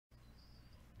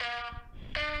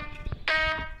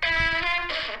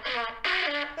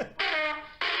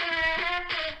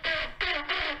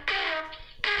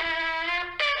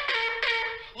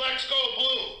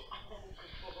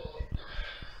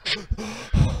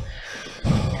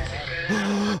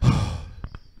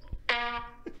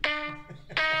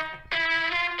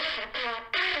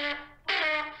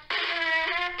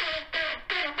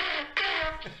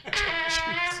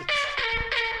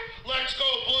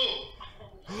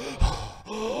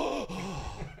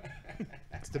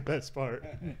the best part.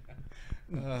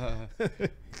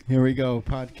 Here we go,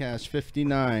 podcast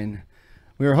 59.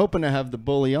 We were hoping to have the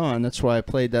bully on. That's why I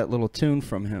played that little tune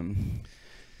from him.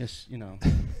 Just, you know,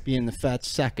 being the fat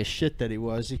sack of shit that he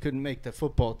was, he couldn't make the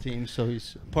football team, so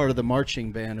he's part of the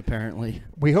marching band, apparently.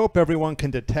 We hope everyone can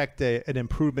detect an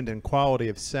improvement in quality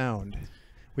of sound.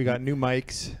 We got new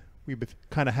mics. We've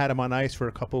kind of had them on ice for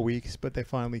a couple of weeks, but they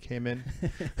finally came in.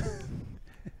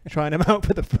 Trying them out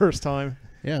for the first time.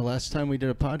 Yeah, last time we did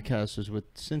a podcast was with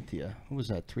Cynthia. What was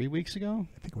that, 3 weeks ago?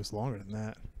 I think it was longer than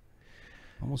that.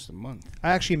 Almost a month.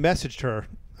 I actually messaged her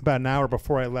about an hour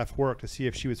before I left work to see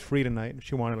if she was free tonight, if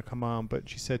she wanted to come on, but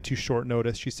she said too short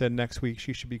notice. She said next week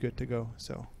she should be good to go.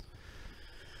 So,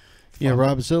 yeah,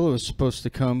 Rob Zilla was supposed to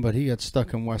come, but he got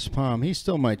stuck in West Palm. He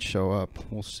still might show up.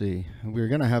 We'll see. We were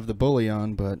going to have the bully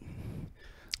on, but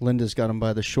Linda's got him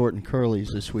by the short and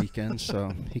curlies this weekend,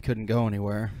 so he couldn't go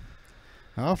anywhere.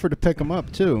 I offered to pick him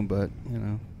up, too, but, you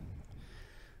know,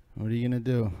 what are you going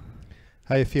to do?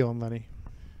 How you feeling, Lenny?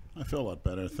 I feel a lot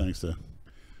better thanks to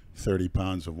 30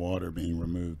 pounds of water being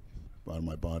removed out of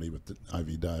my body with the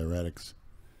IV diuretics.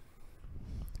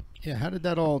 Yeah, how did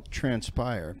that all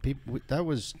transpire? That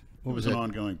was, what was it? An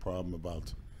ongoing problem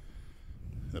about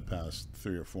the past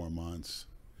 3 or 4 months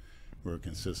where it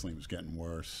consistently was getting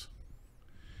worse.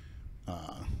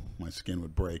 My skin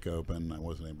would break open. I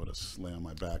wasn't able to lay on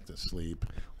my back to sleep.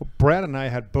 Well, Brad and I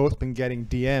had both been getting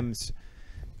DMs.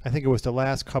 I think it was the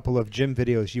last couple of gym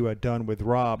videos you had done with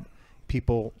Rob.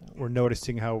 People were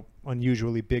noticing how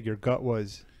unusually big your gut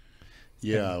was.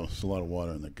 Yeah, it was a lot of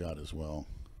water in the gut as well.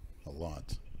 A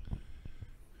lot.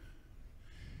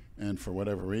 And for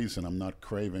whatever reason, I'm not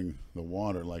craving the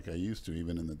water like I used to,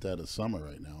 even in the dead of summer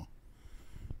right now.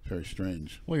 It's very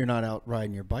strange. Well, you're not out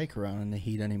riding your bike around in the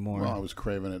heat anymore. Well, I was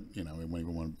craving it, you know,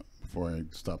 even before I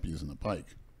stopped using the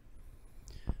bike.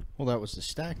 Well, that was the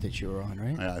stack that you were on,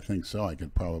 right? I think so. I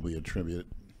could probably attribute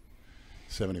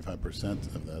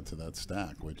 75% of that to that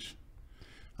stack, which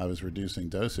I was reducing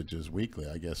dosages weekly.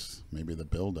 I guess maybe the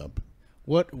buildup.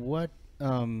 What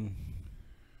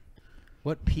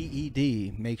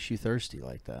PED makes you thirsty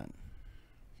like that?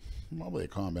 Probably a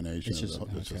combination It's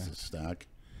of just a stack.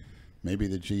 Maybe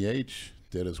the GH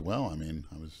did as well. I mean,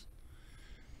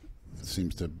 it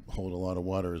seems to hold a lot of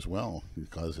water as well.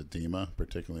 It causes edema,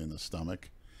 particularly in the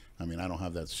stomach. I mean, I don't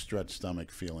have that stretched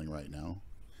stomach feeling right now.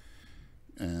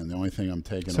 And the only thing I'm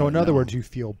taking. So, in other words, you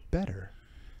feel better.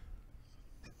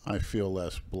 I feel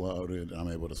less bloated.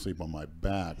 I'm able to sleep on my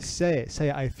back. Say it.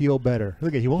 Say, I feel better.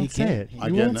 Look at you. Won't say it.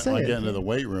 I get into the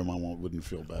weight room. I wouldn't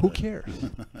feel better. Who cares?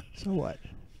 So what?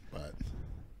 But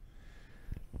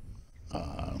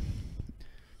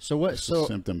so the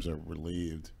symptoms are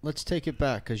relieved. Let's take it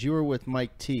back, because you were with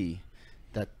Mike T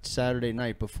that Saturday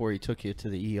night before he took you to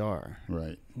the ER.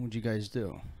 Right. What'd you guys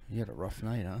do? You had a rough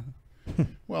night, huh?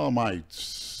 Well, my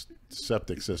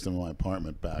septic system in my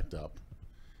apartment backed up.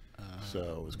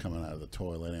 So it was coming out of the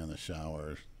toilet and the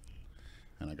shower,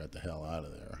 and I got the hell out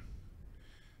of there.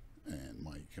 And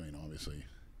Mike, I mean, obviously,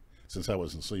 since I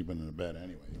wasn't sleeping in the bed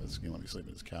anyway, let me sleep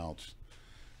in his couch.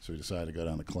 So we decided to go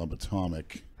down to Club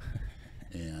Atomic,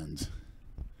 and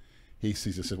he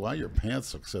said, "Why your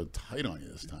pants look so tight on you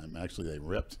this time?" Actually, they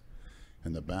ripped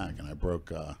in the back, and I broke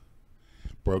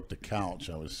the couch.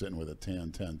 I was sitting with a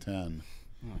tan 1010.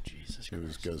 Oh, Jesus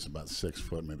Christ. It goes about 6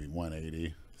 foot, maybe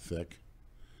 180 thick.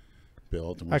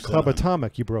 Built. And At Club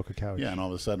Atomic, you broke a couch. Yeah, and all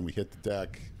of a sudden we hit the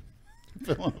deck,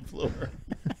 fell on the floor.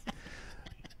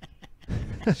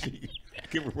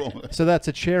 So that's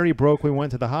a chair he broke when we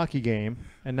went to the hockey game,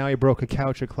 and now he broke a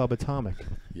couch at Club Atomic.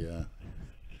 Yeah.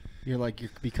 You're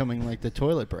becoming like the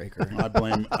toilet breaker. I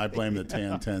blame the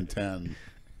tan 1010.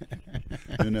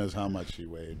 Who knows how much she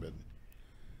weighed, but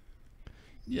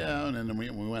yeah. And then we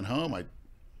went home. I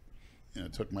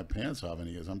took my pants off, and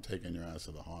he goes, "I'm taking your ass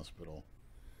to the hospital."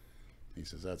 He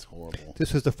says, "That's horrible."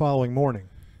 This was the following morning.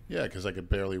 Yeah, because I could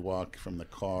barely walk from the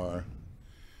car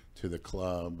to the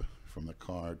club, from the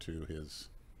car to his.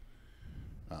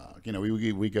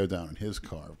 We go down in his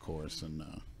car, of course,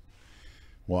 and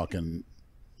walking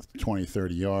 20,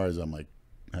 30 yards, I'm like,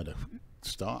 had to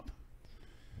stop.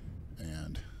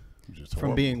 And just from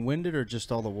horrible. Being winded, or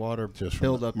just all the water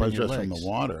build up in your just legs? from the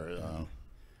water.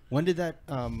 When did that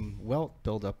welt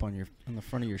build up on the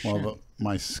front of your shin? Well,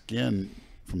 my skin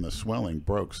from the swelling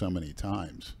broke so many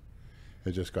times.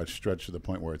 It just got stretched to the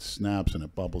point where it snaps and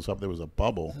it bubbles up. There was a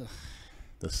bubble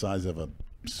the size of a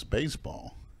space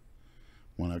ball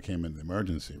when I came into the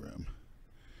emergency room.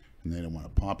 And they didn't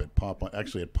want to pop it.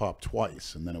 Actually, it popped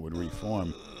twice, and then it would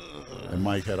reform. And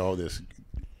Mike had all this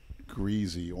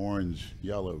greasy orange,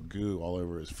 yellow goo all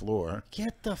over his floor.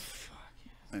 Get the fuck.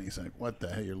 And he's like, what the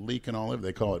hell? You're leaking all over.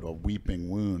 They call it a weeping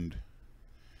wound.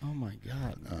 Oh, my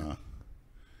God. Man.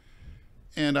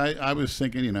 And I was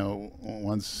thinking, you know,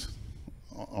 once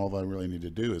all I really need to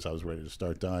do is I was ready to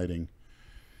start dieting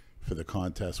for the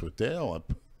contest with Dale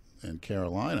up in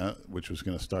Carolina, which was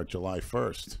going to start July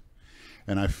 1st.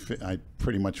 And I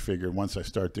pretty much figured once I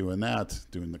start doing that,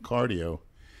 doing the cardio,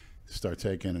 start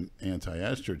taking an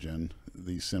anti-estrogen,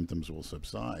 these symptoms will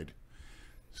subside.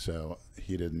 So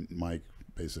Mike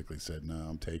basically said, no,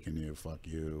 I'm taking you, fuck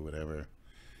you, whatever.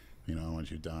 You know, I want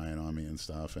you dying on me and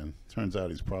stuff. And turns out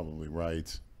he's probably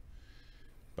right.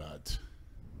 But,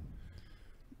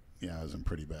 yeah, I was in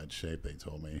pretty bad shape, they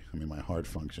told me. I mean, my heart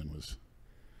function was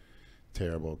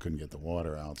terrible. Couldn't get the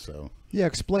water out, so. Yeah,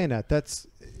 explain that.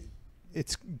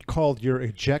 It's called your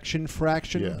ejection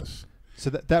fraction. Yes. So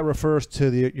that refers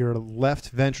to your left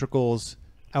ventricle's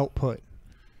output.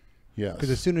 Yes. Because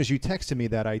as soon as you texted me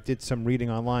that, I did some reading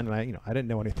online, and I didn't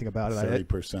know anything about it.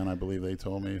 30%, I believe they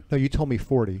told me. No, you told me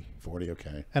 40. 40,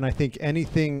 okay. And I think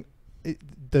anything,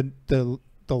 the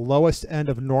lowest end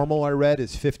of normal I read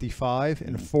is 55,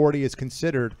 and 40 is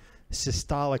considered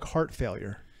systolic heart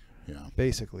failure. Yeah.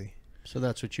 Basically. So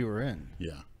that's what you were in.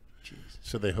 Yeah. Jesus.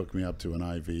 So they hooked me up to an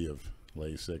IV of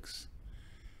Lasix,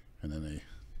 and then they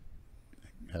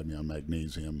had me on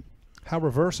magnesium. How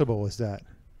reversible is that?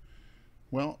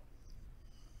 Well,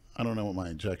 I don't know what my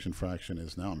injection fraction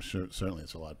is now. I'm sure certainly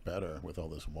it's a lot better with all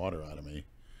this water out of me.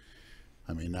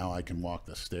 I mean, now I can walk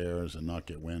the stairs and not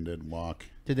get winded, walk.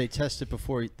 Did they test it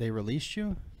before they released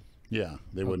you? Yeah,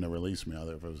 they wouldn't have released me out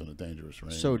there if I was in a dangerous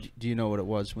range. So do you know what it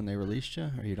was when they released you,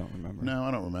 or you don't remember? No,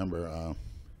 I don't remember.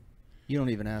 You don't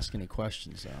even ask any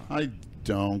questions, though. I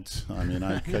don't. I mean,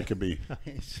 I could be.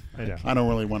 I don't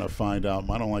really want to find out.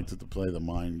 I don't like to play the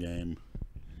mind game.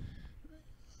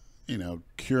 You know,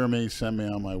 cure me, send me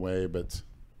on my way, but,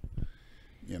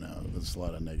 you know, there's a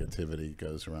lot of negativity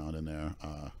goes around in there.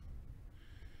 A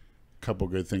couple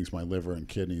good things, my liver and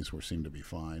kidneys seem to be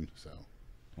fine, so.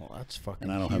 Well, that's fucking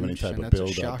And I don't huge, have any type of that's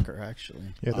buildup. That's a shocker, actually.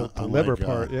 Yeah, the liver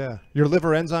part, yeah. Your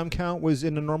liver enzyme count was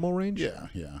in the normal range? Yeah,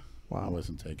 yeah. Wow. I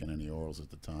wasn't taking any orals at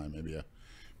the time, maybe a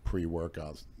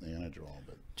pre-workout Anadrol.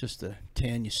 But just the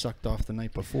tan you sucked off the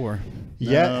night before.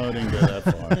 Yeah. No, I didn't go that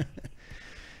far.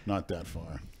 Not that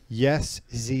far. Yes,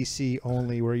 ZC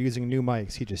only. We're using new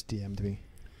mics. He just DM'd me.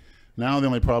 Now the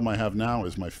only problem I have now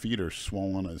is my feet are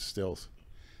swollen and still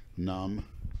numb.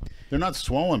 They're not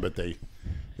swollen, but they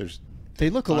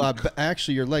look a lot.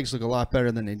 Actually, your legs look a lot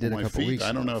better than they did a couple weeks ago.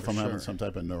 I don't know if I'm having some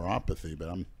type of neuropathy, but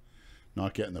I'm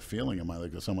not getting the feeling in my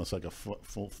leg. It's almost like a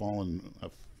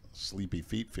sleepy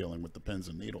feet feeling with the pins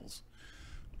and needles.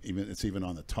 It's even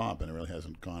on the top, and it really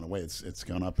hasn't gone away. It's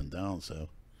gone up and down, so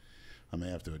I may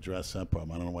have to address that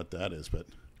problem. I don't know what that is, but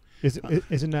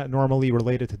isn't that normally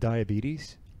related to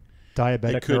diabetes?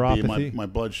 Diabetic neuropathy? It could be. My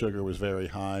blood sugar was very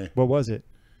high. What was it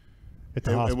at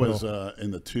the hospital? It was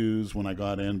in the twos when I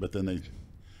got in, but then they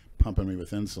pumping me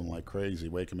with insulin like crazy,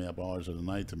 waking me up hours of the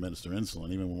night to administer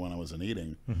insulin, even when I wasn't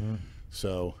eating. Mm-hmm.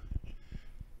 So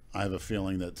I have a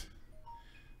feeling that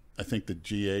I think the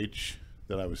GH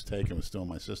that I was taking was still in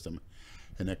my system,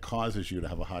 and it causes you to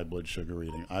have a high blood sugar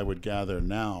reading. I would gather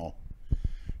now,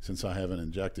 since I haven't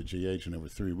injected GH in over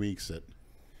 3 weeks, that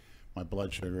my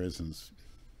blood sugar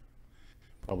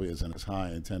probably isn't as high.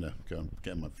 I intend to go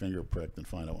get my finger pricked and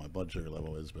find out what my blood sugar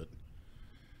level is, but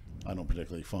I don't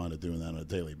particularly fond of doing that on a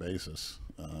daily basis.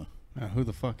 Who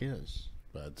the fuck is?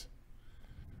 But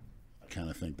I kind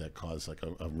of think that caused like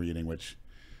a reading, which,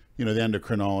 you know, the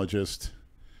endocrinologist,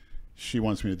 she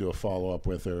wants me to do a follow-up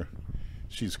with her.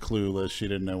 She's clueless. She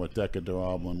didn't know what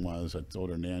decadroblin was. I told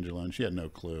her Nandrolone. She had no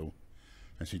clue.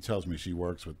 And she tells me she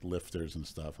works with lifters and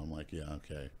stuff. I'm like, yeah,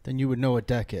 okay. Then you would know what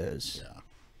DECA is. Yeah.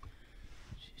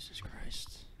 Jesus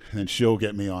Christ. And then she'll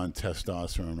get me on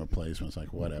testosterone replacement. It's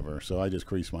like, whatever. So I just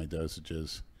increase my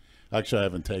dosages. Actually, I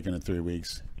haven't taken it in 3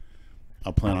 weeks.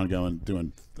 I'll plan on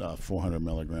doing 400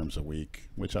 milligrams a week,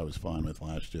 which I was fine with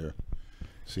last year.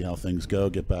 See how things go.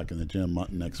 Get back in the gym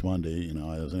next Monday. You know,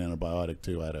 I was an antibiotic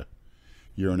too. I had a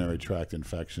urinary tract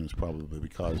infection. It's probably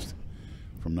caused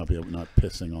from not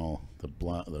pissing all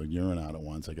the urine out at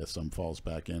once. I guess some falls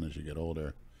back in as you get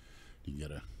older. You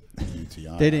get a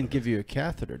UTI. They didn't give you a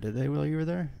catheter, did they, while you were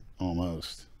there?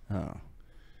 Almost. Oh.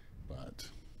 But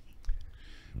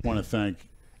want to thank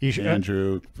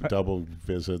Andrew for double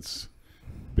visits.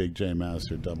 Big J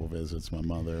Master double visits. My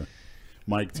mother.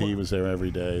 Mike T was there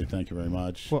every day. Thank you very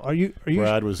much. Well, are you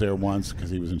Brad was there once because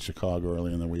he was in Chicago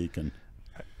early in the week, and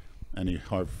any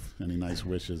nice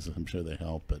wishes, I'm sure they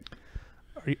help. But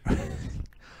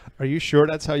are you sure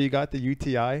that's how you got the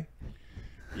UTI?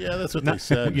 Yeah, that's what they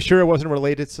said. You sure it wasn't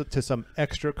related to some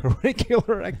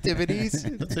extracurricular activities?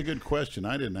 That's a good question.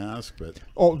 I didn't ask, but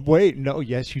Oh, wait, no,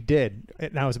 yes, you did.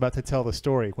 And I was about to tell the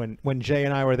story. When Jay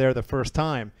and I were there the first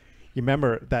time, you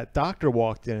remember that doctor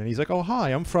walked in and he's like, "Oh, hi,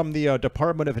 I'm from the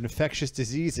Department of Infectious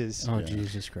Diseases." Oh, Yeah.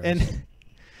 Jesus Christ. And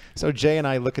so Jay and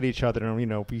I look at each other and,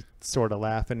 we sort of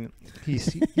laugh. And he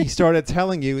started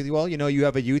telling you, well, you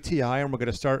have a UTI and we're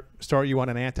going to start you on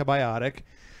an antibiotic.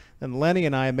 And Lenny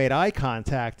and I made eye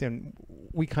contact and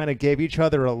we kind of gave each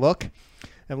other a look.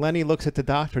 And Lenny looks at the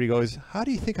doctor. He goes, "How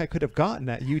do you think I could have gotten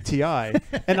that UTI?"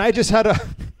 And I just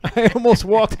I almost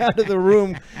walked out of the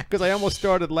room because I almost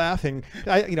started laughing.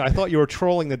 I thought you were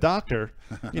trolling the doctor,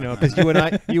 because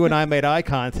you and I made eye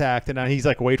contact, and he's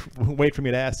like, wait for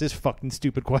me to ask this fucking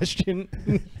stupid question.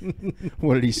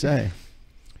 What did he say?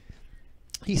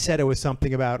 He said it was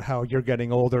something about how you're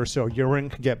getting older, so urine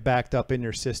can get backed up in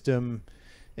your system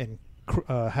and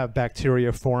have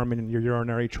bacteria form in your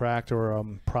urinary tract or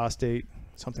prostate.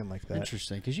 Something like that.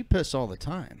 Interesting, because you piss all the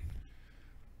time.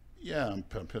 yeah, I'm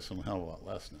pissing a hell of a lot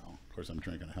less now. Of course, I'm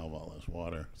drinking a hell of a lot less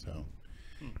water. So,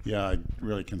 yeah, I'm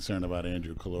really concerned about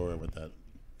Andrew Calora with that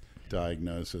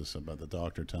diagnosis, about the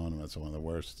doctor telling him that's one of the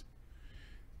worst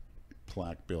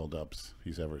plaque buildups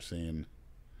he's ever seen.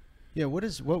 Yeah, what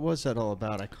was that all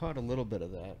about? I caught a little bit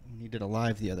of that. He did a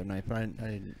live the other night, but I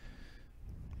didn't.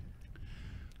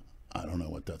 I don't know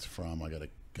what that's from. I got to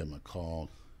give him a call,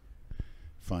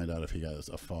 find out if he has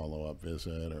a follow-up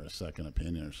visit or a second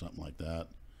opinion or something like that.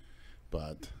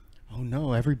 But Oh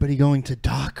no, everybody going to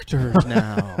doctors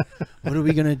now. What are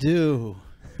we gonna do?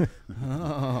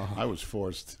 Oh. I was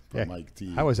forced by Yeah, Mike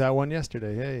T. I was at one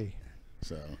yesterday. Hey,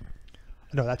 So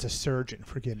no, that's a surgeon.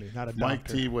 Forgive me, not a Mike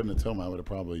doctor. T wouldn't have told me. I would have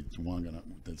probably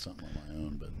did something on my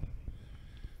own. But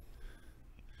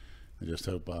I just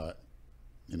hope,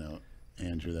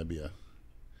 Andrew, that'd be a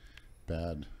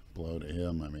bad blow to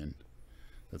him. I mean,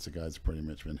 that's a guy that's pretty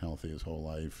much been healthy his whole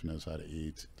life, knows how to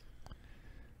eat,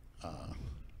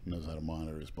 knows how to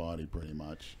monitor his body pretty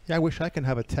much. Yeah, I wish I could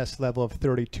have a test level of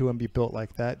 32 and be built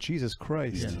like that. Jesus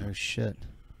Christ. Yeah, no shit.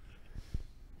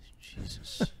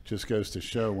 Jesus. Just goes to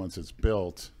show once it's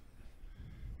built,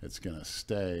 it's going to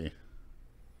stay,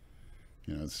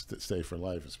 stay for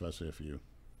life, especially if you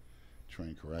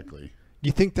train correctly. Do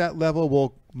you think that level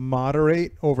will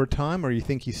moderate over time, or you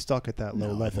think he's stuck at that low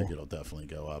No, level? I think it'll definitely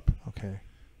go up. Okay.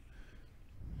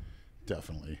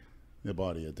 Definitely. The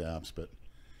body adapts, but,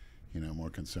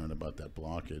 more concerned about that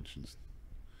blockage and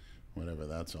whatever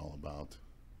that's all about.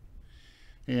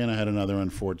 And I had another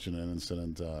unfortunate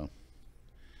incident.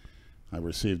 I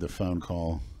received a phone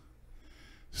call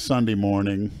Sunday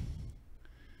morning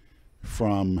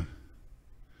from,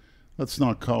 let's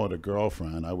not call it a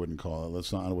girlfriend. I wouldn't call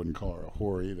it. I wouldn't call her a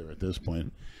whore either at this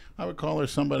point. I would call her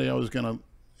somebody I was going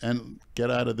to get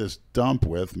out of this dump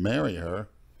with, marry her.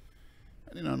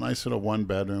 And, a nice little one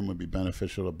bedroom would be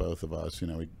beneficial to both of us.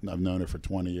 I've known her for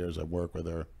 20 years. I work with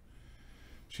her.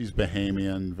 She's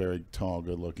Bahamian, very tall,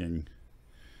 good looking,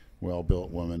 well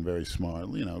built woman, very smart,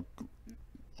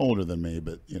 older than me,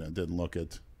 but didn't look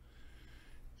it.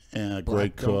 And a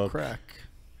great Black don't cook. crack.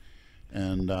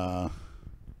 And I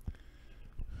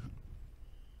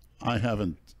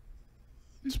haven't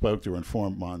spoke to her in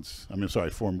 4 months.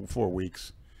 4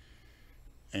 weeks.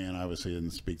 And obviously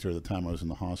didn't speak to her at the time I was in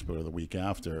the hospital. The week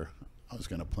after, I was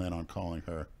going to plan on calling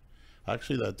her,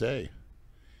 actually that day.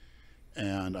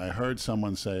 And I heard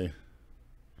someone say,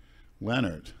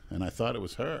 Leonard, and I thought it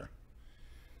was her.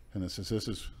 And it says, this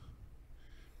is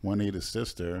Juanita's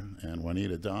sister, and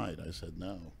Juanita died. I said,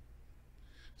 no.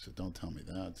 I said, don't tell me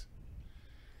that.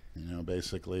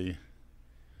 Basically,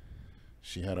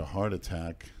 she had a heart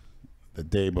attack the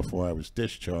day before I was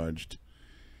discharged,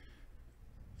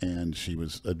 and she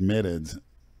was admitted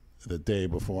the day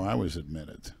before I was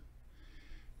admitted.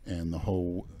 And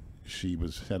she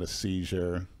had a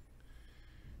seizure,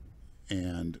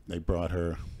 and they brought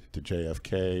her to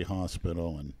JFK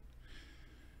hospital, and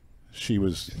she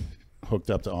was hooked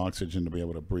up to oxygen to be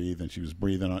able to breathe, and she was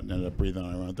ended up breathing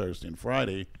on her own Thursday and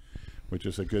Friday, which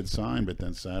is a good sign. But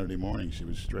then Saturday morning, she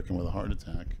was stricken with a heart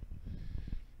attack,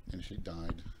 and she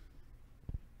died.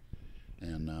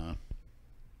 And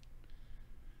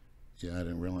I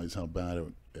didn't realize how bad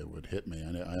it would hit me.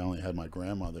 I only had my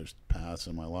grandmothers pass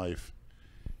in my life,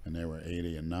 and they were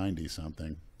 80 and 90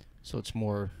 something. So it's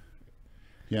more.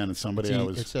 Yeah, and it's somebody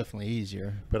It's definitely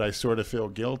easier. But I sort of feel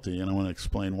guilty, and I want to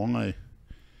explain why.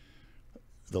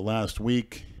 The last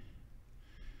week,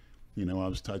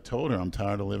 I told her, I'm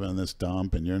tired of living in this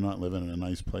dump, and you're not living in a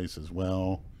nice place as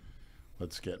well.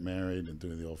 Let's get married and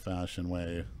do it the old-fashioned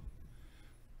way.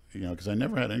 Because I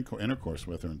never had intercourse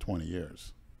with her in 20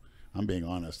 years. I'm being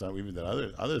honest. We even did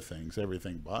other things,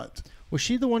 everything but. Was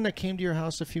she the one that came to your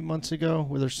house a few months ago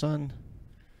with her son?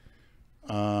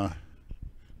 No,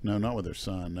 not with her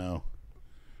son. No.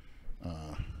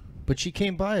 But she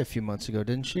came by a few months ago,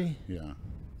 didn't she? Yeah.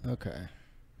 Okay.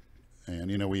 And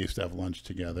you know, we used to have lunch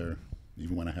together.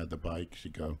 Even when I had the bike,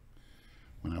 she'd go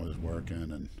when I was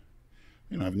working, and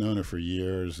you know, I've known her for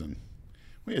years, and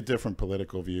we had different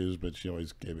political views, but she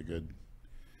always gave a good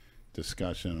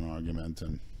discussion and argument,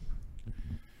 and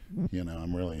you know,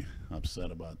 I'm really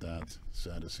upset about that.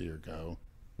 Sad to see her go,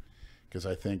 because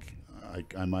I think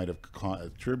I might have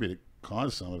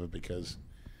caused some of it, because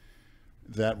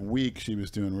that week she was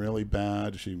doing really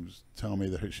bad. She was telling me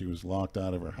that she was locked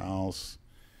out of her house,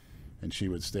 and she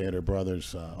would stay at her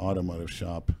brother's automotive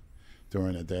shop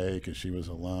during the day because she was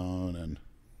alone. And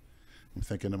I'm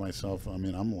thinking to myself, I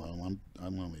mean, I'm alone.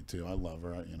 I'm lonely too. I love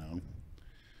her. You know,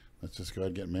 let's just go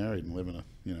ahead and get married and live in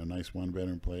a nice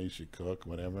 1-bedroom place. She cook,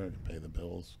 whatever, pay the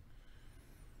bills.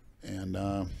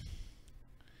 And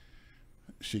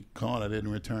she called. I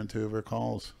didn't return 2 of her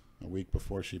calls a week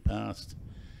before she passed.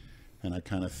 And I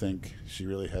kind of think she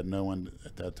really had no one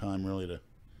at that time really to,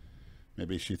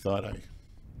 maybe she thought I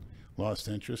lost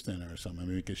interest in her or something. I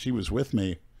mean, because she was with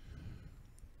me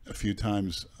a few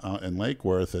times in Lake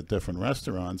Worth at different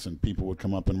restaurants, and people would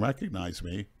come up and recognize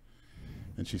me.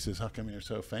 And she says, "How come you're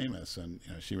so famous?" And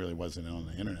you know, she really wasn't on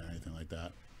the internet or anything like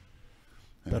that.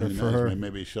 And Better who for knows, her.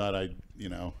 Maybe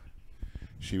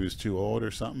she was too old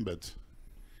or something. But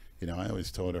you know, I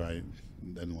always told her I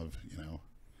didn't love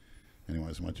anyone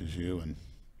as much as you, and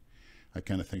I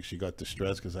kind of think she got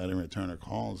distressed because I didn't return her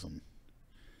calls, and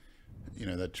you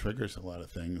know, that triggers a lot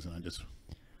of things, and I just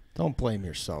Don't blame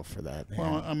yourself for that, man.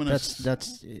 Well, I'm gonna.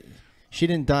 That's. She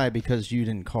didn't die because you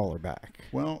didn't call her back.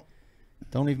 Well,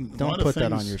 don't put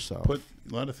that on yourself. A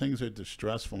lot of things are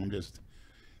distressful.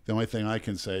 The only thing I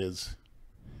can say is,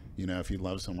 you know, if you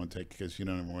love someone, because you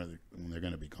don't know when they're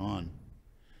going to be gone.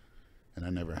 And I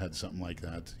never had something like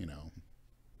that, you know.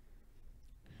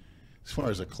 As far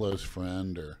as a close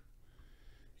friend or,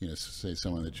 you know, say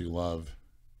someone that you love,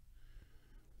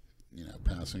 you know,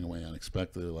 passing away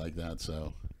unexpectedly like that.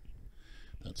 So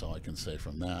that's all I can say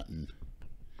from that. And,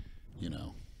 you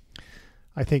know.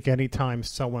 I think anytime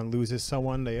someone loses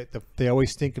someone, they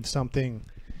always think of something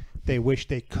they wish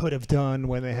they could have done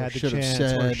when they had the chance,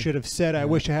 or should have said, "I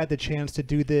wish I had the chance to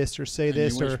do this or say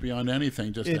this." You or wish beyond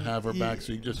anything just to have her back,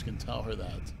 so you just can tell her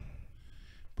that.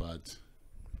 But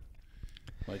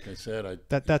like I said,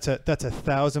 that's a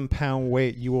 1,000-pound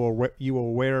weight you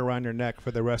will wear around your neck for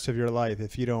the rest of your life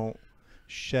if you don't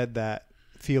shed that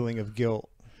feeling of guilt.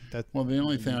 Well, the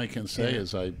only thing I can say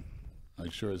is I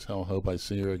sure as hell hope I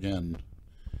see her again,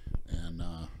 and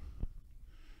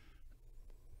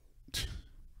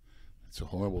it's a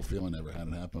horrible feeling. Never had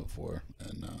it happen before,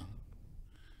 and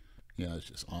yeah, it's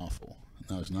just awful.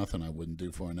 Now there's nothing I wouldn't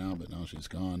do for her now, but now she's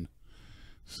gone.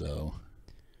 So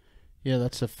yeah,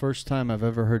 that's the first time I've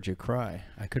ever heard you cry.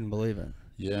 I couldn't believe it.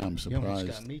 Yeah, I'm surprised. You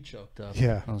almost got me choked up.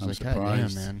 Yeah, I was I'm like,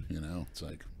 surprised, God damn, man. You know, it's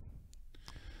like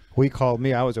he called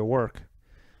me. I was at work.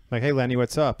 I'm like, "Hey, Lenny,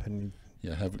 what's up?" And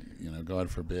yeah, God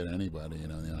forbid anybody,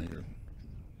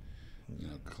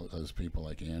 close people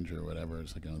like Andrew or whatever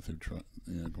is like going through,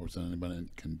 of course, anybody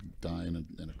can die in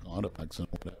a auto accident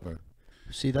or whatever.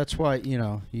 See, that's why, you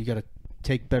got to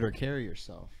take better care of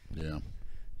yourself. Yeah.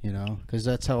 Because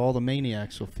that's how all the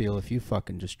maniacs will feel if you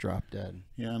fucking just drop dead.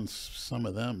 Yeah, and some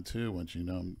of them, too, once you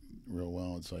know them real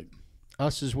well, it's like...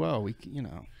 Us as well,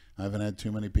 I haven't had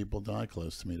too many people die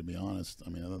close to me, to be honest. I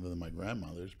mean, other than my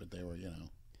grandmothers, but they were,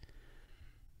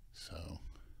 so...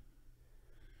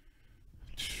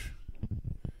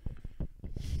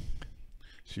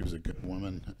 She was a good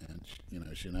woman, and,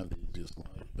 she didn't have the easiest life,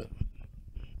 but...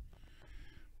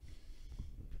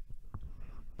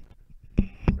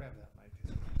 grab that mic.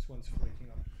 This one's flaking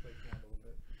up a little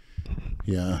bit.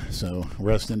 Yeah, so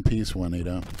rest in peace,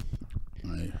 Juanita.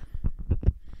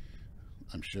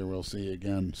 I'm sure we'll see you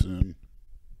again soon.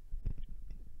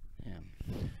 Yeah.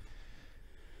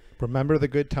 Remember the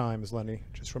good times, Lenny.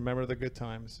 Just remember the good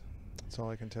times. That's all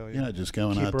I can tell you. Yeah, just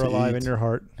going Keep out her to alive eat. in your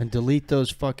heart. And delete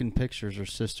those fucking pictures her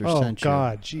sister Oh, sent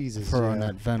God, you. Jesus. Her yeah. on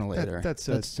that ventilator. That's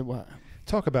what?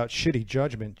 Talk about shitty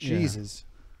judgment. Yeah. Jesus.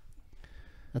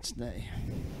 That's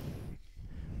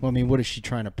well, I mean, what is she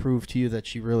trying to prove to you that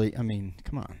she really? I mean,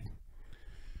 come on.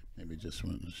 Maybe just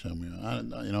wanted to show me. I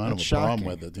don't have a That's problem shocking.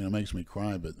 with it. It makes me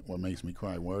cry. But what makes me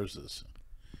cry worse is,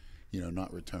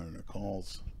 not returning her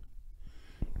calls.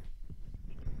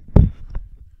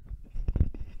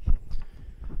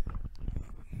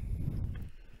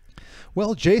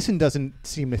 Well, Jason doesn't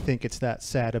seem to think it's that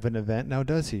sad of an event now,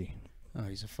 does he? Oh,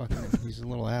 he's a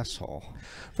little asshole.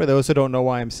 For those who don't know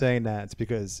why I'm saying that, it's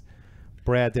because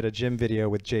Brad did a gym video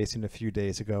with Jason a few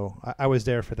days ago. I was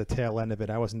there for the tail end of it.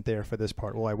 I wasn't there for this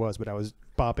part. Well, I was, but I was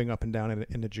bopping up and down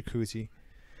in the jacuzzi.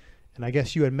 And I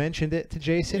guess you had mentioned it to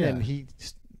Jason, and he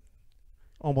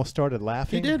almost started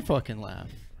laughing. He did fucking laugh.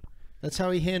 That's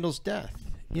how he handles death.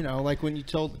 You know, like when you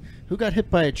told who got hit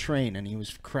by a train and he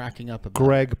was cracking up about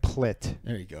Greg it. Plitt.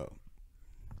 There you go.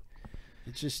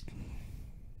 It's just...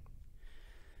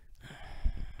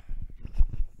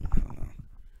 I don't know.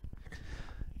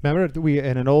 Remember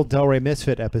in an old Delray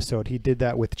Misfit episode, he did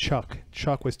that with Chuck.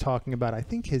 Chuck was talking about, I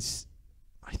think it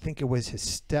was his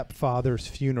stepfather's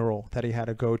funeral that he had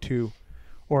to go to,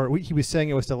 or he was saying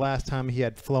it was the last time he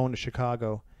had flown to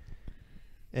Chicago,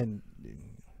 and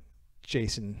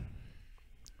Jason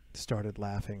started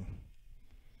laughing.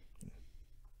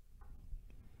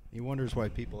 He wonders why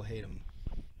people hate him.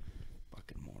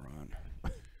 Fucking moron.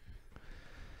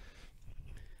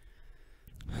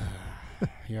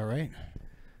 You all right?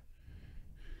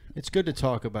 It's good to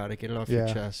talk about it. Get it off your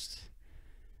chest.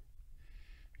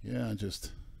 Yeah, I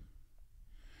just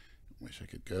wish I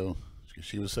could go.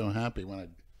 She was so happy when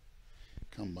I'd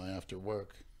come by after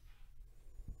work.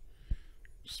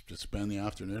 Just spend the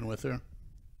afternoon with her.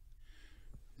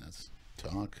 That's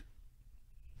talk.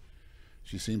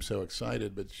 She seemed so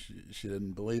excited, but she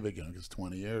didn't believe it, because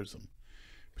 20 years.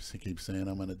 She keeps saying,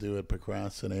 I'm going to do it,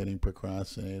 procrastinating,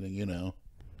 you know.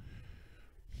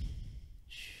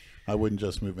 I wouldn't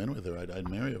just move in with her. I'd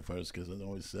marry her first, because I've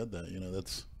always said that. You know,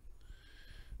 that's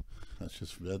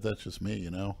just me, you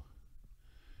know.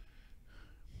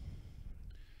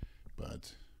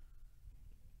 But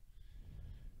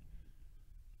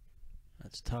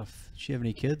that's tough. Does she have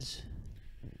any kids?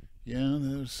 Yeah,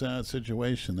 there's a sad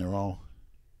situation. They're all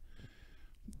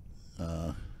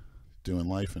doing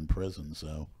life in prison,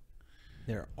 so.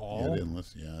 They're all? Yeah, I didn't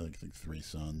listen. Yeah, I think 3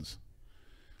 sons,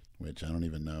 which I don't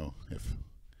even know if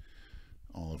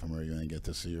all of them are going to get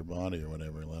to see your body or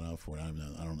whatever, let out for it. I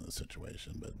don't know the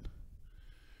situation, but,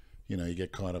 you know, you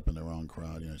get caught up in the wrong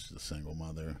crowd. You know, she's a single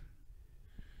mother.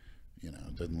 You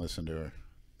know, didn't listen to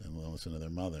their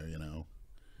mother, you know.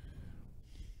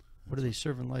 What are they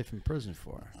serving life in prison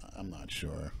for? I'm not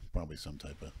sure. Probably some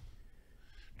type of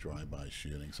drive-by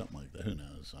shooting, something like that. Who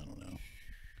knows? I don't know.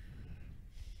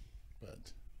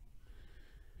 But,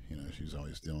 you know, she's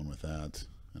always dealing with that.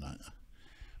 And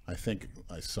I think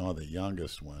I saw the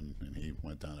youngest one, and he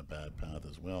went down a bad path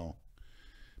as well,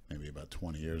 maybe about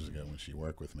 20 years ago when she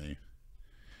worked with me.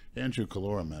 Andrew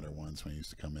Calora met her once when he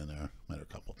used to come in there. Met her a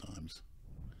couple times.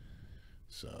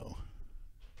 So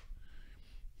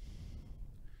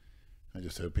I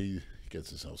just hope he gets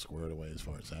himself squared away as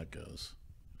far as that goes.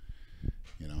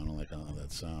 You know, I don't like how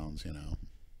that sounds, you know.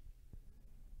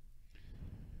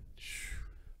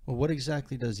 Well, what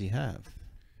exactly does he have?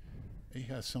 He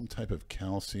has some type of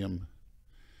calcium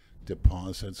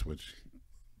deposits, which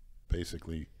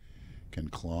basically can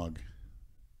clog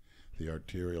the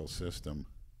arterial system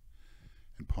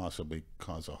and possibly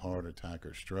cause a heart attack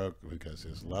or stroke because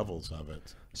his levels of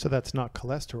it. So that's not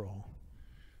cholesterol.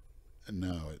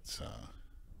 No, it's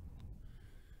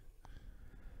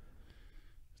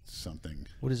something.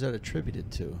 What is that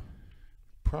attributed to?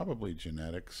 Probably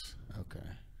genetics. Okay.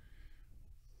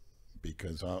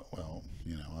 Because, well,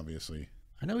 you know, obviously.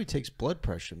 I know he takes blood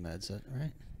pressure meds,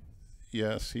 right?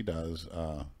 Yes, he does.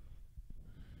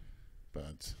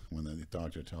 But when the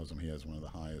doctor tells him he has one of the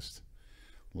highest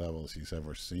levels he's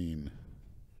ever seen,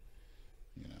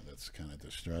 you know, that's kind of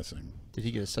distressing. Did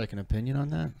he get a second opinion on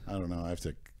that? I don't know. I have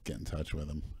to get in touch with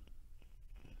him.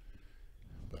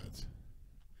 But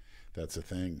that's the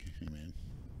thing. I mean,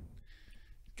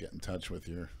 get in touch with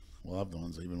your loved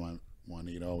ones. Even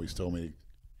Juanita always told me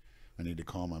I need to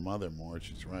call my mother more.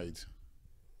 She's right.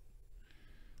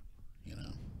 You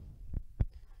know.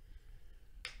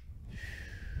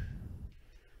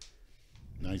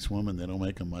 Nice woman. They don't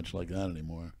make them much like that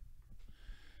anymore.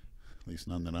 At least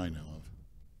none that I know of.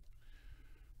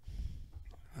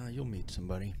 You'll meet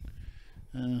somebody.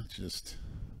 Just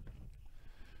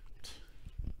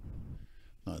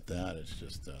not that. It's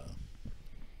just,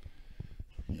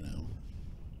 you know,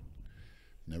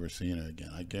 never seeing her again.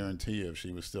 I guarantee you, if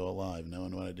she was still alive,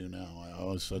 knowing what I do now, I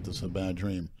always said this is a bad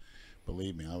dream.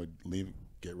 Believe me, I would leave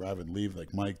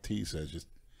like Mike T says, just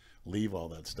leave all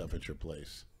that stuff at your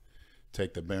place.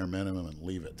 Take the bare minimum and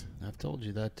leave it. I've told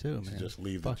you that too, man. Just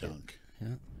leave the junk.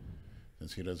 Yeah.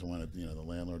 Because he doesn't want to, you know, the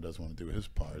landlord doesn't want to do his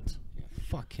part. Yeah,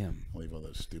 fuck him. Leave all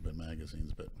those stupid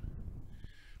magazines, but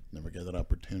never get that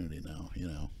opportunity now, you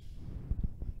know.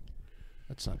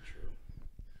 That's not true.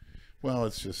 Well,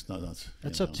 it's just not.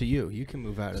 That's up to you. You can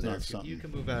move out of there. You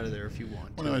can move out of there if you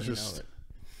want. Well, no, it's just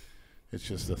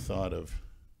the thought of,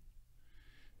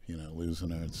 losing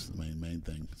her. It's the main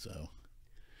thing. So,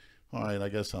 all right, I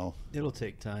guess It'll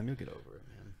take time. You'll get over it,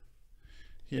 man.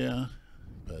 Yeah,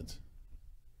 but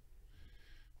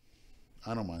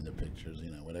I don't mind the pictures.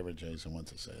 Whatever Jason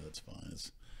wants to say, that's fine.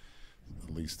 It's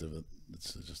the least of it.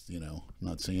 It's just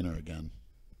not seeing her again.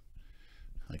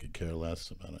 I could care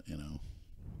less about it.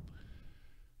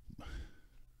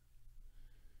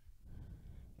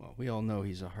 Well, we all know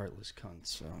he's a heartless cunt,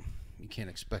 so you can't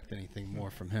expect anything more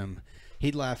from him.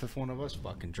 He'd laugh if one of us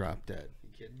fucking dropped dead. You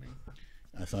kidding me?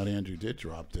 I thought Andrew did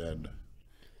drop dead.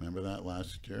 Remember that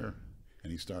last year?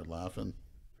 And he started laughing.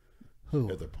 Who?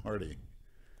 At the party.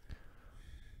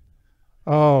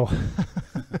 Oh.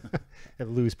 At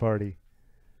Lou's party.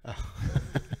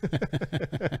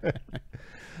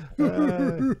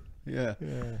 Oh. Yeah.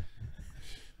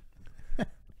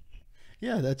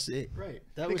 Yeah, that's it. Right.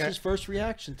 That was his first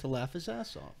reaction, to laugh his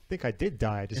ass off. I think I did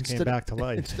die. I just came back to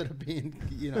life. Instead of being,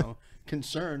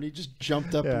 concerned, he just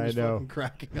jumped up and was fucking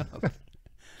cracking up.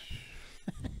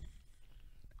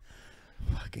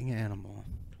 Fucking animal.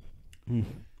 Well,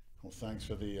 thanks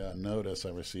for the notice I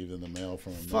received in the mail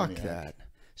from a Fuck maniac. that.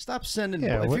 Stop sending.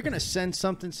 If you're gonna send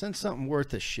something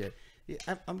worth a shit.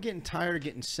 I'm getting tired of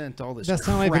getting sent all this. That's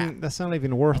crap. not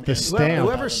even worth the stamp.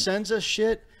 Whoever sends us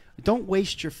shit, don't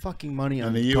waste your fucking money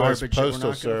on the garbage U.S. Postal that we're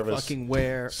not Service fucking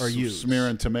wear or use.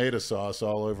 Smearing tomato sauce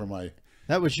all over my.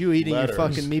 That was you eating letters. your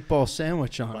fucking meatball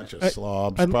sandwich on Bunch it. of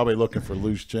slobs, probably looking for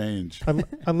loose change.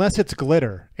 Unless it's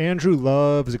glitter. Andrew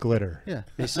loves glitter. Yeah,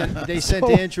 they sent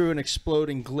Andrew an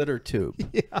exploding glitter tube.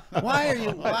 Yeah.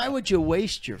 Why would you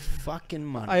waste your fucking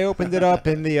money? I opened it up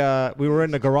in the. We were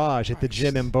in the garage at the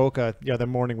gym in Boca the other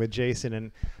morning with Jason,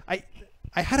 and I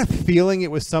had a feeling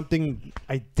it was something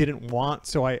I didn't want,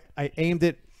 so I aimed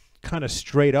it kind of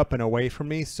straight up and away from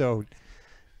me. So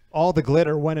all the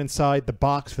glitter went inside the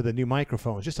box for the new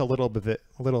microphone. Just a little bit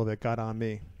of it got on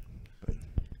me. But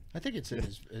I think it's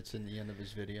in the end of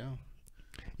his video.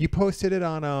 you posted it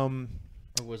on Or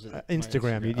was it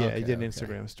Instagram. You did an Okay.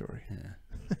 Instagram story. Yeah.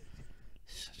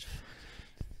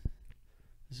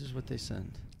 This is what they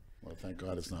send. Well, thank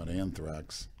God it's not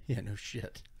anthrax. Yeah, no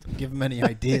shit. Don't give them any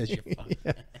ideas, you fuck.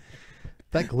 Yeah.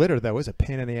 That glitter, though, is a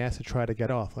pain in the ass to try to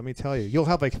get off. Let me tell you. You'll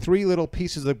have like 3 little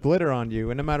pieces of glitter on you,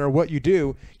 and no matter what you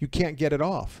do, you can't get it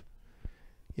off.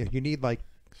 You need like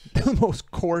the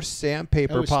most coarse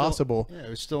sandpaper possible. It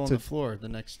was still on the floor the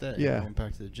next day. Yeah. I went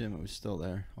back to the gym. It was still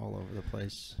there all over the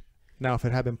place. Now, if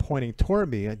it had been pointing toward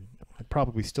me, I'd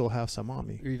probably still have some on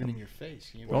me. Or even in your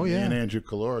face. Well, yeah. Me and Andrew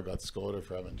Calora got scolded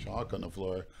for having chalk on the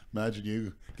floor. Imagine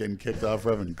you getting kicked off for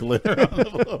having glitter on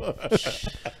the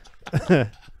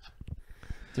floor.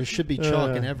 There should be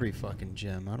chalk in every fucking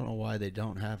gym. I don't know why they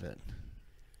don't have it.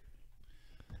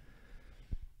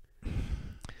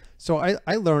 So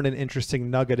I learned an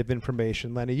interesting nugget of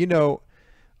information, Lenny. The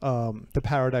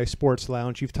Paradise Sports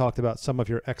Lounge. You've talked about some of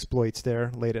your exploits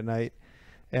there late at night.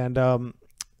 And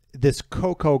this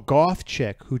Coco Gauff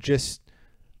chick who just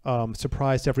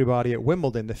surprised everybody at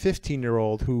Wimbledon, the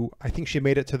 15-year-old who I think she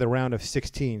made it to the round of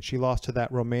 16. She lost to that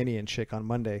Romanian chick on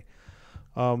Monday.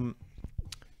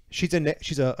 She's a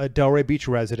Delray Beach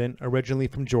resident, originally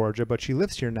from Georgia, but she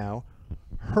lives here now.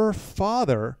 Her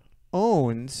father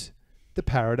owns the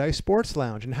Paradise Sports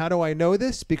Lounge. And how do I know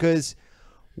this? Because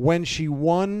when she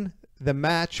won the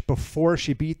match before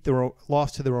she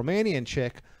lost to the Romanian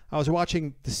chick, I was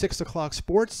watching the 6 o'clock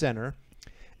Sports Center,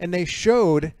 and they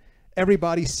showed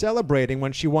everybody celebrating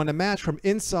when she won a match from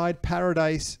inside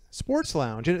Paradise Sports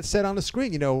Lounge. And it said on the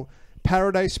screen,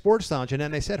 Paradise Sports Lounge, and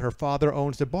then they said her father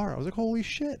owns the bar. I was like, holy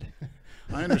shit.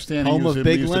 I understand Home of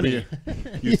Big Lenny.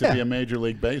 Used to be a Major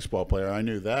League Baseball player. I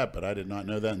knew that, but I did not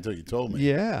know that until you told me.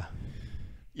 Yeah.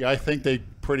 Yeah, I think they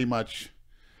pretty much,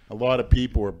 a lot of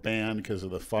people were banned because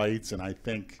of the fights, and I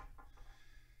think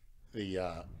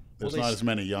there's not as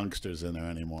many youngsters in there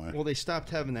anymore. Well, they stopped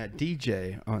having that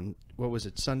DJ on, what was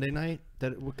it, Sunday night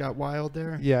that it got wild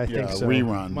there? Yeah, I think so.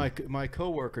 Rerun. My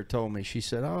coworker told me, she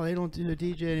said, they don't do the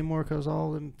DJ anymore because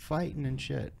all them fighting and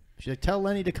shit. She's like, tell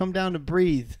Lenny to come down to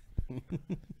Breathe.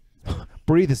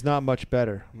 Breathe is not much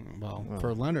better. Well,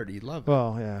 for Leonard, he'd love it.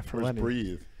 Well, yeah, for Where's Lenny.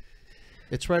 Breathe?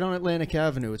 It's right on Atlantic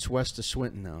Avenue. It's west of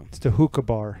Swinton now. It's the hookah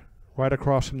bar, right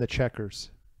across from the Checkers.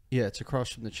 Yeah, it's across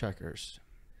from the Checkers.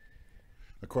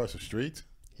 Across the street?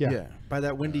 Yeah. By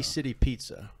that Windy City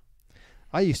Pizza.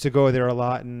 I used to go there a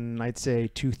lot in, I'd say,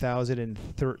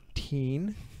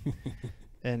 2013.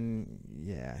 And,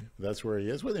 yeah. That's where he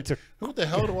is. What the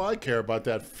hell do I care about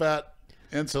that fat,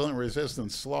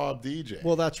 insulin-resistant slob DJ?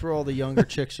 Well, that's where all the younger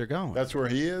chicks are going. That's where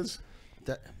he is?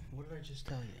 What did I just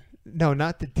tell you? No,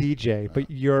 not the DJ, but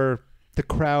the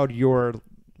crowd you're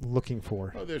looking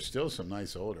for. Oh, there's still some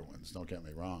nice older ones. Don't get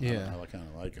me wrong. Yeah. I kind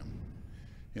of like them.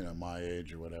 You know, my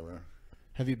age or whatever.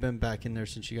 Have you been back in there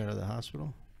since you got out of the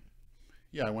hospital?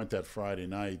 Yeah, I went that Friday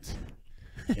night.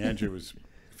 Andrew was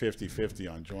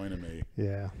 50-50 on joining me.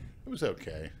 Yeah. It was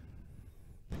okay.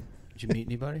 Did you meet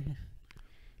anybody?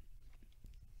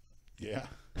 Yeah.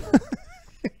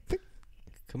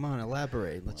 Come on,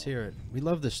 elaborate. Let's hear it. We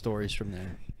love the stories from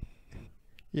there.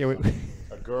 Yeah.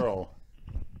 A girl.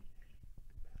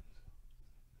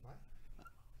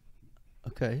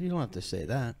 Okay, you don't have to say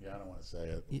that. Yeah, I don't want to say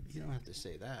it. You don't have to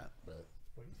say that. But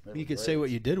You could say what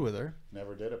you did with her.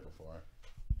 Never did it before.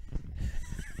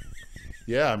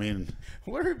 Yeah, I mean.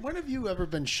 When have you ever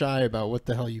been shy about what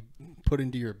the hell you put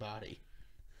into your body?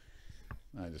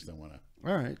 I just don't want to.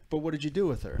 All right, but what did you do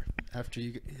with her after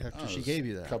she gave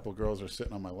you that? A couple girls are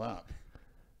sitting on my lap.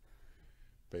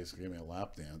 Basically gave me a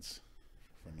lap dance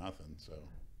for nothing. So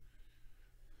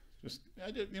just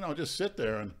sit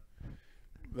there, and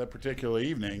that particular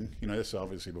evening, this is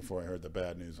obviously before I heard the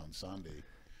bad news on Sunday,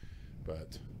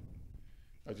 but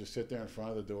I just sit there in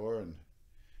front of the door, and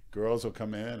girls will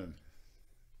come in, and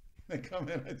they come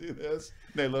in, I do this,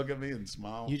 they look at me and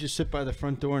smile. You just sit by the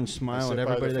front door and smile at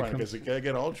everybody that comes. Because they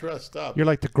get all dressed up. You're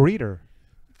like the greeter.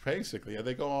 Basically,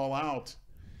 they go all out,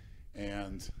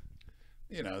 and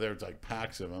there's like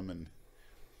packs of them, and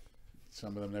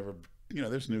some of them never.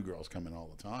 There's new girls coming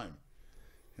all the time.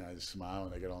 I just smile,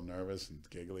 and they get all nervous and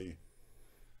giggly.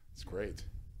 It's great.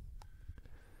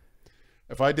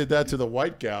 If I did that to the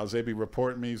white gals, they'd be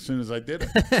reporting me as soon as I did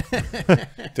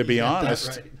it. To be honest.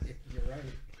 Right. You're right.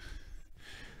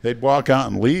 They'd walk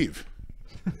out and leave.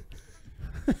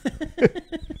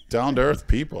 Down to earth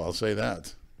people, I'll say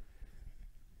that.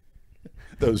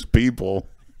 Those people.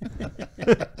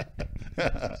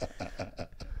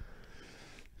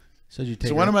 So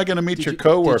when am I going to meet your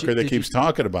coworker that keeps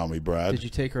talking about me, Brad? Did you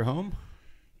take her home?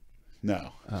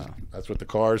 No. Oh. That's what the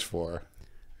car's for.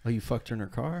 Oh, you fucked her in her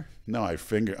car? No, I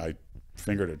fingered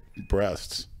her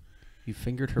breasts. You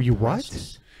fingered her You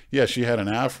breasts? what? Yeah, she had an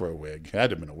afro wig. It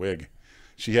had to have been a wig.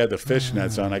 She had the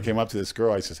fishnets on. I came up to this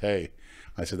girl. I said, hey.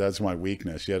 I said, that's my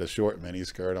weakness. She had a short mini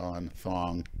skirt on,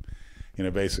 thong.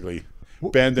 Basically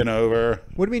bending over.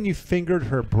 What do you mean you fingered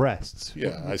her breasts?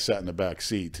 Yeah, I sat in the back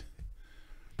seat.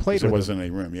 Played There with wasn't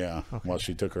any room, yeah. Okay. While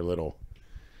she took her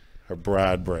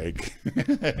Brad break.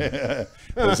 It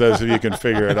says if you can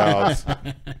figure it out.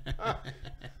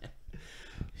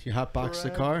 You hotboxed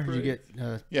the car? Did you get?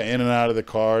 Yeah, in and out of the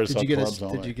cars. Did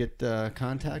you get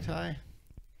contact high?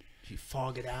 Did you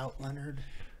fog it out, Leonard?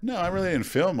 No, I really didn't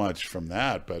feel much from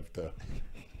that, but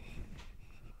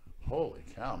holy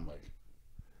cow,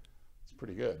 it's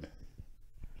pretty good.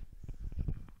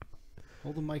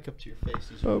 Hold the mic up to your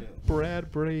face.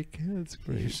 Brad break. That's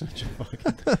great. You're such a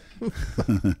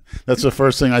fucking. That's the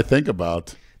first thing I think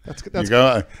about. That's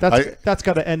got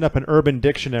to end up in Urban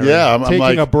Dictionary. Yeah, I'm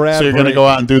like, a Brad. So you're going to go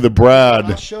out and do the Brad.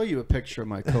 I'll show you a picture of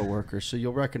my coworker, so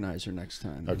you'll recognize her next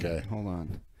time. Okay. Hold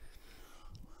on.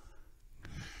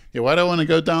 Yeah, why do I want to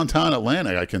go downtown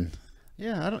Atlanta? I can.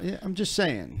 Yeah, I'm just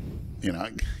saying.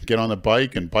 Get on the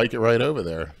bike and bike it right over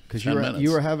there. Because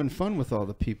you were having fun with all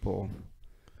the people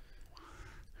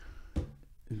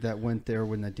that went there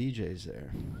when the DJ's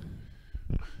there.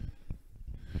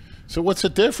 So what's the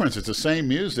difference? It's the same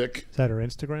music. Is that her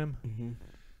Instagram? Mm-hmm.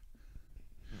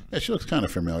 Yeah, she looks kind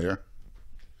of familiar.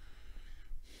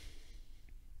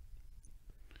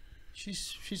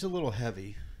 She's a little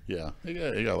heavy. Yeah, you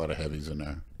got a lot of heavies in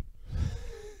there.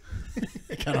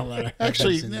 Got a lot of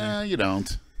Actually, nah, you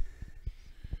don't.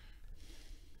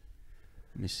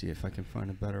 Let me see if I can find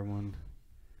a better one.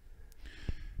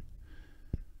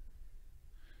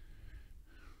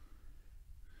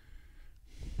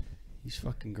 These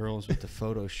fucking girls with the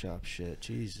Photoshop shit.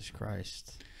 Jesus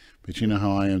Christ. But you know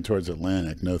how I am towards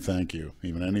Atlantic. No thank you.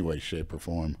 Even any way, shape, or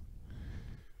form.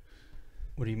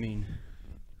 What do you mean?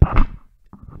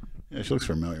 Yeah, she looks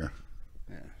familiar.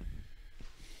 Yeah.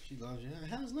 She loves you.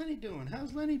 How's Lenny doing?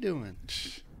 How's Lenny doing?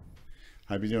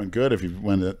 I'd be doing good if you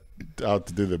went out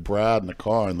to do the Brad in the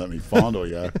car and let me fondle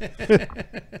you.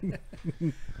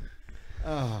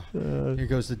 Here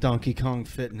goes the Donkey Kong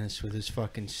Fitness with his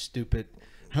fucking stupid...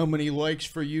 How many likes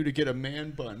for you to get a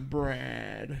man bun,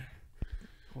 Brad?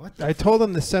 What? I told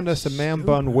them to send us a man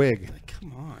bun wig. Like,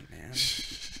 come on, man.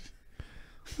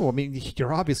 Well, I mean,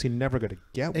 you're obviously never going to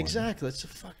get one. Exactly. That's a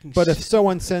fucking. But if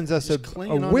someone sends us a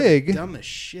wig, dumb as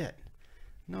shit.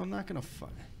 No, I'm not gonna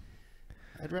fuck.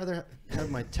 I'd rather have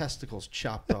my testicles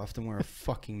chopped off than wear a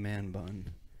fucking man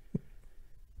bun.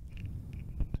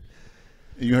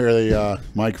 You hear the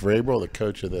Mike Vrabel, the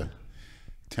coach of the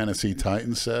Tennessee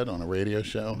Titans, said on a radio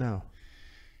show? No.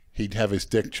 He'd have his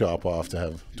dick chop off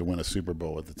to win a Super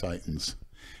Bowl with the Titans.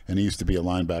 And he used to be a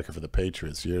linebacker for the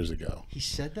Patriots years ago. He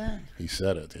said that? He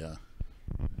said it, yeah.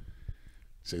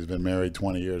 So he's been married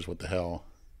 20 years. What the hell?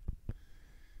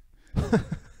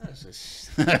 That's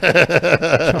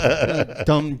a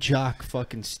dumb jock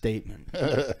fucking statement.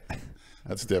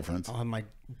 That's different. I'll have my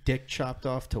dick chopped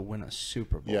off to win a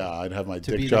Super Bowl. Yeah, I'd have my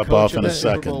to dick be chopped the coach off in of a the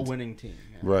Super Bowl second. winning team.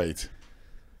 Yeah. Right.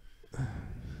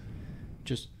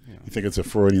 Just, you know. You think it's a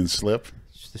Freudian slip?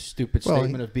 It's the stupid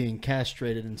statement of being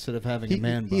castrated instead of having a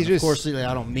man bun. Of course,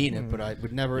 I don't mean it, but I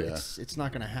would never. Yeah. It's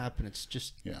not going to happen. It's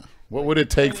just. Yeah. What would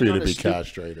it take for you to be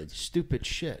castrated? Stupid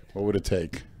shit. What would it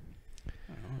take?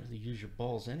 I don't know. You use your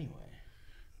balls anyway.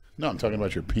 No, I'm talking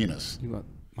about your penis. You want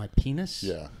my penis?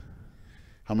 Yeah.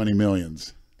 How many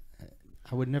millions?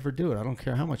 I would never do it. I don't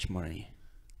care how much money.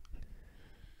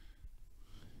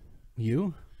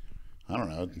 You? I don't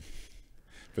know.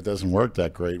 If it doesn't work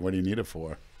that great, what do you need it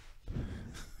for?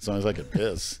 As long as I could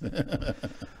piss.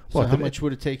 So how much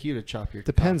would it take you to chop your?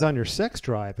 Depends on your sex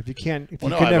drive. If you can't, if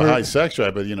well, you no, can I have never, a high sex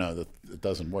drive, but it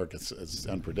doesn't work. It's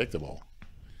unpredictable.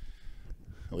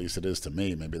 At least it is to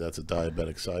me. Maybe that's a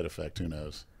diabetic side effect. Who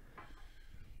knows?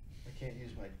 I can't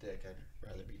use my dick. I'd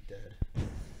rather be dead.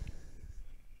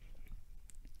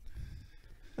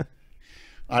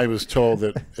 I was told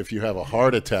that if you have a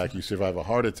heart attack, you survive a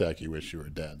heart attack, you wish you were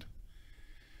dead.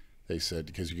 They said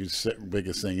because the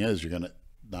biggest thing is you're going to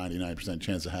 99%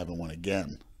 chance of having one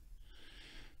again.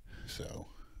 So.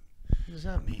 What does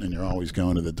that mean? And you're always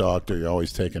going to the doctor. You're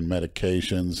always taking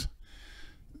medications.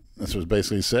 That's what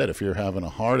basically said. If you're having a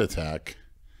heart attack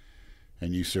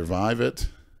and you survive it,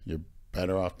 you're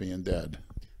better off being dead.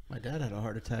 My dad had a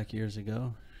heart attack years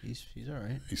ago. He's all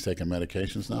right. He's taking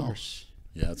medications now? Of course.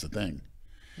 Yeah, that's the thing.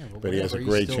 Yeah, but he has a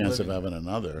great chance of having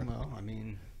another. Well, I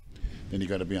mean. Then you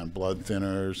got to be on blood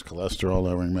thinners, cholesterol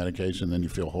lowering medication, then you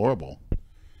feel horrible.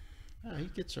 Oh,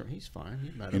 he's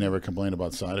fine. He never complained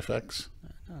about side effects?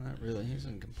 No, not really. He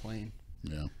doesn't complain.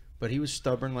 Yeah. But he was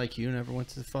stubborn like you, never went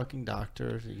to the fucking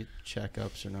doctor to get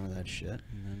checkups or none of that shit.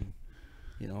 And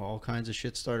then, all kinds of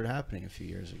shit started happening a few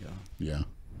years ago. Yeah.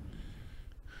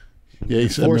 Yeah, he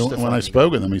said when I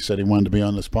spoke with him, he said he wanted to be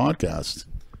on this podcast.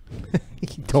 He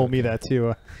told me that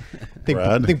too.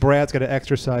 I think Brad's got an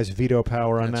exercise veto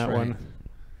power on that one.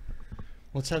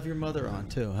 Let's have your mother on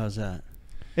too. How's that?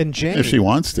 And Jane, if she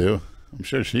wants to, I'm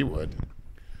sure she would.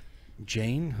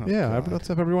 Jane? Oh, yeah, God. let's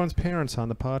have everyone's parents on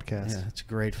the podcast. Yeah, that's a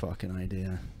great fucking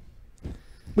idea.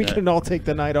 We can all take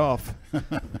the night off.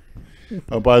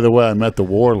 Oh, by the way, I met the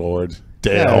warlord,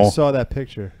 Dale. Yeah, I saw that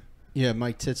picture. Yeah,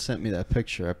 Mike Titz sent me that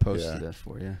picture. I posted that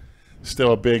for you.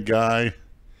 Still a big guy.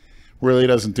 Really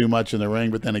doesn't do much in the ring,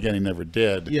 but then again, he never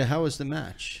did. Yeah, how was the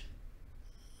match?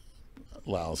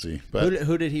 Lousy. But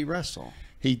who did he wrestle?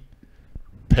 He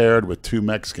paired with two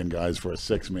Mexican guys for a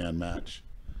 6-man match.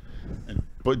 And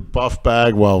Buff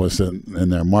Bagwell was in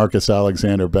there. Marcus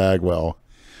Alexander Bagwell,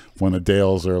 one of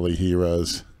Dale's early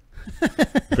heroes.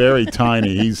 Very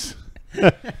tiny. He's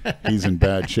in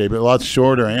bad shape. A lot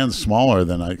shorter and smaller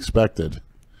than I expected.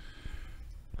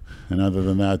 And other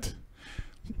than that,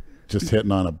 just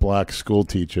hitting on a black school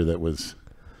teacher that was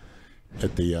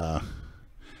at the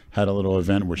had a little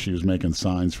event where she was making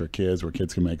signs for kids, where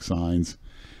kids can make signs.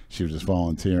 She was just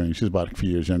volunteering. She was about a few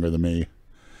years younger than me.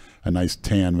 A nice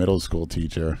tan middle school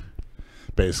teacher.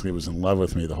 Basically was in love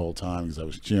with me the whole time because I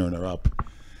was cheering her up.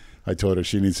 I told her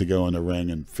she needs to go in the ring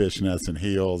in fishnets and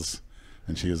heels.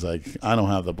 And she was like, I don't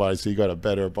have the body, so you got a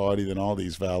better body than all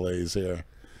these valets here.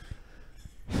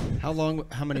 How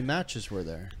many matches were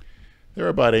there? There were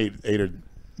about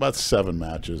about 7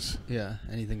 matches. Yeah.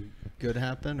 Anything good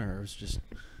happen, or it was just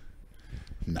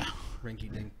no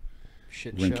rinky-dink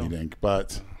shit rinky show? Dink.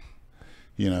 But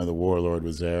the warlord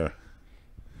was there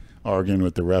arguing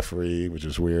with the referee, which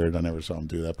is weird. I never saw him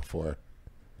do that before.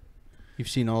 You've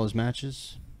seen all his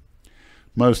matches?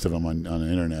 Most of them on the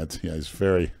internet. Yeah, he's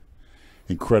very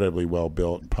incredibly well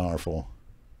built and powerful.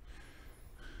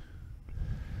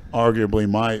 Arguably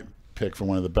my pick for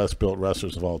one of the best built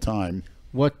wrestlers of all time.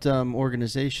 What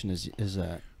organization is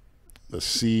that? The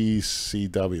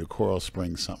CCW, Coral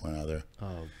Springs something or other.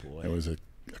 Oh boy. It was a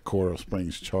Coral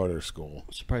Springs charter school.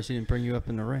 I'm surprised he didn't bring you up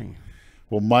in the ring.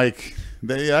 Well, Mike,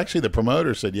 the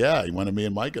promoter said, yeah, he wanted me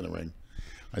and Mike in the ring.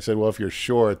 I said, well, if you're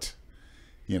short,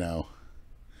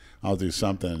 I'll do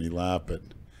something. And he laughed, but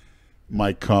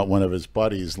Mike caught one of his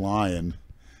buddies lying.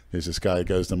 There's this guy that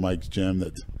goes to Mike's gym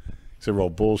that he's a real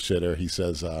bullshitter. He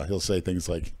says, he'll say things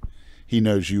like, he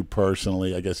knows you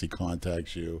personally. I guess he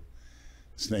contacts you.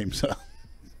 His name's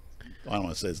I don't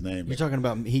want to say his name. You're talking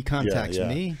about he contacts yeah.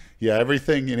 me? Yeah,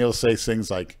 everything, and he'll say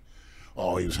things like,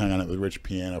 "Oh, he was hanging out with Rich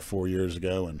Piano 4 years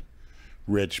ago, and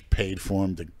Rich paid for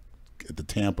him at the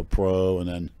Tampa Pro." And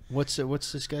then what's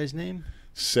this guy's name?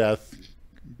 Seth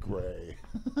Gray.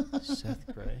 Seth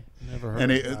Gray. Never heard.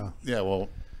 And of yeah, well,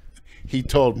 he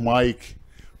told Mike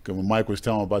when Mike was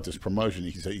telling him about this promotion.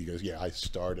 He goes, "Yeah, I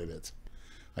started it."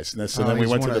 So then we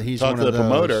went to talk to the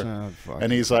promoter,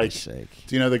 and he's like,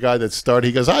 "Do you know the guy that started?"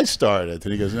 He goes, "I started,"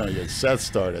 and he goes, "No, Seth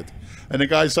started." And the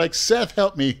guy's like, "Seth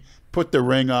helped me put the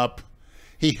ring up.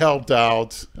 He helped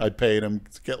out. I paid him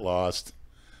to get lost."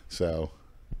 So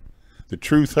the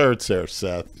truth hurts there,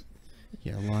 Seth.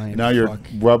 Yeah, lying. Now you're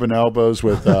rubbing elbows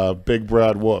with Big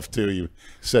Brad Wolf too. You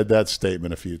said that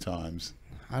statement a few times.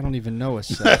 I don't even know a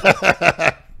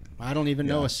Seth. I don't even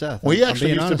know a Seth. Well, he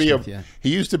actually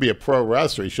used to be a pro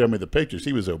wrestler. He showed me the pictures.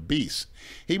 He was obese.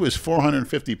 He was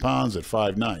 450 pounds at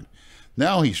 5'9".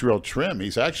 Now he's real trim.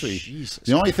 He's actually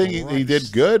the only thing he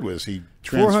did good was he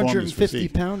transformed his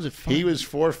physique. 450 pounds at 5'9". He was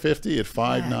 450 at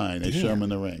 5'9". They show him in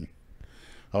the ring.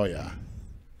 Oh yeah,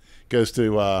 goes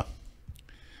to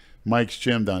Mike's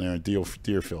gym down there in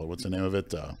Deerfield. What's the name of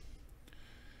it?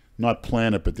 Not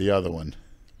Planet, but the other one.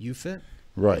 UFit?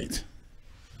 Right.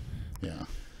 Yeah.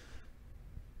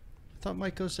 I thought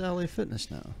Mike goes to LA Fitness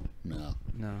now. No.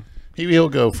 He'll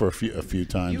go for a few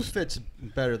times. UFit's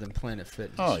better than Planet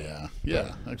Fitness. Oh yeah,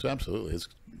 absolutely.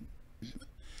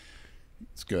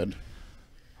 It's good.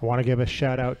 I want to give a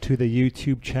shout out to the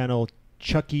YouTube channel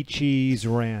Chuck E. Cheese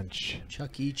Ranch.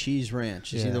 Chuck E. Cheese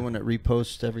Ranch. Is he the one that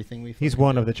reposts everything we? He's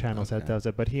one of the channels that does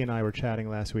it. But he and I were chatting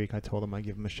last week. I told him I'd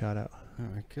give him a shout out. All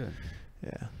right, good.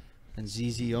 Yeah. And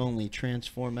ZZ Only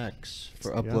Transform X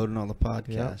for uploading all the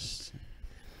podcasts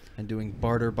and doing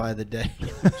barter by the day.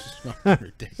 Which is fucking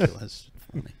ridiculous.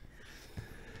 Funny.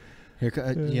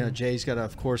 Here, Jay's got to,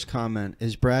 of course, comment.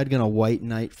 Is Brad gonna white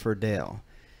knight for Dale?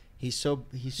 He's so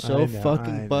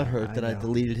fucking butthurt that I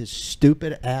deleted his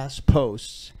stupid ass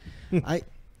posts.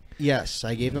 Yes,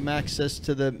 I gave him access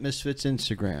to the Misfits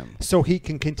Instagram. So he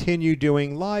can continue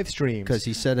doing live streams. Because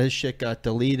he said his shit got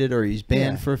deleted or he's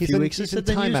banned for a few weeks. He said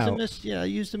then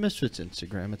use the Misfits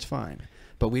Instagram. It's fine.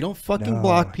 But we don't fucking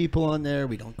block people on there.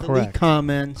 We don't delete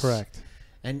comments. Correct.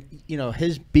 And,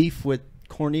 his beef with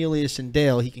Cornelius and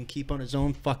Dale, he can keep on his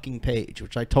own fucking page,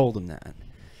 which I told him that.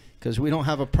 Because we don't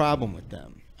have a problem with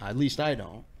them. At least I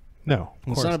don't. No,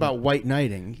 it's not about white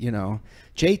knighting,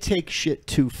 Jay takes shit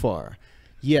too far.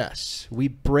 Yes, we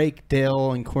break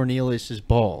Dale and Cornelius's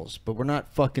balls, but we're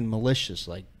not fucking malicious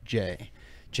like Jay.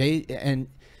 Jay,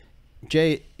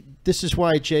 this is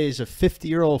why Jay is a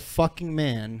 50-year-old fucking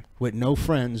man with no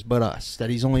friends but us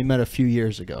that he's only met a few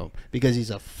years ago because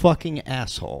he's a fucking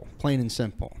asshole, plain and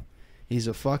simple. He's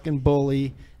a fucking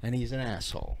bully and he's an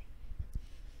asshole.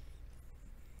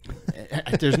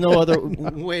 There's no other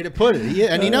way to put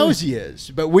it. And he knows he is,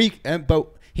 but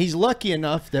he's lucky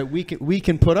enough that we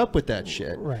can put up with that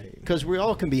shit, right? Because we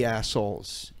all can be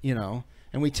assholes, and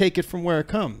we take it from where it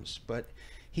comes. But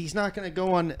he's not going to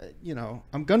go on.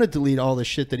 I'm going to delete all the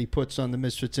shit that he puts on the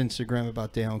Misfits Instagram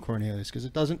about Dale and Cornelius because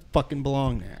it doesn't fucking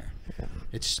belong there. Yeah.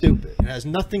 It's stupid. It has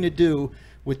nothing to do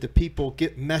with the people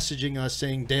messaging us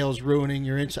saying Dale's ruining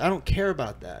your Instagram. I don't care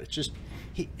about that. It's just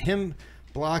him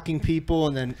blocking people,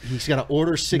 and then he's got to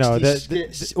order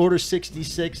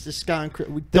 66 to Scott and Chris.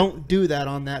 We don't do that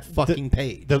on that fucking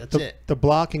page. That's it. The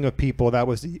blocking of people, that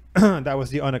was the that was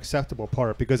the unacceptable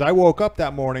part, because I woke up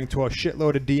that morning to a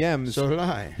shitload of DMs. So did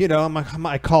I.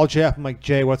 I called Jeff. I'm like,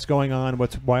 Jay, what's going on?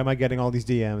 Why am I getting all these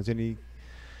DMs? And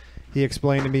he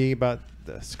explained to me about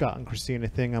the Scott and Christina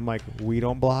thing. I'm like, we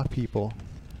don't block people.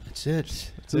 That's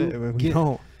it. We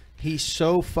don't. He's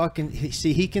so fucking.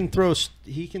 He can throw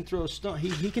stone.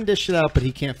 He can dish it out, but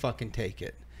he can't fucking take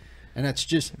it. And that's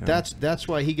just that's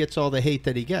why he gets all the hate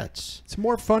that he gets. It's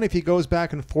more fun if he goes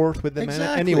back and forth with them.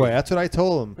 Exactly. Anyway. That's what I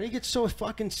told him. But he gets so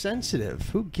fucking sensitive.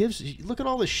 Who gives? Look at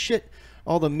all the shit,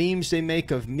 all the memes they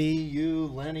make of me, you,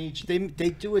 Lenny. They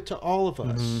do it to all of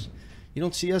us. Mm-hmm. You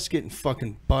don't see us getting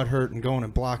fucking butthurt and going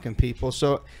and blocking people.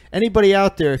 So anybody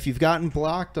out there, if you've gotten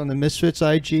blocked on the Misfits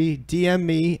IG, DM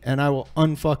me and I will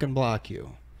unfucking block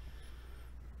you.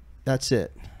 That's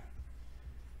it.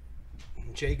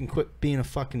 Jay can quit being a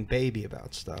fucking baby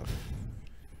about stuff.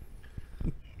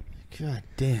 God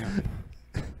damn.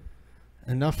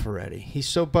 Enough already. He's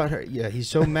so butthurt. Yeah, he's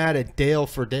so mad at Dale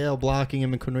for Dale blocking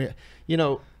him and couldn't.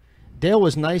 Dale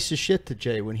was nice as shit to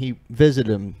Jay when he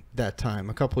visited him that time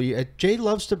a couple of years. Jay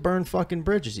loves to burn fucking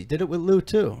bridges. He did it with Lou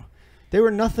too. They were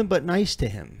nothing but nice to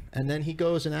him, and then he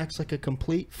goes and acts like a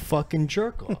complete fucking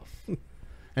jerk off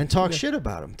and talks shit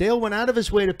about him. Dale went out of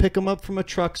his way to pick him up from a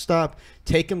truck stop,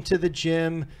 take him to the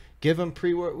gym, give him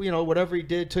whatever he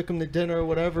did, took him to dinner or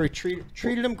whatever. He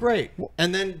treated him great.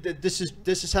 And then this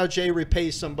is how Jay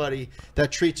repays somebody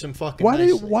that treats him fucking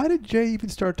nicely. Why did Jay even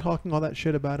start talking all that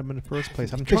shit about him in the first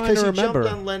place? I'm trying to Because remember. he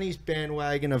jumped on Lenny's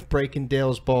bandwagon of breaking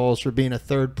Dale's balls for being a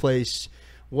third place,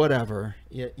 whatever,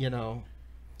 you know.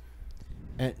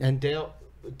 And Dale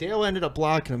ended up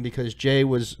blocking him because Jay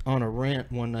was on a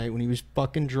rant one night when he was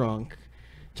fucking drunk,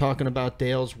 talking about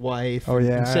Dale's wife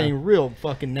and saying real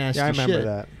fucking nasty shit. Yeah, I remember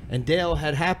that. And Dale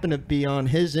had happened to be on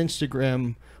his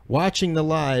Instagram watching the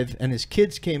live, and his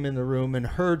kids came in the room and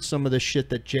heard some of the shit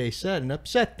that Jay said and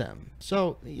upset them.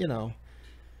 So, you know,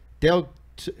 Dale's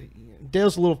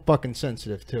a little fucking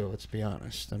sensitive too, let's be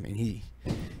honest. I mean,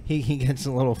 he gets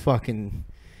a little fucking...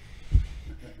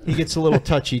 He gets a little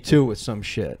touchy too with some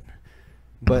shit.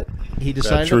 But he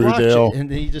decided to block Jay,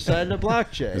 and he decided to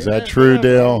block Jay. Is that true,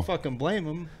 Dale? I don't fucking blame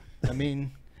him. I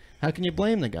mean, how can you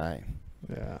blame the guy?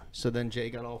 Yeah. So then Jay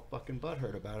got all fucking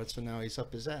butthurt about it, so now he's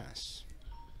up his ass.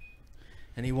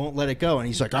 And he won't let it go. And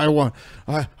he's like,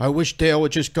 I wish Dale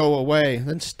would just go away.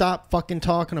 Then stop fucking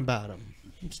talking about him.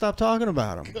 Stop talking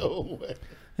about him. Go away.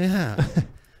 Yeah.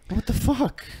 What the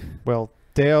fuck? Well,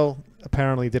 Dale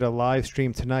apparently did a live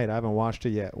stream tonight. I haven't watched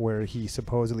it yet, where he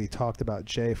supposedly talked about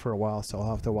Jay for a while, so I'll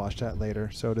have to watch that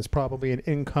later. So there's probably an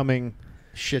incoming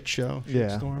shit show,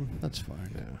 storm. That's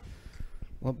fine. Yeah.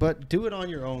 Well, but do it on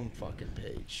your own fucking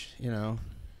page, you know.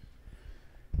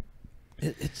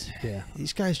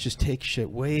 These guys just take shit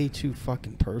way too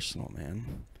fucking personal,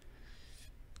 man.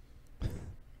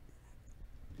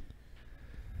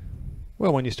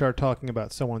 Well, when you start talking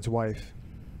about someone's wife.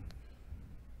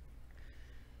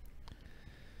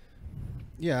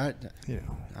 Yeah,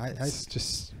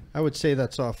 I would say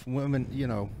that's off women, you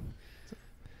know,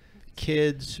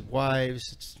 kids,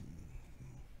 wives.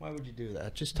 Why would you do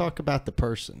that? Just talk about the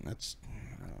person. I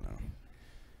don't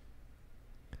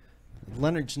know.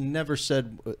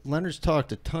 Leonard's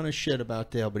talked a ton of shit about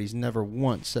Dale, but he's never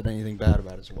once said anything bad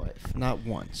about his wife. Not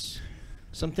once.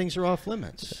 Some things are off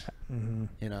limits,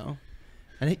 you know,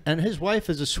 and his wife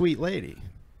is a sweet lady.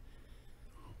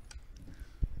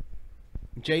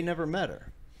 Jay never met her.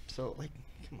 So, like,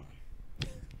 come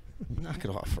on. Knock it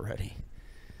off already.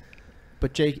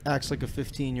 But Jay acts like a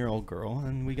 15-year-old girl,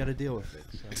 and we got to deal with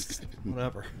it. So,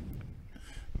 whatever.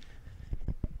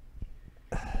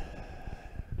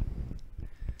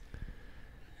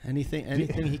 Anything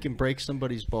he can break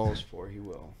somebody's balls for, he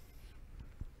will.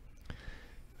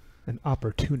 An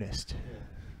opportunist. Yeah.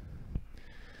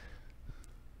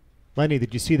 Lenny,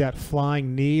 did you see that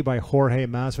flying knee by Jorge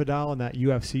Masvidal in that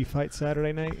UFC fight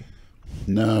Saturday night?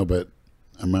 No, but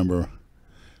I remember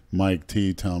Mike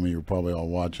T telling me you were probably all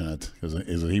watching it because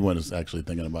he was actually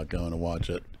thinking about going to watch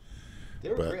it.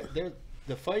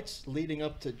 The fights leading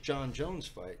up to John Jones'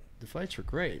 fight, the fights were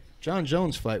great. John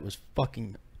Jones' fight was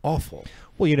fucking awful.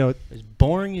 Well, you know, it was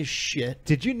boring as shit.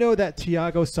 Did you know that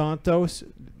Thiago Santos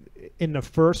in the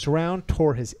first round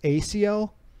tore his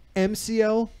ACL,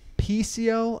 MCL,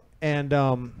 PCL, and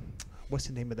what's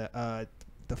the name of that?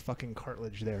 The fucking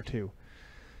cartilage there too.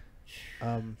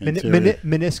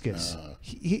 Meniscus.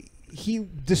 He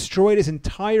destroyed his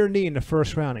entire knee in the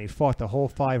first round, and he fought the whole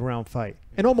 5-round fight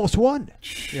and almost won.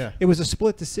 Yeah, it was a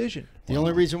split decision. The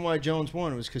only reason why Jones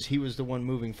won was because he was the one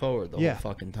moving forward the whole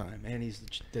fucking time, and he's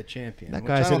the champion. Which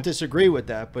I don't disagree with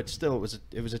that, but still,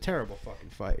 it was a terrible fucking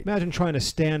fight. Imagine trying to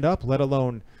stand up, let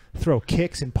alone throw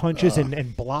kicks and punches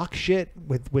and block shit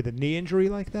with a knee injury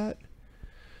like that.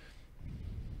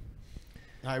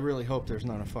 I really hope there's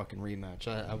not a fucking rematch.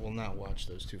 I will not watch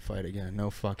those two fight again. No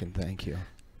fucking thank you.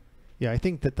 Yeah, I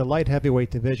think that the light heavyweight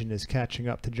division is catching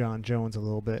up to John Jones a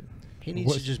little bit. He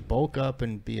needs to just bulk up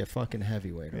and be a fucking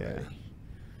heavyweight already.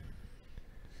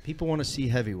 People want to see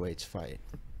heavyweights fight,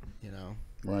 you know?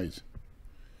 Right.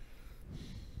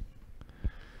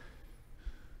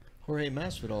 Jorge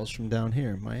Masvidal's from down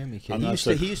here, Miami kid.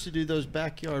 He used to do those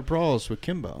backyard brawls with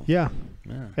Kimbo. Yeah.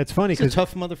 It's funny because he's a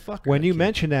tough motherfucker. When you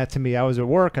mentioned that to me, I was at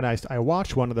work and I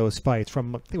watched one of those fights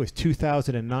from, I think it was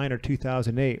 2009 or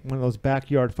 2008, one of those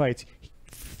backyard fights. He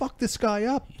fucked this guy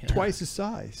up twice his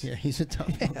size. Yeah, he's a tough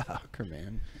motherfucker,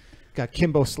 man. Got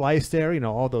Kimbo Slice there, you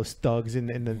know, all those thugs in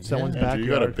someone's backyard. You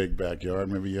got a big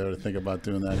backyard. Maybe you ought to think about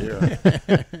doing that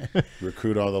here.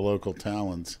 Recruit all the local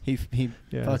talents. He fucking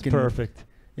that's perfect.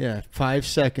 Yeah, 5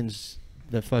 seconds.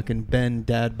 The fucking Ben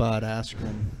Dadbot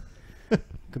Askren.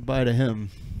 Goodbye to him.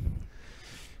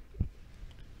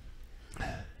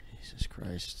 Jesus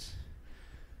Christ.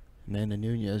 Amanda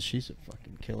Nunez, she's a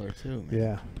fucking killer too, man.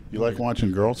 Yeah. You like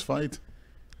watching girls fight?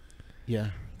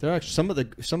 Yeah. They're actually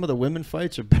some of the women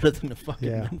fights are better than the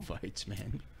fucking men fights,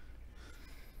 man.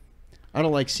 I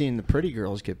don't like seeing the pretty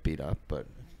girls get beat up, but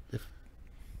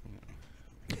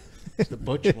It's the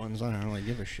butch ones, I don't really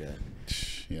give a shit.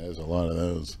 Yeah, there's a lot of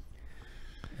those.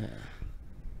 Yeah.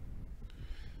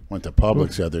 Went to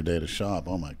Publix the other day to shop.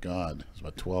 Oh my God, there's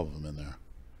about 12 of them in there.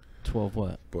 12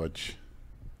 what? Butch.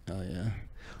 Oh yeah.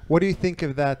 What do you think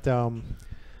of that?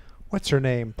 What's her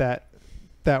name?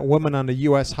 That woman on the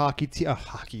U.S. hockey team.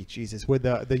 Jesus, with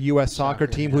the U.S. soccer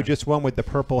team who just won with the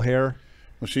purple hair.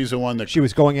 Well, she's the one that She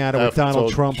was going at it with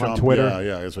Donald Trump on Twitter.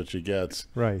 Yeah, that's what she gets.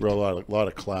 Right. Real lot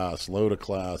of class, load of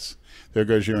class. There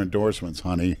goes your endorsements,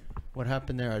 honey. What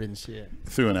happened there? I didn't see it.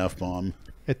 Threw an F-bomb.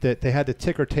 They had the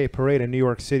ticker tape parade in New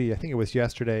York City. I think it was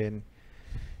yesterday, and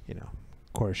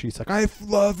of course, she's like, "I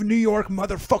love New York,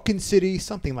 motherfucking city,"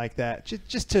 something like that,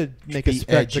 just to make a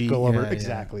spectacle of her.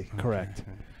 Exactly, correct.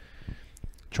 Okay.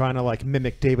 Trying to like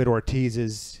mimic David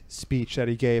Ortiz's speech that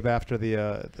he gave after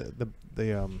the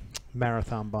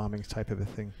marathon bombings type of a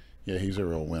thing. Yeah, he's a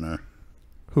real winner.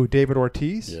 Who, David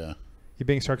Ortiz? Yeah. You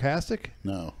being sarcastic?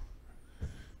 No.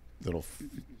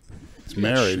 He's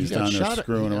married. He's down there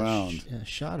screwing around.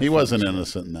 He wasn't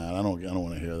innocent in that. I don't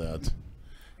want to hear that.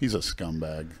 He's a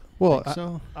scumbag. Well,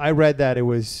 so? I read that it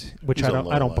was, which I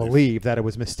don't believe that it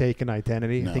was mistaken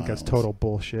identity. No, I think that's total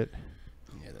bullshit.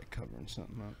 Yeah, they're covering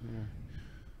something up. Yeah.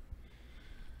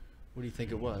 What do you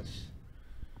think it was?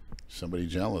 Somebody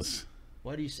jealous.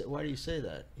 Why do you say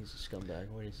that? He's a scumbag.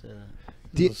 Why do you say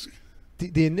that?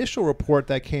 The initial report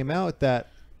that came out that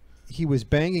he was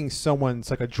banging someone's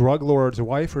like a drug lord's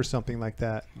wife or something like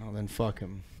that. Oh, then fuck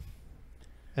him.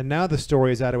 And now the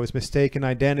story is that it was mistaken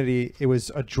identity. It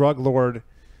was a drug lord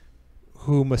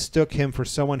who mistook him for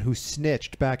someone who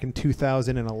snitched back in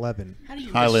 2011. How do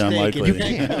you Highly unlikely. You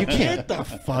can't. You can't. Get the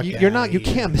fuck You're not. You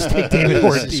can't mistake David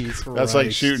Ortiz. That's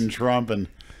like shooting Trump and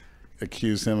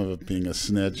accuse him of being a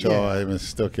snitch. Yeah. Oh, I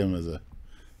mistook him as a.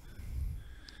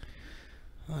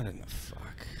 What in the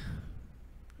fuck?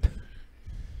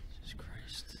 Jesus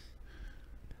Christ.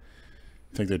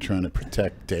 I think they're trying to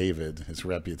protect David, his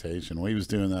reputation. Well, he was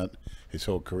doing that his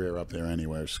whole career up there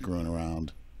anyway, screwing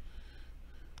around.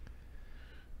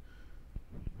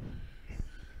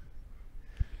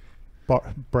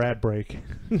 Brad break.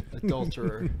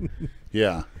 Adulterer.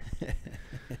 Yeah.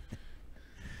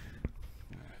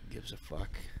 Gives a fuck.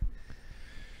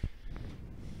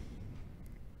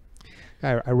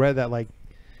 I read that like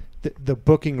the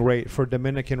booking rate for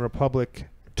Dominican Republic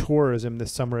tourism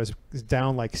this summer is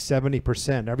down like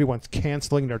 70%. Everyone's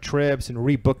canceling their trips and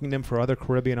rebooking them for other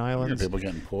Caribbean islands. People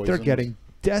getting poisoned. They're getting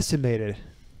decimated.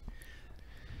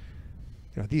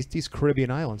 These Caribbean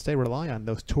islands, they rely on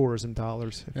those tourism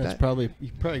dollars. Yeah,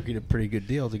 you probably get a pretty good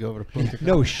deal to go over to Punta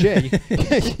Cana. No shit.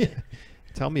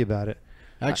 Tell me about it.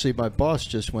 Actually, my boss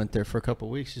just went there for a couple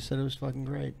of weeks. He said it was fucking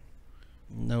great.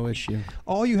 No issue.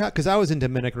 All you have, because I was in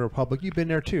Dominican Republic, you've been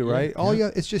there too, right?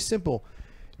 It's just simple.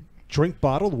 Drink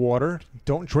bottled water.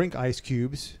 Don't drink ice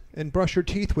cubes, and brush your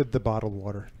teeth with the bottled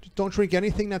water. Just don't drink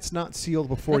anything that's not sealed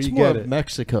before you get it.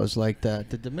 Mexico's like that.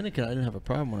 The Dominican, I didn't have a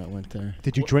problem when I went there.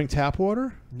 Did you drink tap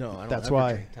water? No, I don't. That's ever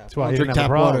why. drink tap That's why water. you didn't have a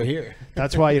problem water here.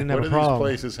 That's why you didn't have a problem. What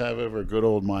do these places have over good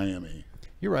old Miami?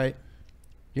 You're right.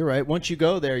 You're right. Once you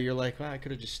go there, you're like, I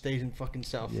could have just stayed in fucking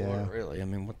South Florida. Really? I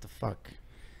mean, what the fuck?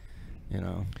 You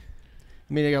know.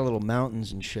 I mean, they got little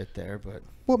mountains and shit there, but.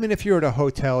 Well, I mean, if you're at a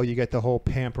hotel, you get the whole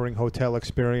pampering hotel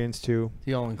experience too.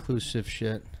 The all-inclusive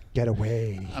shit. Get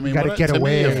away. I mean, you gotta get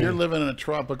away. Me, if you're living in a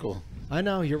tropical, I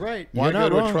know you're right. Why go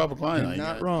to a tropical island? You're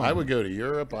not wrong. I would go to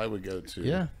Europe. I would go to.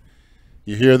 Yeah.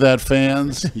 You hear that,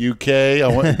 fans? UK. I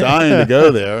went dying to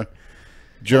go there.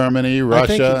 Germany,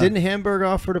 Russia. I think didn't Hamburg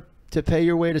offer to pay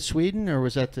your way to Sweden, or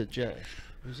was that to Jay?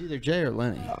 It was either Jay or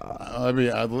Lenny. I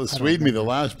mean, Sweden be the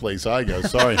last place I go.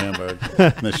 Sorry, Hamburg.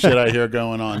 And the shit I hear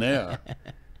going on there.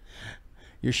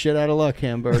 You're shit out of luck,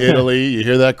 Hamburg. Italy. You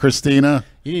hear that, Christina?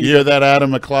 You hear that,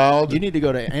 Adam McLeod? You need to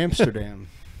go to Amsterdam.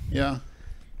 Yeah.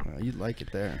 You'd like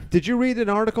it there. Did you read an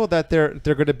article that they're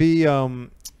going to be? Well,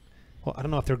 I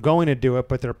don't know if they're going to do it,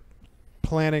 but they're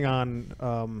planning on.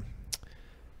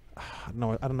 I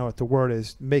don't know what the word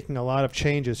is. Making a lot of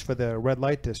changes for the red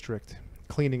light district,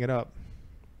 cleaning it up.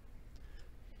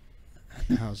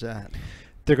 How's that?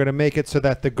 They're going to make it so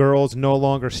that the girls no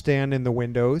longer stand in the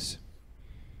windows.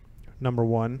 Number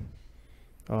one.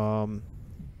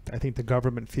 I think the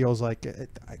government feels like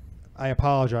I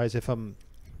apologize if I'm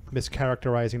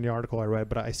mischaracterizing the article I read,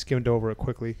 but I skimmed over it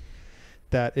quickly.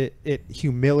 That it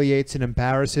humiliates and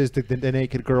embarrasses the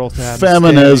naked girls to have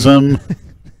feminism.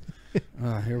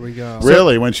 Here we go.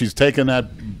 Really, when she's taking that,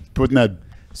 putting that.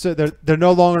 So they're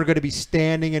no longer going to be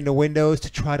standing in the windows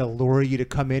to try to lure you to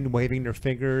come in, waving their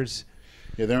fingers.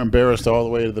 Yeah, they're embarrassed all the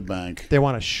way to the bank. They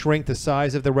want to shrink the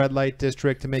size of the red light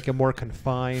district to make it more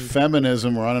confined.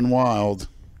 Feminism running wild.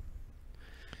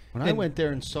 When I went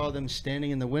there and saw them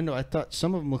standing in the window, I thought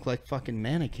some of them looked like fucking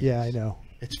mannequins. Yeah, I know.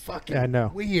 It's fucking I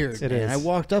know. weird, It man. is. I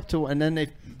walked up to and then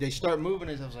they start moving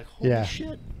and I was like, holy Yeah.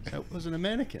 shit, that wasn't a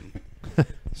mannequin.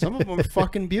 Some of them are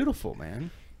fucking beautiful, man.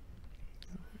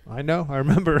 I know. I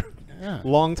remember. Yeah.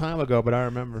 Long time ago, but I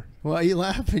remember. Why are you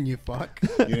laughing, you fuck?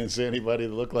 You didn't see anybody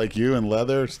that looked like you in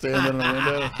leather standing in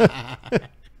the window?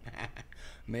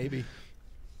 Maybe.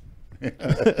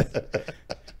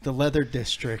 The leather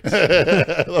district.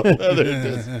 The leather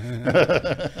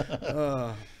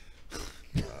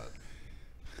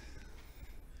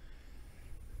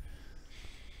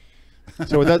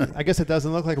So I guess it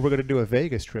doesn't look like we're going to do a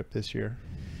Vegas trip this year.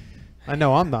 I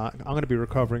know I'm not. I'm going to be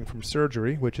recovering from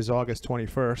surgery, which is August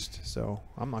 21st, so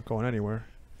I'm not going anywhere.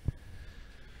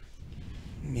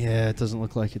 Yeah, it doesn't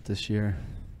look like it this year.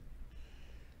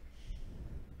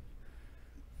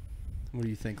 What do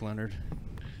you think, Leonard?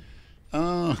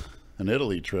 An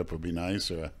Italy trip would be nice,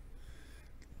 or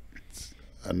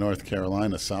a North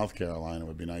Carolina, South Carolina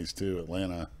would be nice too.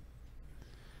 Atlanta.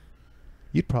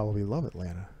 You'd probably love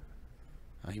Atlanta.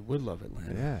 I would love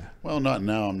Atlanta. Yeah. Well, not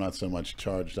now. I'm not so much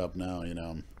charged up now, you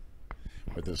know,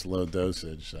 with this low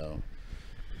dosage. So,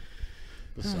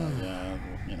 besides, yeah,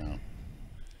 you know.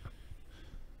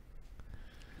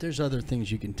 There's other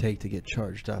things you can take to get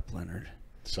charged up, Leonard.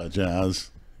 Such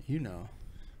as? You know.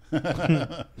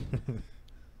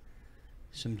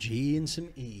 Some G and some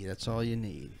E. That's all you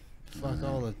need. Fuck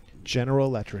all the... General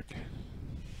Electric.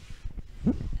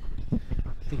 I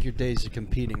think your days of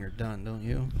competing are done, don't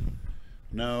you?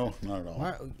 No, not at all.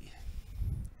 Why,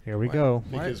 Here we go.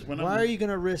 Because why are you going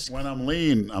to risk... When I'm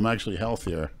lean, I'm actually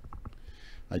healthier.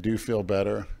 I do feel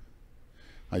better.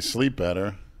 I sleep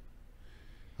better.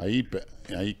 I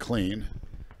eat clean.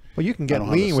 Well, you can I get don't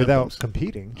have the lean without symptoms.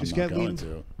 competing. Just I'm get not going lean.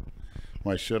 to.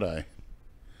 Why should I?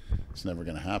 It's never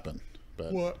going to happen.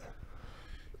 But What?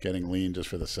 getting lean just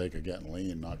for the sake of getting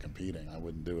lean, not competing, I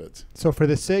wouldn't do it. So for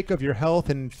the sake of your health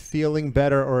and feeling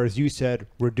better, or as you said,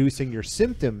 reducing your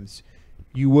symptoms,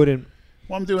 you wouldn't.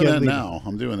 Well, I'm doing get that lean. now.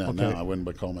 I'm doing that Okay. now. I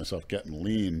wouldn't call myself getting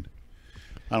lean.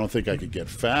 I don't think I could get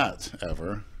fat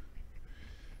ever.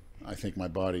 I think my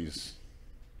body's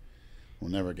will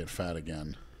never get fat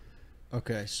again.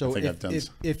 Okay, so think I've done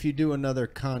if you do another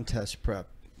contest prep,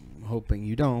 I'm hoping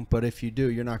you don't, but if you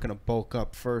do, you're not going to bulk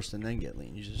up first and then get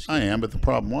lean. You just I am, but the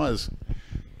problem was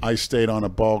I stayed on a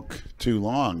bulk too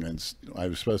long, and I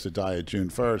was supposed to diet June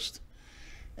 1st,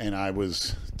 and I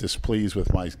was displeased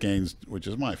with my gains, which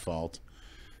is my fault,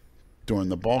 during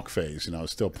the bulk phase. You know, I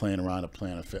was still playing around at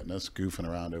Planet Fitness, goofing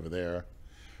around over there,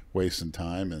 wasting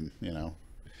time, and, you know,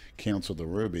 canceled the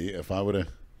Ruby. If I would have,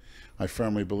 I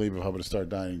firmly believe if I would have started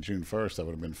dieting June 1st, I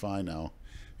would have been fine now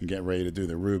and get ready to do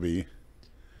the Ruby.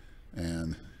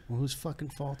 And well, whose fucking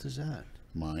fault is that?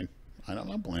 mine. I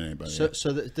don't blame anybody. So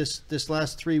this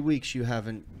last 3 weeks you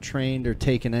haven't trained or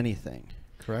taken anything,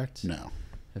 correct? No.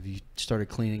 Have you started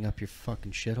cleaning up your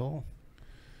fucking shithole?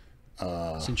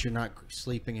 Since you're not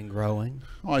sleeping and growing?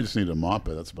 Oh, I just need to mop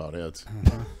it. That's about it.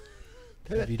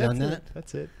 Have you done that?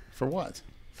 That's it. For what?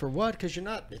 For what? Because you're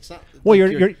not. It's not. Well,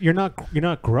 like you're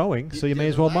not growing, so you may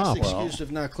as well The mop. last excuse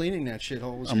of not cleaning that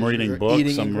shithole was I'm 'cause reading you're books.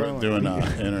 eating I'm and growing. doing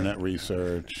internet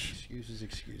research.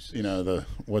 Excuses. You know,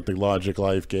 what the Logic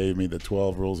Life gave me, the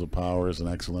 12 Rules of Power is an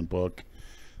excellent book.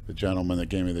 The gentleman that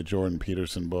gave me the Jordan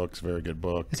Peterson books, very good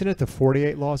book. Isn't it the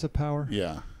 48 Laws of Power?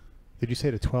 Yeah. Did you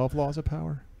say the 12 Laws of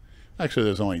Power? Actually,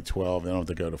 there's only 12. They don't have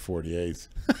to go to 48.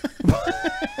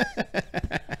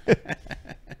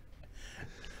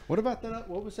 What about that?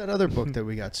 What was that other book that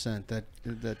we got sent? That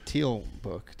Teal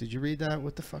book. Did you read that?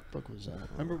 What the fuck book was that?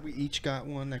 Remember we each got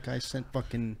one. That guy sent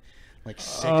fucking like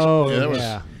 6 Oh, Yeah, that was-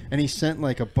 yeah. and he sent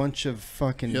like a bunch of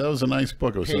fucking Yeah, that was a nice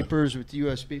book. It was papers with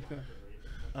USB.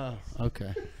 Oh,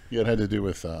 okay. it had to do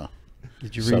with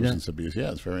Did you read it? substance abuse.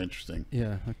 Yeah, it's very interesting.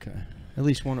 Yeah. Okay. At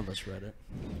least one of us read it.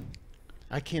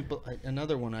 I can't.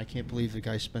 Another one. I can't believe the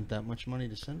guy spent that much money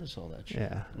to send us all that shit.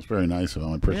 Yeah. It's very nice of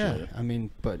him. I appreciate it. I mean,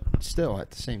 but still,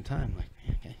 at the same time, like,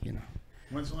 okay, you know,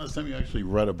 When's the last time you actually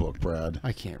read a book, Brad?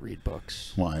 I can't read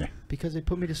books Why? because they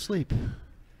put me to sleep.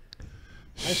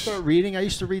 I start reading. I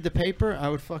used to read the paper. I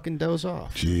would fucking doze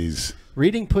off. Jeez.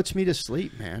 Reading puts me to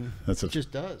sleep, man. That's a- It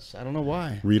just does. I don't know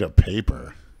why. Read a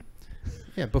paper.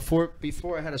 Yeah, before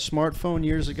I had a smartphone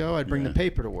years ago, I'd bring Yeah. the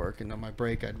paper to work, and on my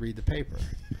break, I'd read the paper.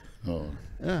 Oh,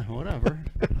 Yeah, whatever.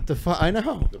 I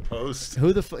know. the Post.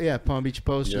 Who the yeah, Palm Beach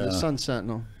Post or the Yeah. Sun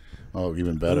Sentinel. Oh,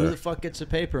 even Who better. the fuck gets a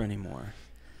paper anymore?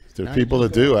 There's Now people you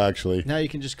that just do actually. Now you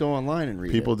can just go online and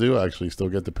read People it. do actually still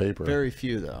get the paper. Very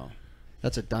few though.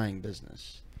 That's a dying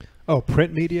business. Oh,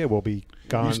 print media will be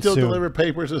gone You still soon. deliver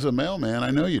papers as a mailman.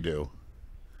 I know you do.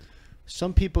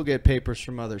 Some people get papers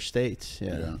from other states.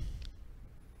 Yeah.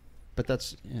 But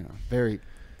that's, very,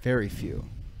 very few.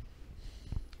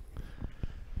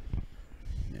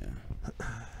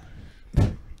 Yeah.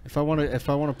 If I want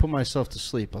to put myself to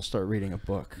sleep, I'll start reading a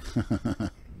book.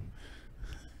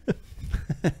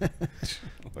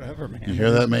 Whatever, man. You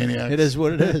hear that, maniac? It is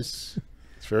what it is.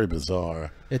 It's very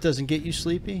bizarre. It doesn't get you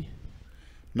sleepy?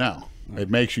 No. It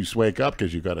makes you wake up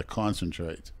because you got to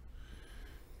concentrate.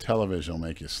 Television will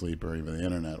make you sleep, or even the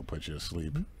internet will put you to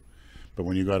sleep. But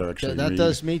when you got to actually that read,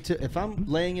 does me too. If I'm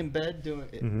laying in bed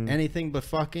doing anything but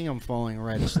fucking, I'm falling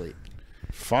right asleep.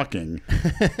 fucking.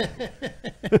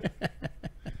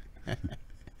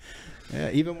 Yeah,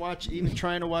 even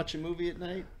trying to watch a movie at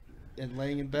night and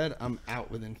laying in bed, I'm out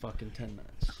within fucking 10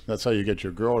 minutes. That's how you get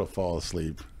your girl to fall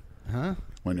asleep. Huh?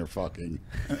 When you're fucking.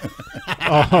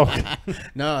 Oh,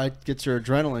 No, it gets her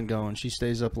adrenaline going. She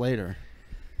stays up later.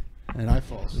 And I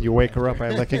fall asleep. you wake her up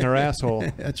by licking her asshole.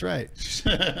 That's right.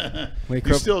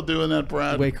 You still doing that,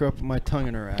 Brad? Wake her up with my tongue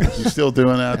in her ass. You still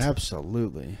doing that?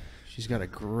 Absolutely. She's got a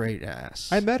great ass.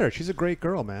 I met her. She's a great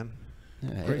girl, man.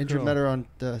 Yeah, Great Andrew girl. met her on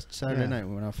Saturday Yeah. night.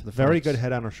 We went out for the Very fights. good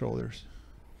head on her shoulders.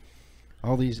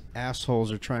 All these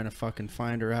assholes are trying to fucking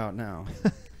find her out now.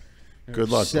 Good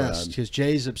luck, obsessed, Brad. because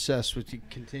Jay's obsessed with you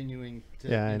continuing to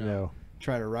Yeah, I know.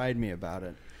 try to ride me about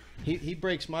it. He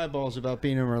breaks my balls about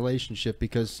being in a relationship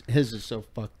because his is so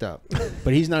fucked up.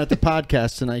 But he's not at the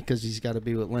podcast tonight because he's got to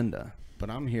be with Linda. But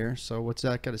I'm here, so what's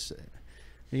that got to say? What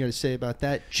you got to say about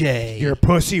that, Jay? You're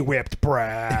pussy whipped,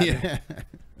 Brad. Yeah.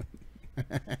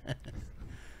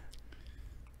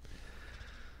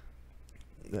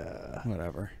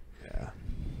 Whatever. Yeah.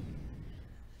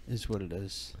 Is what it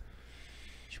is.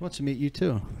 She wants to meet you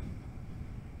too.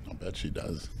 I'll bet she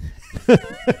does.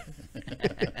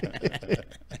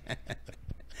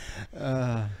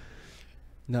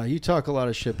 No, you talk a lot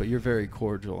of shit, but you're very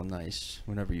cordial and nice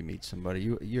whenever you meet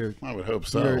somebody. You're I would hope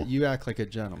so. you act like a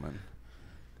gentleman.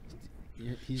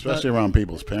 He's Especially not, around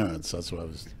people's parents. That's what I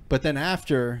was. but then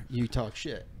after you talk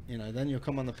shit, then you'll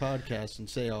come on the podcast and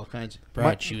say all kinds.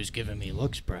 Brad, she was giving me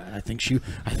looks, Brad. I think she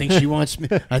wants me.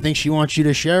 I think she wants you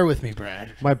to share with me,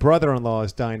 Brad. My brother-in-law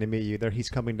is dying to meet you. He's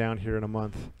coming down here in a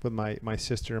month with my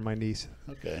sister and my niece.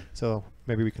 Okay. So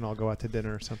maybe we can all go out to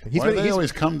dinner or something. Why do they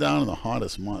always come down in the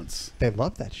hottest months? They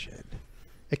love that shit.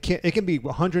 It can be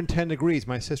 110 degrees.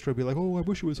 My sister would be like, "Oh, I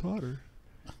wish it was hotter."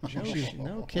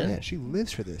 No kidding. Yeah, she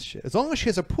lives for this shit. As long as she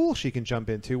has a pool she can jump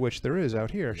into, which there is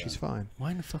out here, she's fine.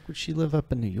 Why in the fuck would she live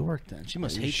up in New York then? She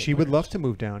must hate. She would love to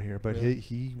move down here, but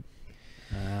Really?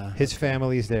 his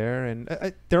family's there, and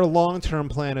their long-term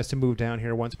plan is to move down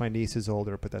here once my niece is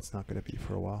older, but that's not going to be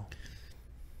for a while.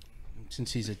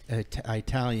 Since he's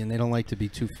Italian, they don't like to be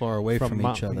too far away from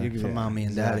each other, from mommy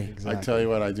and daddy. Exactly. I tell you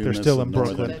what, I do They're miss still in the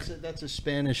northern- Brooklyn. That's a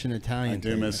Spanish and Italian. I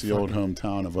do thing. miss the old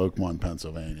hometown of Oakmont,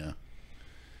 Pennsylvania.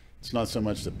 It's not so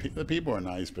much the people are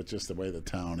nice, but just the way the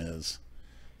town is,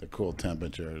 the cool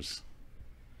temperatures.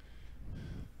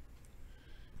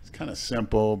 It's kind of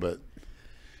simple, but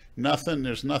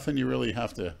there's nothing you really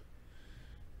have to.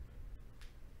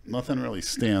 Nothing really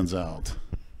stands out.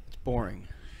 It's boring.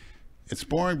 It's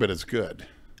boring, but it's good.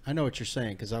 I know what you're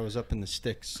saying because I was up in the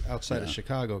sticks outside of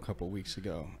Chicago a couple of weeks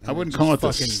ago. I wouldn't call it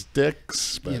the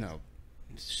sticks, but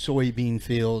soybean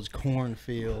fields, corn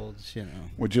fields.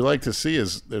 what you like to see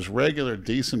is there's regular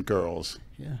decent girls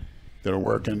Yeah. that are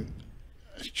working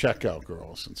as checkout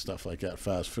girls and stuff like that,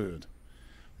 fast food.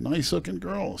 Nice looking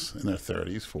girls in their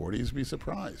 30s, 40s, be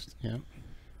surprised. Yeah.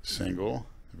 Single,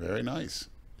 very nice.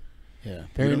 Yeah.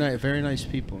 Very nice. Very nice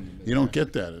people. You don't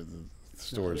get that at the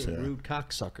stores They're here. rude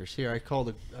cocksuckers. Here, I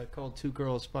called two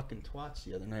girls fucking twats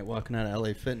the other night walking out of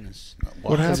LA Fitness.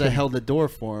 What Because I happened? held the door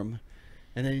for them,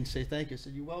 and they didn't say thank you. I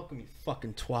said, "You're welcome, you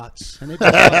fucking twats." And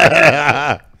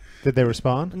they Did they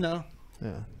respond? no.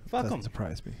 Yeah. Fuck Doesn't 'em.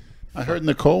 surprise me. I heard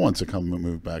Nicole wants to come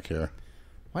move back here.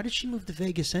 Why did she move to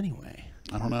Vegas anyway?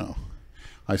 I don't know.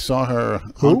 I saw her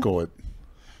Who? uncle at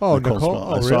Oh, Nicole Nicole. Spell.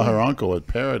 Oh, I really? saw her uncle at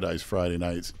Paradise Friday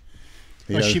nights.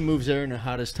 He has- She moves there in the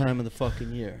hottest time of the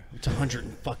fucking year. It's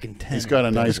 110. He's got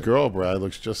a nice girl, Brad.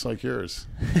 Looks just like yours.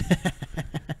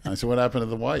 I said, "What happened to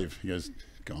the wife?" He goes,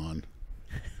 "Gone."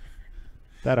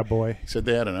 That a boy. He said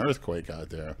they had an earthquake out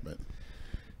there,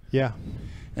 Yeah.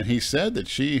 and he said that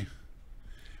she.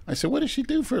 I said, "What does she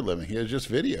do for a living?" He has just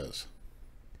videos.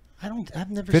 I've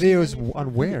never Videos seen anything.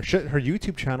 on where? Shit, her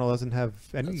YouTube channel doesn't have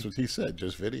any. That's what he said.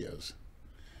 Just videos.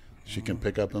 She can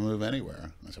pick up and move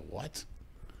anywhere. I said, "What?"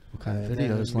 What kind of Uh,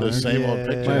 videos? The Leonard? same old Yeah.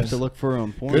 pictures. Might have to look for her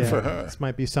on porn. Good for her. This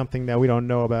might be something that we don't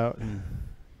know about.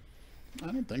 I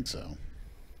don't think so.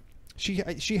 She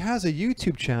has a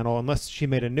YouTube channel, unless she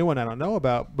made a new one I don't know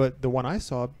about. But the one I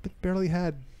saw barely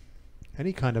had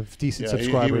any kind of decent Yeah,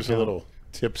 subscriber. he was a count. little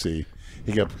tipsy.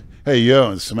 He kept, hey,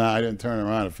 yo, and smack. I didn't turn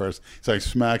around at first. He's like,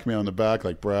 smack me on the back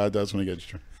like Brad does when he gets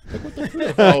drunk. Like, what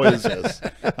the hell is this?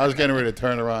 I was getting ready to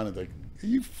turn around and think, are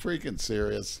you freaking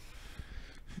serious?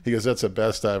 He goes, that's the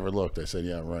best I ever looked. I said,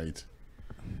 yeah, right.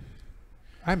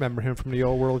 I remember him from the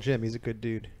old World Gym. He's a good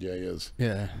dude. Yeah, he is.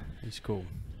 Yeah, he's cool.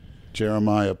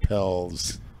 Jeremiah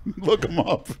Pells. Look him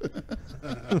up.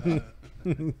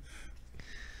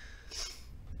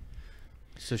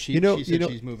 So she said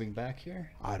she's moving back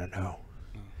here? I don't know.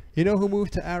 You know who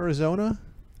moved to Arizona?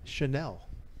 Chanel.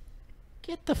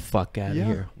 Get the fuck out Yeah. of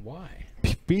here. Why?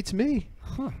 Beats me.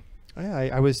 Huh. Yeah,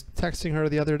 I was texting her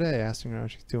the other day, asking her how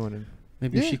she's doing. And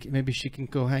Maybe she can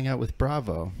go hang out with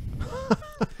Bravo.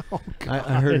 oh,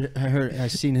 I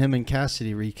seen him and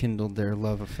Cassidy rekindled their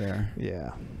love affair.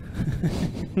 yeah.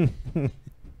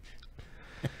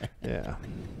 Yeah.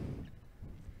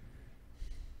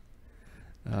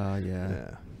 Oh yeah.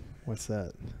 Yeah. What's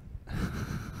that?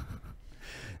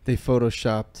 They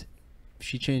photoshopped.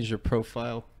 She changed her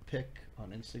profile pic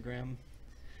on Instagram,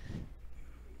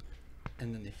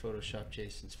 and then they photoshopped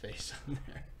Jason's face on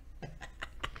there.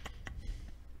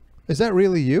 Is that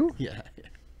really you? Yeah.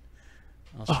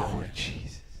 I'll show Oh, you.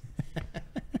 Jesus.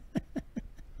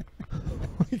 Oh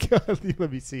my God,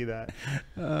 let me see that.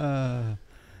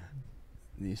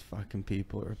 These fucking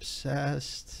people are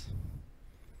obsessed.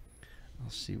 I'll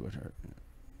see what her.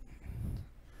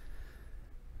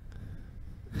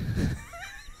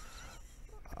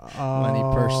 Lenny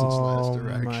Person's Last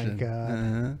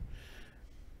Direction.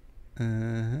 Oh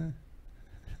my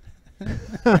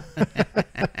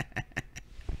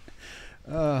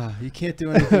God. You can't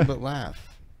do anything but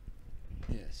laugh.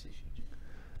 Yes.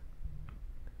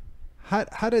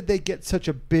 How did they get such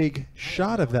a big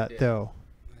shot of that, though?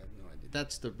 I have no idea.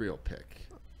 That's the real pic.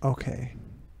 Okay.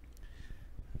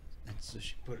 And so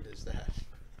she put it as that.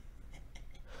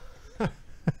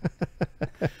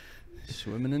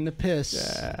 Swimming in the piss.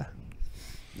 Yeah.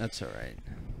 That's all right.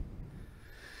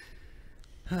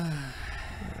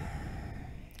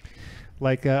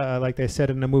 Like they said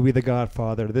in the movie The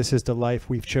Godfather, this is the life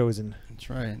we've chosen. That's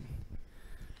right.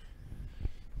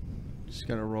 Just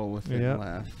gotta roll with it Yep. and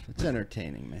laugh. It's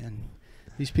entertaining, man.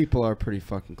 These people are pretty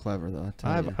fucking clever, though. I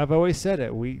tell you. I've always said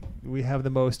it. We have the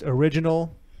most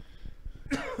original,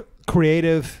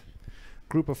 creative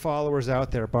group of followers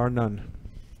out there, bar none.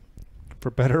 For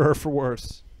better or for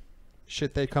worse,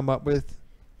 shit they come up with.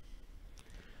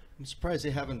 I'm surprised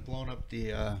they haven't blown up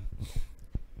the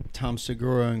Tom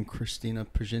Segura and Christina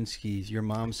Pajinski's Your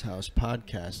Mom's House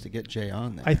podcast to get Jay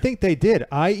on there. I think they did.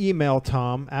 I emailed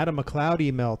Tom. Adam McLeod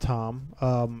emailed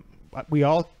Tom.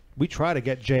 We try to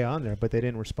get Jay on there, but they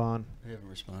didn't respond. They haven't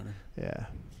responded. Yeah.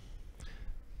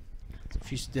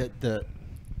 She's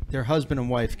they're husband and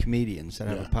wife comedians that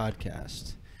have a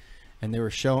podcast, and they were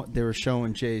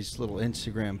showing Jay's little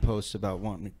Instagram posts about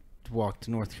wanting to walk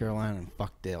to North Carolina and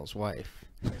fuck Dale's wife.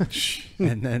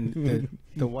 And then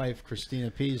the wife, Christina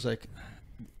P, is like,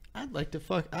 I'd like to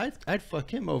fuck. I'd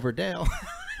fuck him over Dale.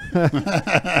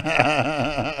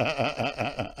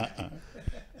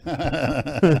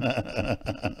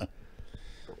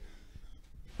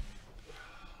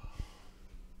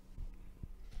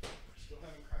 Still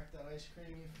haven't cracked that ice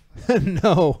cream?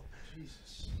 No.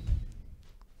 Jesus.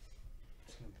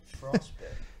 It's gonna be frostbite.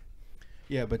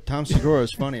 Yeah, but Tom Segura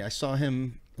is funny. I saw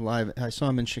him live. I saw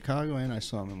him in Chicago and I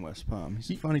saw him in West Palm.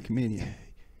 He's a funny comedian.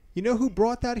 You know who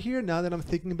brought that here? Now that I'm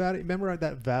thinking about it, remember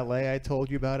that valet I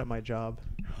told you about at my job?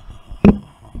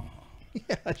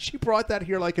 Yeah, she brought that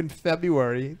here like in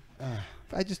February. You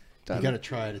gotta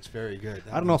try it. It's very good.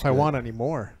 I don't know if I want any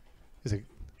more. Is it?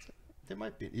 There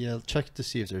might be. Yeah, check to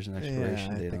see if there's an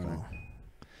expiration date on it. I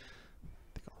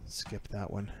think I'll skip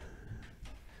that one.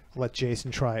 I'll let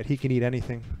Jason try it. He can eat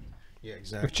anything. Yeah,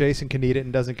 exactly. If Jason can eat it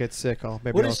and doesn't get sick,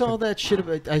 maybe. What is all that shit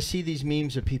about? I see these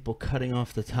memes of people cutting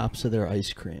off the tops of their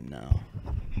ice cream now.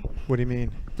 What do you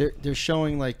mean? They're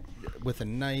showing like with a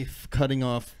knife cutting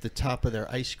off the top of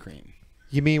their ice cream.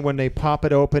 You mean when they pop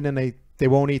it open and they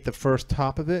won't eat the first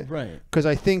top of it? Right. Because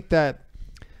I think that,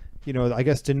 I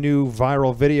guess the new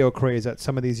viral video craze that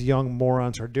some of these young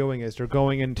morons are doing is they're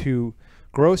going into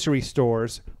grocery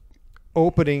stores,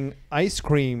 opening ice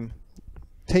cream,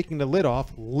 taking the lid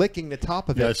off, licking the top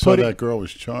of it. Yeah, I saw that girl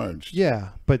was charged.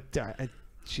 Yeah, but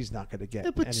she's not going to get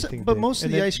anything. But most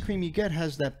of the ice cream you get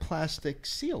has that plastic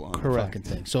seal on the fucking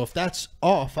thing. So if that's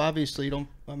off, obviously you don't.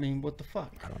 I mean, what the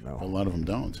fuck? I don't know. A lot of them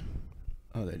don't.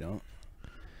 Oh, they don't.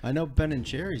 I know Ben and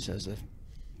Jerry's has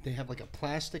they have like a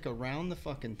plastic around the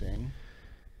fucking thing,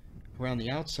 around the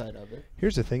outside of it.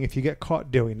 Here's the thing: if you get caught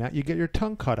doing that, you get your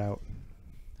tongue cut out.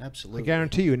 Absolutely. I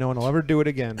guarantee you, no one will ever do it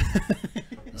again.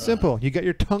 Simple. You get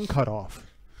your tongue cut off.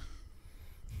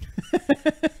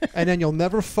 And then you'll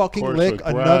never fucking lick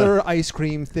another ice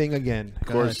cream thing again. Of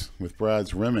course, with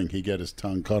Brad's rimming, he get his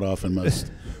tongue cut off in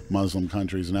most Muslim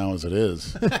countries now as it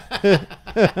is.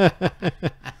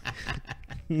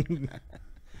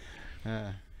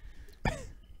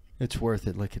 It's worth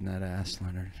it licking that ass,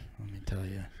 Leonard. Let me tell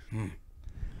you.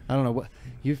 I don't know what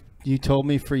you told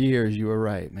me for years. You were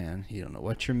right, man. You don't know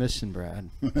what you're missing, Brad.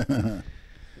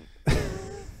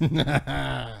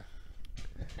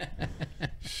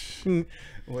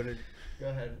 Go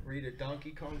ahead, read it.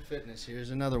 Donkey Kong Fitness.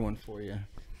 Here's another one for you.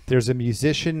 There's a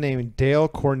musician named Dale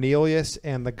Cornelius,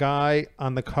 and the guy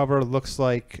on the cover looks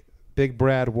like Big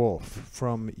Brad Wolf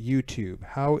from YouTube.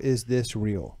 How is this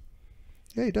real?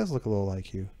 Yeah, he does look a little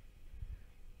like you.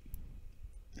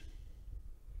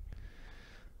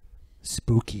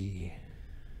 Spooky.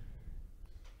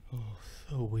 Oh,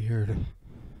 so weird.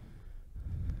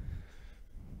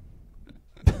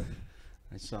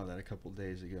 I saw that a couple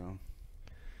days ago.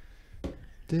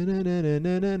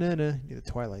 The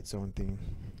Twilight Zone theme.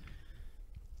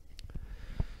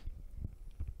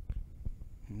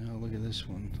 No, look at this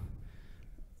one.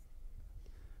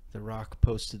 The Rock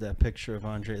posted that picture of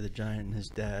Andre the Giant and his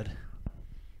dad.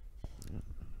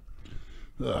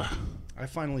 Ugh. I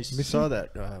finally saw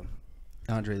that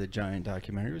Andre the Giant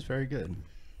documentary. It was very good.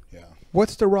 Yeah.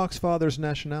 What's The Rock's father's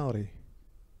nationality?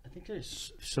 I think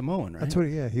there's Samoan, right? That's what.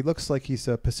 Yeah, he looks like he's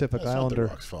a Pacific That's Islander. not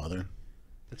The Rock's father.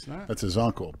 It's not? That's his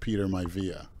uncle, Peter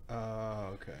Maivia. Oh,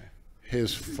 okay.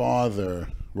 His father,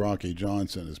 Rocky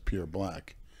Johnson, is pure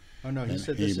black. Oh, no, he And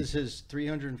said this is his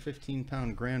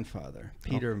 315-pound grandfather,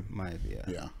 Peter Maivia.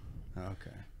 Yeah. Oh,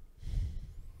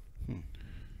 okay.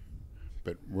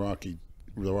 But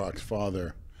The Rock's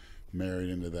father married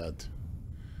into that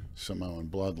Samoan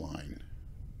bloodline.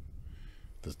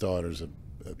 The daughters of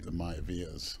the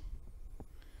Maivias.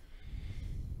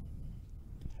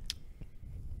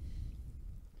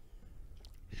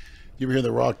 You ever hear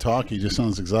The Rock talk? He just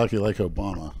sounds exactly like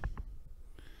Obama.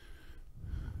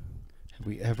 Have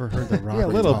we ever heard the Rock? Yeah, a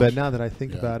little talk? bit now that I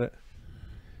think about it.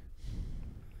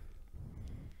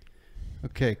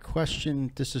 Okay,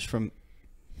 question. This is from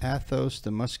Athos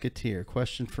the Musketeer.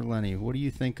 Question for Lenny. What do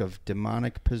you think of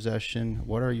demonic possession?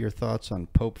 What are your thoughts on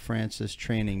Pope Francis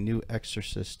training new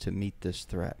exorcists to meet this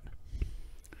threat?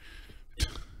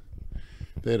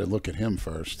 They had to look at him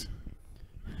first.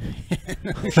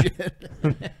 No shit.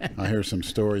 I hear some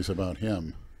stories about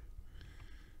him.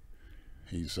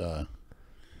 He's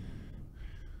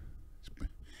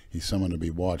someone to be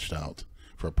watched out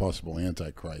for a possible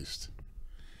antichrist.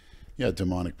 Yeah,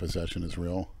 demonic possession is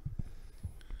real.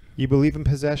 You believe in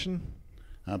possession?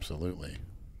 Absolutely.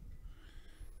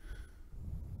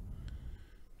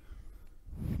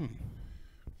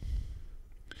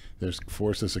 There's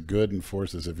forces of good and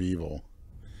forces of evil,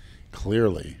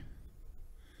 clearly,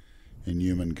 in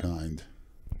humankind.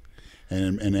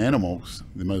 And in animals,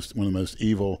 one of the most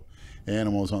evil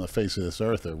animals on the face of this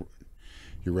earth are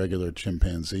your regular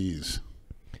chimpanzees.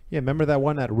 Yeah, remember that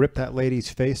one that ripped that lady's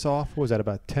face off? What was that,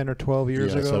 about 10 or 12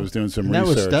 years ago? Yes, I was doing some And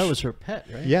research. that was her pet,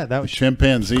 right? Yeah, that was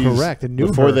chimpanzees. correct. And knew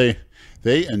before her.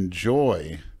 they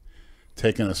enjoy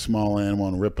taking a small animal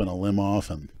and ripping a limb off,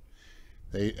 and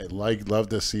they love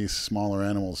to see smaller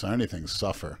animals or anything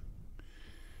suffer.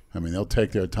 I mean, they'll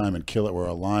take their time and kill it where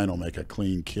a lion will make a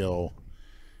clean kill,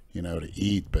 to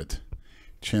eat. But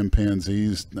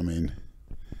chimpanzees, I mean,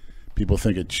 people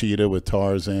think of cheetah with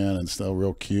Tarzan and still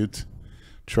real cute.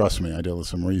 Trust me, I did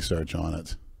some research on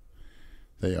it.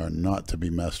 They are not to be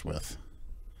messed with.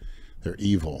 They're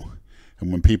evil.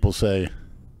 And when people say,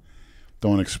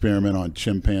 don't experiment on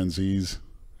chimpanzees,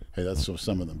 hey, that's what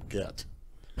some of them get.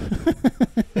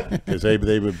 Because they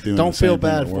were doing Don't the same feel thing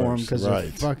bad or for them worse. because Right.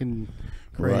 they're fucking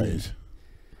crazy. Right.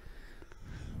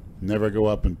 Never go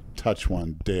up and touch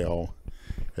one, Dale,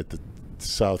 at the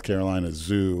South Carolina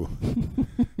Zoo.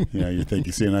 You think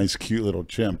you see a nice, cute little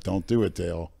chimp. Don't do it,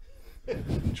 Dale.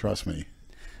 Trust me.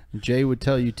 Jay would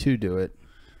tell you to do it.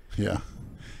 Yeah.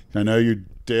 I know you,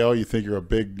 Dale, you think you're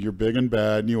big and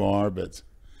bad, and you are, but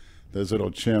those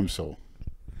little chimps will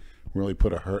really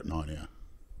put a hurting on you.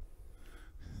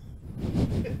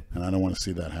 And I don't want to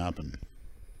see that happen.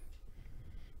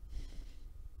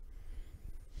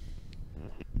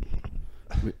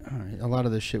 All right, a lot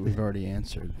of this shit we've already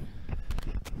answered.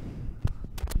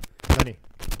 Lenny.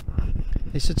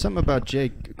 They said something about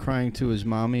Jake crying to his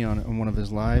mommy on one of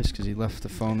his lives because he left the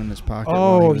phone in his pocket.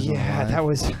 While he was alive. That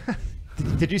was.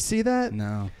 Did you see that?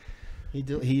 No, he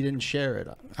didn't share it.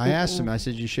 I asked him. I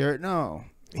said, "You share it?" No,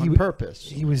 on He purpose.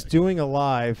 He was doing a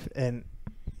live, and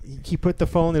he put the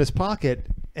phone in his pocket,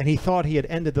 and he thought he had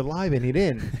ended the live, and he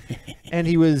didn't. And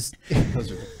he was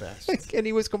Those are the best. and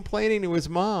he was complaining to his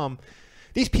mom,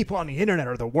 "These people on the internet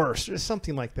are the worst," or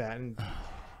something like that. And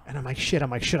I'm like, shit. I'm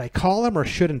like, should I call him or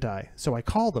shouldn't I? So I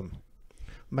called him.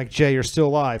 I'm like, Jay, you're still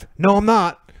live. No, I'm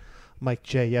not. I'm like,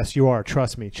 Jay, yes, you are.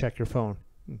 Trust me. Check your phone.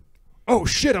 Oh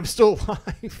shit, I'm still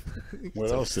live.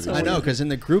 What else did he I say? know, because in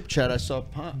the group chat I saw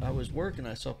I was working.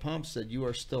 I saw Pomp said you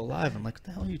are still live. I'm like, what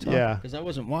the hell are you talking? Yeah. Because I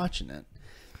wasn't watching it.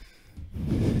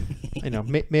 I know.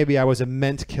 Maybe I was a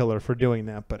ment killer for doing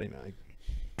that, but I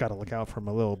got to look out for him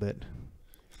a little bit.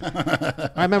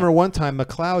 I remember one time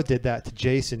McLeod did that to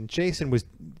Jason. Jason was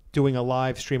doing a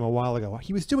live stream a while ago.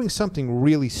 He was doing something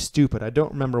really stupid. I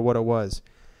don't remember what it was.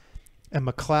 And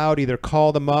McLeod either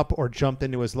called him up or jumped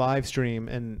into his live stream,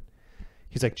 and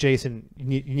he's like, Jason,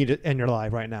 you need to end your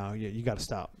live right now. You got to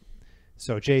stop.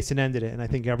 So Jason ended it, and I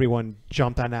think everyone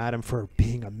jumped on Adam for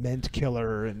being a ment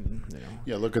killer. And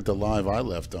Yeah, look at the live I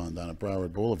left on down at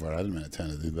Broward Boulevard. I didn't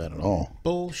intend to do that at all.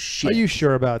 Bullshit. Are you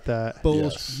sure about that?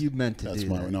 Bullshit. Yes. You meant to That's do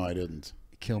why. that. No, I didn't.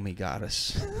 Kill me,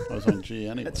 goddess. I was on G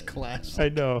anyway. That's class. I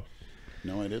know.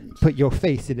 No, I didn't. Put your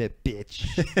face in it, bitch.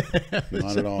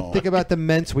 Not at all. Think about the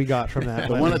ments we got from that.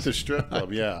 The Lenny. one at the strip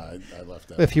club, yeah, I left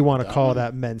that. If you want to call one.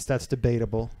 that ments, that's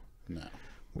debatable. No.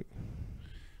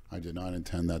 I did not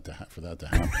intend that for that to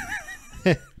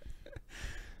happen.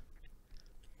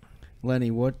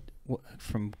 Lenny, what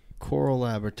from Core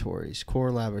Laboratories,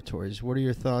 what are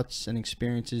your thoughts and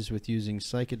experiences with using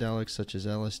psychedelics such as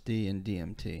LSD and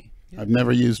DMT? I've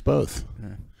never used both. Yeah.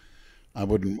 I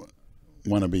wouldn't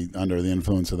want to be under the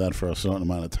influence of that for a certain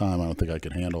amount of time. I don't think I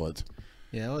could handle it.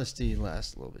 Yeah, LSD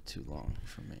lasts a little bit too long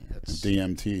for me. That's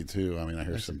DMT too. I mean, I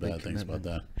hear That's some a big bad things about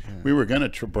that. commitment. Yeah. We were gonna.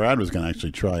 Brad was gonna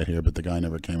actually try it here, but the guy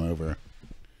never came over.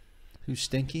 Who's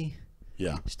Stinky?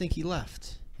 Yeah, Stinky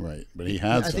left. right. But he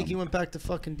had. I think some. he went back to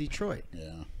fucking Detroit.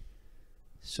 Yeah.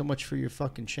 So much for your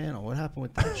fucking channel. What happened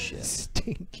with that shit?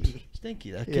 Stinky.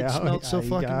 Stinky. That kid smelled so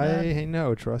fucking bad. I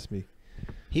know, trust me.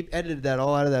 He edited that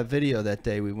all out of that video that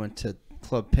day we went to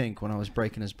Club Pink when I was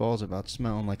breaking his balls about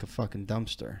smelling like a fucking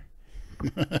dumpster.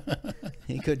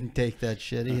 He couldn't take that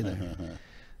shit either.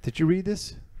 Did you read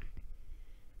this?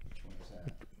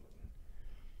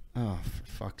 Oh, for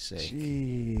fuck's sake.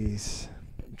 Jeez.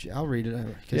 I'll read it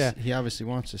because Yeah. he obviously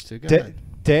wants us to. Go ahead.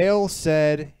 Dale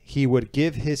said he would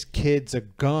give his kids a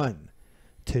gun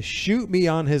to shoot me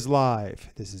on his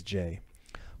live. This is Jay.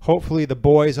 Hopefully the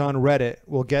boys on Reddit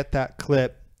will get that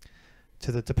clip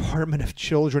to the Department of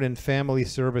Children and Family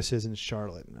Services in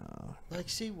Charlotte. No. Like,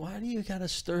 see, why do you gotta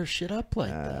stir shit up like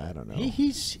that? I don't know.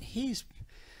 He's.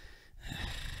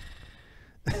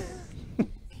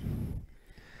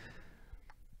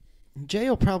 Jay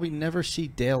will probably never see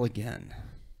Dale again.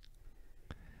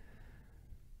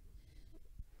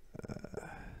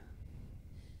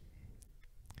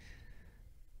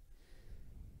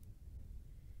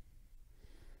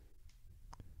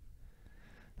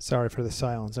 Sorry for the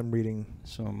silence. I'm reading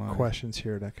So am I. questions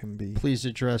here that can be. Please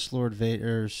address Lord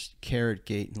Vader's carrot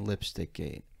gate and lipstick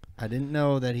gate. I didn't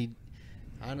know that he.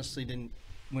 Honestly, didn't.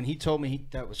 When he told me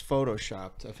that was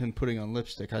photoshopped of him putting on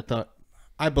lipstick, I thought.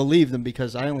 I believed him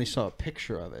because I only saw a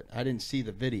picture of it. I didn't see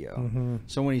the video. Mm-hmm.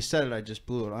 So when he said it, I just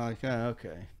blew it. I'm like, oh,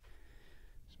 okay.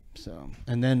 So,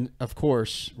 and then, of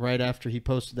course, right after he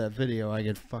posted that video, I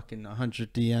get fucking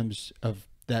 100 DMs of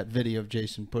that video of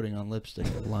Jason putting on lipstick.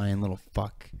 Lying little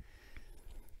fuck.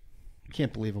 I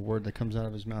can't believe a word that comes out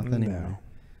of his mouth anyway. No.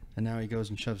 And now he goes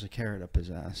and shoves a carrot up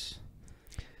his ass.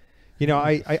 You know,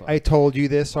 I told you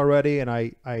this already, and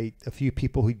a few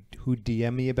people who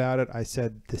DM me about it, I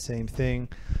said the same thing.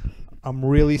 I'm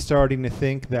really starting to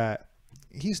think that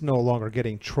he's no longer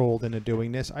getting trolled into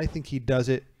doing this. I think he does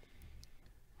it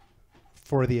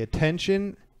for the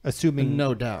attention, assuming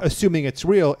No doubt. assuming it's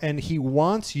real, and he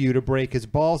wants you to break his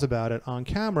balls about it on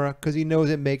camera because he knows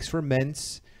it makes for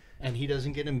men's. And he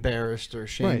doesn't get embarrassed or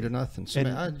ashamed Right. or nothing. So And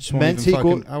I just men's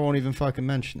I won't even fucking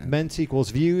mention it. Men's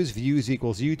equals views, views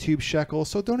equals YouTube shekels.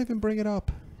 So don't even bring it up,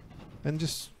 and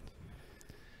just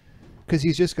because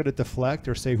he's just going to deflect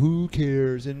or say who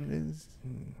cares, and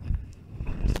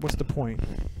what's the point?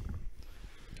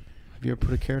 Have you ever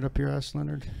put a carrot up your ass,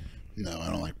 Leonard? No, I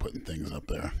don't like putting things up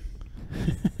there.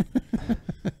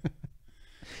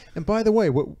 And by the way,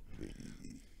 what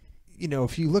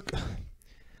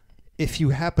if you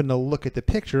happen to look at the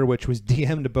picture, which was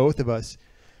DM'd to both of us,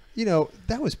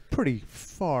 that was pretty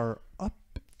far up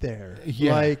there.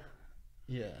 Yeah. Like,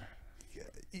 Yeah.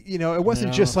 it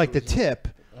wasn't just like the tip.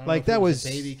 Like that was a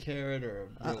baby carrot or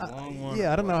a real long one.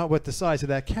 Yeah, I don't know what the size of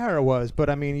that carrot was, but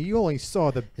I mean, you only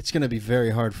saw the. It's going to be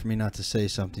very hard for me not to say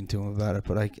something to him about it,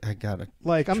 but I gotta.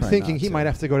 Like I'm thinking he might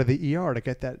have to go to the ER to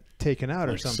get that taken out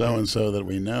or something. So and so that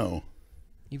we know.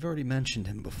 You've already mentioned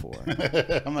him before.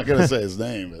 I'm not going to say his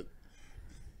name, but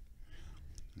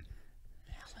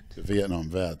the Vietnam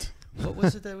vet. What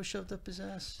was it that was shoved up his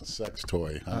ass? A sex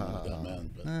toy. I don't know what that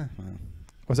meant. But Well.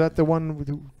 Was that the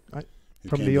one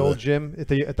from the old gym at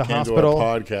the hospital? To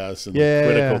our podcast in the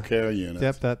critical care unit.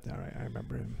 Yep, that. All right, I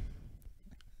remember him.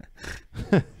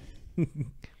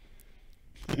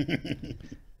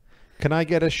 Can I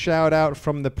get a shout out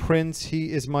from the Prince?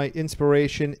 He is my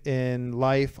inspiration in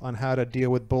life on how to deal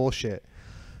with bullshit.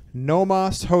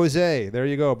 Nomos Jose. There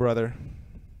you go, brother.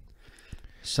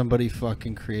 Somebody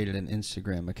fucking created an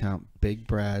Instagram account, Big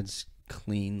Brad's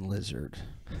Clean Lizard.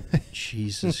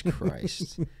 Jesus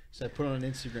Christ. So I put on an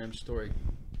Instagram story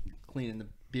cleaning the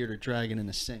bearded dragon in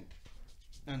the sink.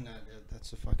 And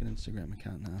that's a fucking Instagram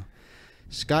account now.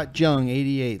 Scott Jung,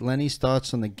 88. Lenny's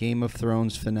thoughts on the Game of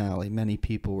Thrones finale. Many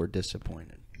people were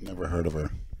disappointed. Never heard of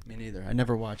her. Me neither. I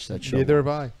never watched that show. Neither have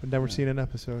I. I've never seen an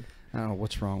episode. I don't know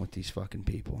what's wrong with these fucking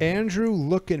people. Andrew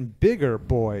looking bigger,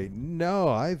 boy. No,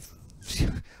 I've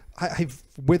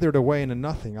withered away into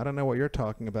nothing. I don't know what you're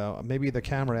talking about. Maybe the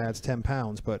camera adds 10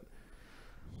 pounds, but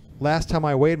last time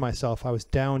I weighed myself, I was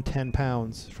down 10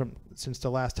 pounds since the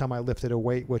last time I lifted a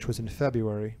weight, which was in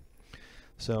February.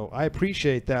 So I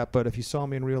appreciate that, but if you saw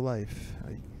me in real life,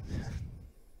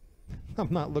 I'm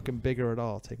not looking bigger at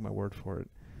all. Take my word for it.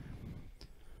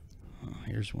 Oh,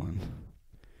 here's one.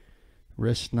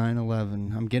 Wrist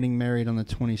 911. I'm getting married on the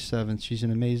 27th. She's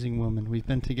an amazing woman. We've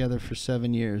been together for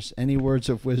 7 years. Any words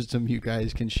of wisdom you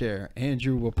guys can share?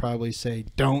 Andrew will probably say,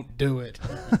 don't do it.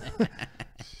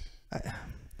 As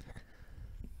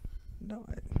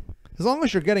long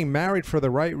as you're getting married for the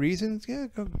right reasons, yeah,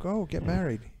 go get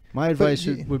married. My advice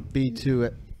would be to,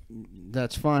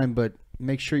 that's fine, but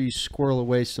make sure you squirrel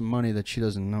away some money that she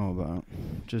doesn't know about,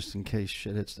 just in case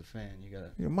shit hits the fan.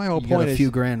 My whole point is a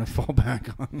few grand to fall back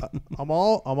on. I'm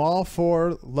all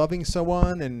for loving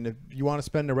someone, and if you want to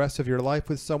spend the rest of your life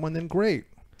with someone, then great.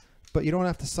 But you don't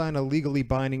have to sign a legally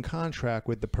binding contract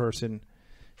with the person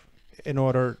in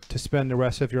order to spend the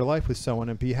rest of your life with someone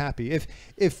and be happy.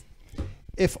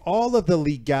 If all of the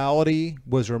legality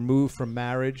was removed from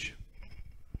marriage,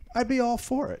 I'd be all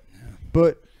for it. Yeah.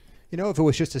 But, if it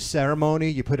was just a ceremony,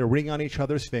 you put a ring on each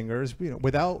other's fingers,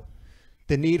 without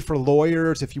the need for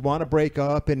lawyers, if you want to break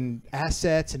up and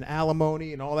assets and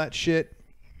alimony and all that shit,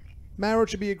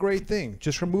 marriage would be a great thing.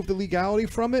 Just remove the legality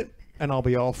from it, and I'll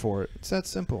be all for it. It's that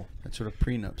simple. That's what a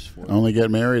prenup's for. Only get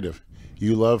married if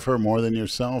you love her more than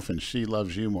yourself and she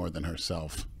loves you more than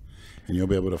herself. And you'll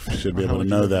be able to should be able to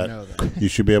know that. You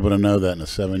should be able to know that in a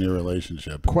 7-year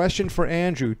relationship. Question for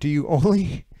Andrew: Do you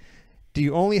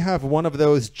only have one of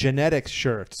those genetics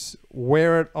shirts?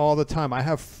 Wear it all the time. I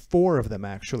have 4 of them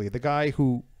actually. The guy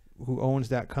who owns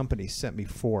that company sent me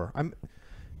 4. I'm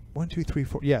 1, 2, 3,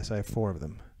 4. Yes, I have 4 of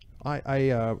them. I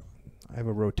have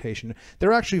a rotation.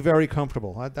 They're actually very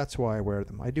comfortable. That's why I wear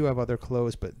them. I do have other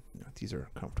clothes, but these are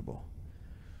comfortable.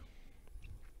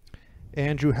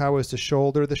 Andrew, how is the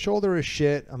shoulder? The shoulder is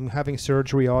shit. I'm having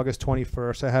surgery August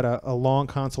 21st. I had a long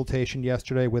consultation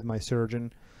yesterday with my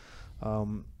surgeon.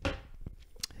 And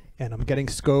I'm getting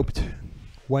scoped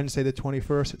Wednesday the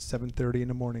 21st at 7:30 in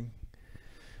the morning.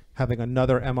 Having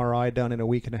another MRI done in a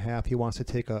week and a half. He wants to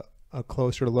take a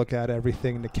closer look at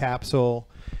everything, the capsule,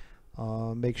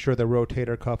 make sure the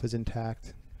rotator cuff is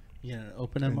intact. Yeah, an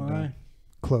open MRI?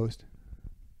 Closed.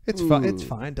 It's fine. It's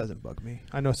fine. Doesn't bug me.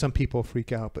 I know some people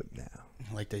freak out, but no.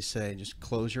 Like they say, just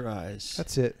close your eyes.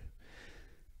 That's it.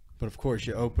 But of course,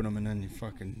 you open them and then you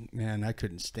fucking, man, I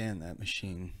couldn't stand that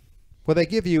machine. Well,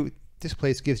 this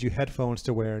place gives you headphones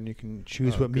to wear, and you can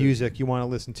choose what music you want to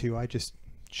listen to. I just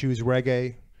choose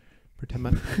reggae,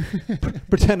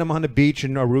 pretend I'm on the beach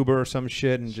in Aruba or some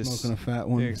shit, and just smoking a fat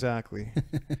one. Exactly.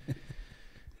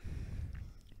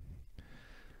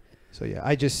 So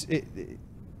yeah,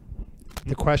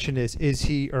 the question is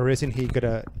he or isn't he going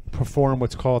to perform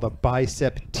what's called a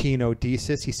bicep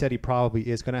tenodesis? He said he probably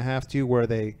is going to have to, where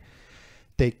they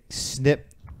snip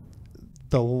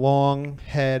the long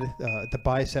head, the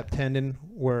bicep tendon,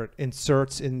 where it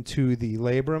inserts into the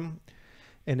labrum,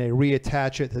 and they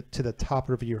reattach it to the top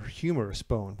of your humerus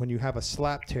bone. When you have a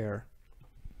slap tear,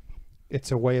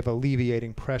 it's a way of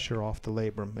alleviating pressure off the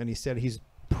labrum. And he said he's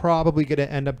probably going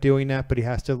to end up doing that, but he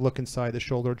has to look inside the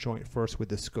shoulder joint first with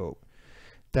the scope.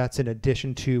 That's in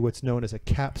addition to what's known as a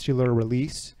capsular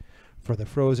release for the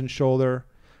frozen shoulder,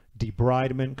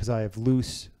 debridement because I have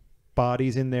loose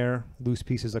bodies in there, loose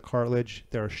pieces of cartilage.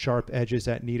 There are sharp edges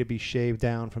that need to be shaved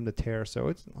down from the tear.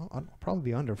 So I'll probably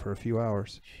be under for a few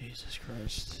hours. Jesus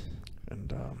Christ.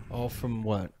 And all from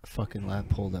what? A fucking lap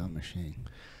pull-down machine.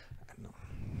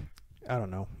 I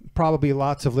don't know. Probably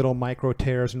lots of little micro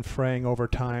tears and fraying over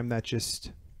time that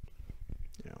just,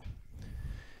 you know.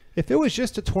 If it was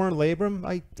just a torn labrum,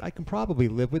 I can probably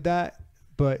live with that.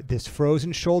 But this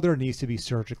frozen shoulder needs to be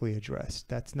surgically addressed.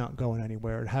 That's not going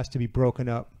anywhere. It has to be broken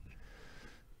up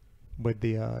with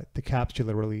the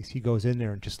capsular release. He goes in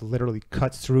there and just literally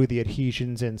cuts through the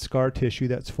adhesions and scar tissue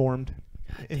that's formed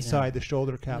inside the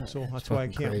shoulder capsule. That's why I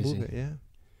can't move it.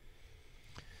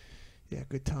 Yeah,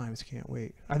 good times. Can't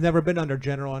wait. I've never been under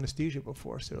general anesthesia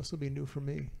before, so this will be new for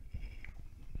me.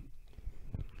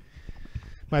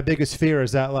 My biggest fear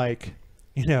is that, like,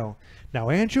 you know, now,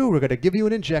 Andrew, we're going to give you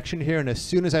an injection here, and as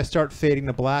soon as I start fading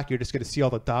to black, you're just going to see all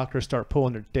the doctors start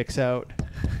pulling their dicks out,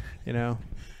 you know?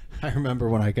 I remember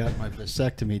when I got my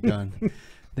vasectomy done,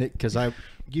 because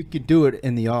you could do it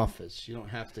in the office. You don't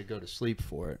have to go to sleep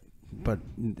for it. But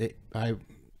I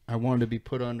wanted to be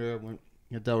put under. I went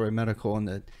to Delray Medical, and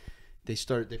they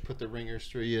put the ringers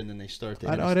through you, and then they start the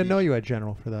anesthesia. I didn't know you had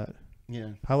general for that.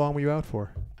 Yeah. How long were you out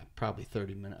for? Probably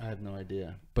 30 minutes. I have no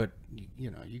idea. But, you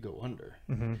know, you go under.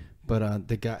 Mm-hmm. But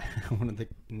the guy, one of the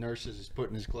nurses is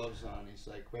putting his gloves on. He's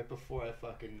like, right before I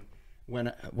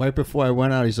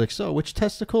went out, he's like, so which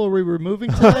testicle are we removing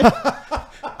today?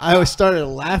 I always started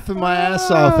laughing my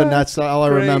ass off, and that's all I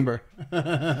remember.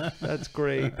 That's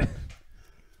great.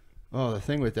 Oh, the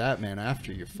thing with that, man,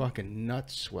 after your fucking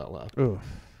nuts swell up.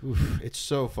 Oof, it's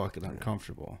so fucking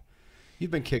uncomfortable.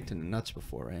 You've been kicked in the nuts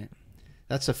before, right?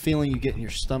 That's a feeling you get in your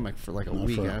stomach for like a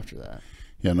week after that.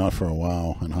 Yeah, not for a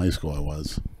while. In high school, I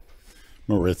was.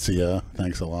 Maurizia,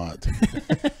 thanks a lot.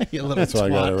 That's why I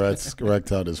got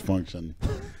erectile dysfunction.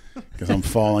 Because I'm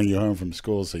following you home from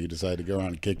school, so you decide to go around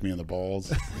and kick me in the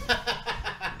balls.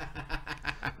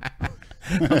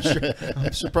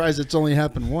 I'm surprised it's only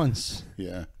happened once.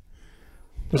 Yeah.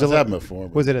 Was it happened before?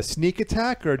 Was it a sneak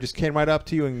attack, or just came right up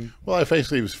to you and... Well, I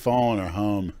basically was following her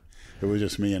home. It was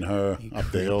just me and her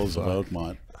up the hills of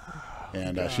Oakmont.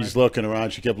 And she's looking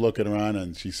around. She kept looking around,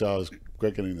 and she saw us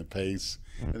quickening the pace.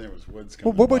 And there was woods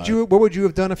coming What would you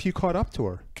have done if you caught up to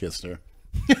her? Kissed her.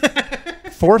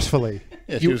 Forcefully?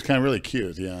 Yeah, she was kind of really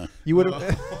cute, yeah. You would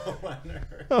have...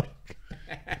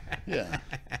 Yeah.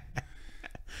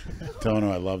 Telling her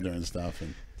I loved her and stuff.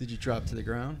 And did you drop to the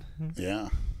ground? yeah.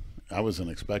 I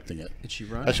wasn't expecting it. Did she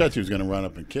run? I thought she was going to run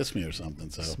up and kiss me or something.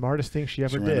 So smartest thing she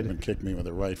ever ran did. Up and kicked me with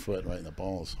her right foot right in the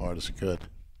balls, hard as she could.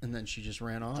 And then she just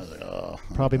ran off? I was like, oh.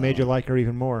 Probably made you like her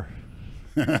even more.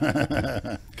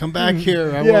 Come back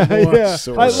here. I want more. Yeah.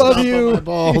 I love you. My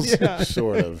balls. Yeah.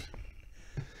 Sort of.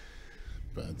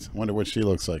 But I wonder what she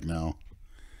looks like now.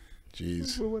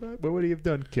 Jeez. What would he have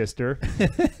done? Kissed her.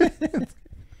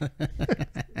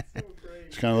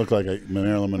 She kind of looked like a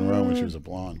Marilyn Monroe when she was a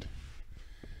blonde.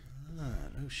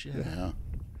 Oh, shit. Yeah.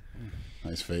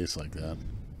 Nice face like that.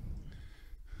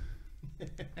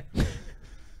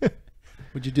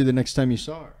 What'd you do the next time you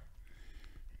saw her?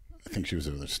 I think she was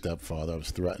with her stepfather. I was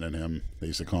threatening him. They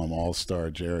used to call him All-Star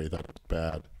Jerry. That was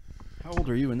bad. How old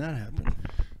were you when that happened?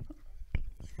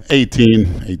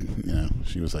 18.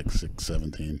 She was like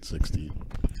 17, 16.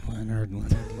 Leonard.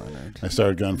 I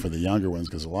started going for the younger ones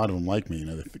because a lot of them like me.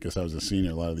 Because I was a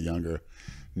senior, a lot of the younger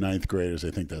ninth graders,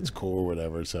 they think that's cool or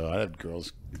whatever. So I had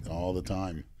girls all the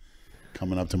time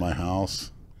coming up to my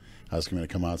house, asking me to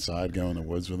come outside, go in the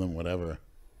woods with them, whatever.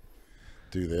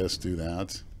 Do this, do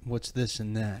that. What's this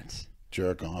and that?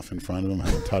 Jerk off in front of them,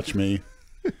 have them touch me,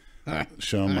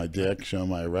 show them my dick, show them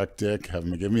my erect dick, have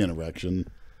them give me an erection,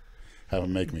 have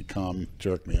them make me come,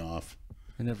 jerk me off.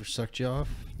 They never sucked you off?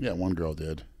 Yeah, one girl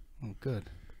did. Oh, good.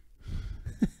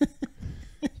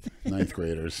 Ninth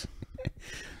graders.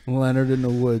 Leonard in the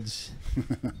woods.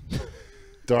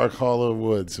 Dark Hollow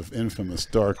Woods, of infamous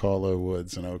Dark Hollow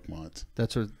Woods in Oakmont.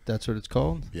 That's what it's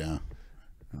called? Yeah.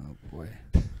 Oh, boy.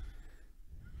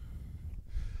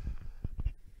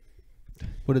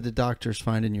 What did the doctors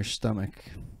find in your stomach?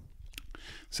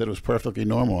 Said it was perfectly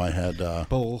normal. I had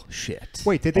bullshit.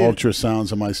 Wait, did they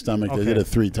ultrasounds in my stomach. Okay. They did it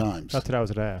 3 times. That's what I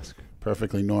was going to ask.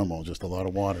 Perfectly normal, just a lot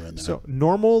of water in there. So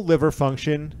normal liver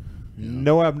function,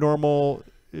 no abnormal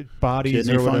bodies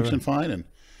kidney or whatever. function fine, and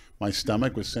my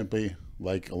stomach was simply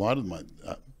like a lot of my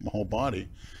whole body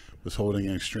was holding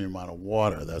an extreme amount of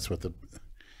water. That's what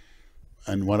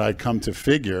and what I come to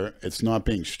figure, it's not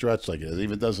being stretched like it is.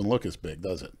 Even doesn't look as big,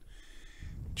 does it?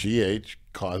 GH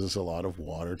causes a lot of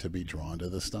water to be drawn to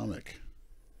the stomach.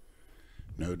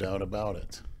 No doubt about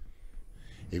it.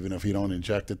 Even if you don't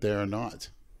inject it there or not.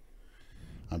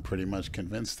 I'm pretty much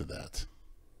convinced of that.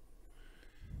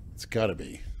 It's got to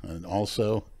be. And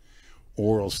also,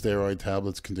 oral steroid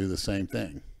tablets can do the same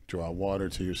thing. Draw water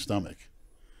to your stomach.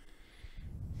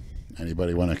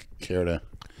 Anybody want to care to?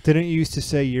 Didn't you used to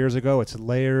say years ago it's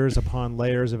layers upon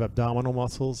layers of abdominal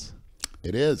muscles?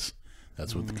 It is.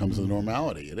 That's what comes with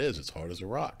normality. It is. It's hard as a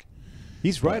rock.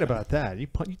 He's right about that. You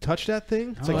touch that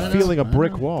thing, it's Oh, I like know, feeling a I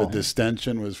brick know. wall. The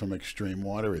distension was from extreme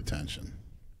water retention.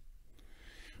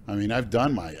 I mean,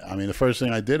 the first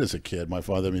thing I did as a kid, my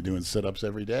father had me doing sit-ups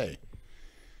every day.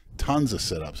 Tons of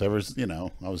sit-ups. I was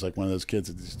like one of those kids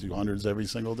that used to do hundreds every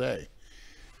single day.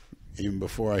 Even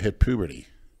before I hit puberty.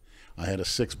 I had a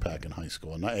 6-pack in high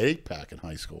school, not 8-pack in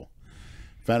high school.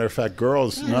 Matter of fact,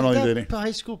 girls not only did that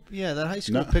high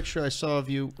school picture I saw of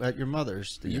you at your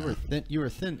mother's. You were thin. You were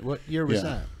thin. What year was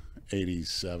that?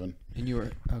 87. And you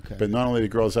were okay. But not only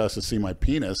did girls ask to see my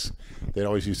penis, they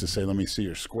always used to say, "Let me see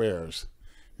your squares,"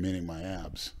 meaning my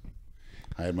abs.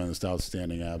 I had my most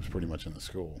outstanding abs pretty much in the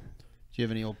school. Do you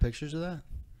have any old pictures of that?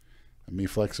 Me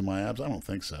flexing my abs? I don't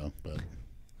think so. But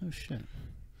Oh shit.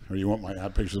 or you want my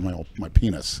pictures of my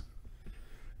penis?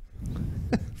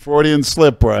 Freudian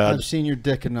slip, Brad. I've seen your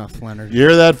dick enough, Leonard. You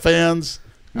hear that, fans?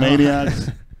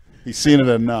 Maniacs. He's seen it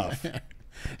enough.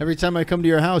 Every time I come to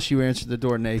your house, you answer the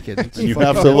door naked. It's And you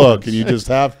fucking have to look, and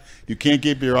nuts. you can't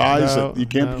keep your eyes. No, You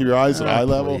can't no. keep your eyes at Oh, eye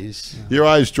level. please. Your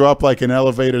eyes drop like an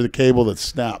elevator, the cable that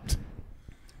snapped.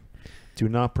 Do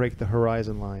not break the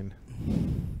horizon line.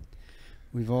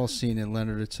 We've all seen it,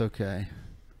 Leonard. It's okay.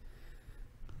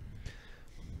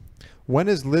 When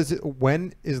is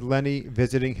Lenny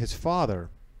visiting his father?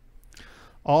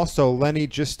 Also, Lenny,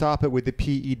 just stop it with the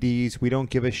PEDs. We don't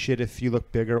give a shit if you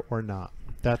look bigger or not.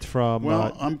 That's from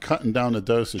Well, I'm cutting down the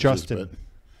dosages, Justin. but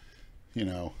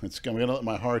I'm gonna let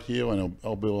my heart heal, and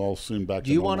I'll be all soon back.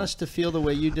 Do you want us to feel the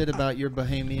way you did about your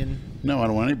Bohemian? No, I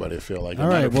don't want anybody to feel like it. All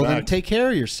Matter right, of well then fact- take care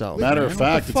of yourself. Matter man. of What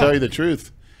the fact, to tell fuck? you the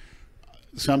truth,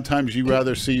 sometimes you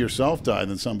rather see yourself die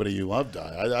than somebody you love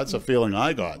die. That's a feeling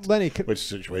I got, Lenny,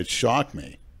 which shocked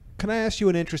me. can I ask you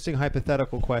an interesting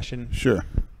hypothetical question? Sure.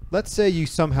 Let's say you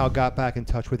somehow got back in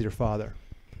touch with your father,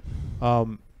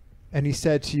 and he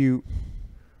said to you,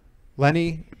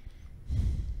 Lenny,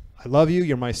 I love you.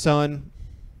 You're my son.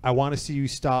 I want to see you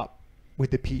stop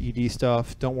with the PED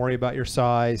stuff. Don't worry about your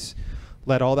size.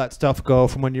 Let all that stuff go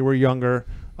from when you were younger.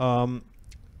 I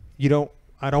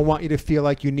don't want you to feel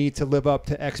like you need to live up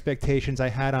to expectations I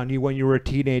had on you when you were a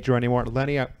teenager anymore.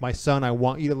 Lenny, my son, I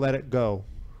want you to let it go.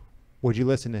 Would you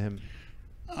listen to him?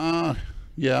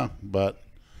 Yeah, but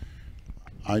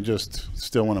I just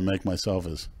still want to make myself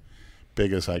as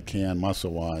big as I can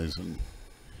muscle-wise, and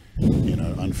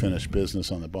unfinished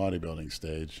business on the bodybuilding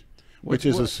stage, which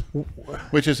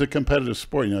is a competitive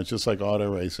sport. It's just like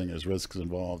auto racing. There's risks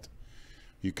involved.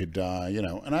 You could die.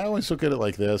 And I always look at it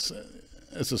like this: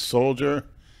 as a soldier,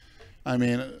 I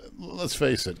mean, let's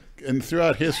face it. And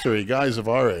throughout history, guys of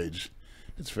our age,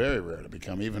 it's very rare to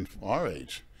become even our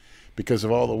age, because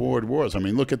of all the world wars. I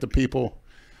mean, look at the people.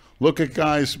 Look at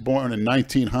guys born in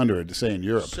 1900, say in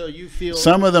Europe. So you feel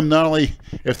Some of them, not only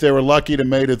if they were lucky to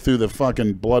made it through the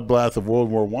fucking bloodbath of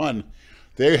World War I,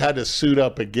 they had to suit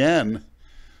up again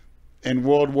in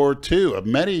World War II.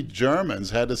 Many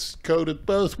Germans had to go to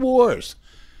both wars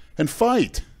and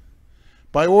fight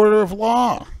by order of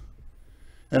law.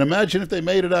 And imagine if they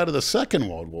made it out of the Second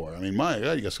World War. I mean, my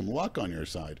God, you got some luck on your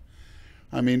side.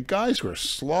 I mean, guys were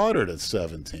slaughtered at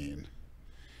 17.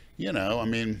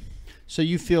 So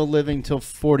you feel living till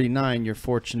 49, you're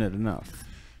fortunate enough.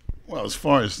 Well, as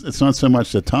far as, it's not so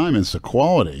much the time, it's the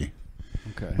quality,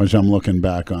 Okay. which I'm looking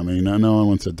back on. I mean, no one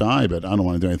wants to die, but I don't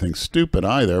want to do anything stupid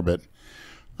either. But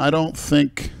I don't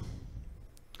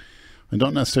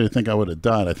necessarily think I would have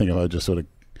died. I think if I just sort of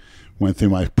went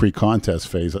through my pre-contest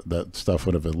phase, that stuff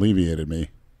would have alleviated me.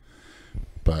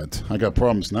 But I got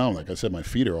problems now. Like I said, my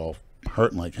feet are all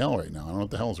hurting like hell right now. I don't know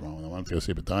what the hell's wrong with them. I have to go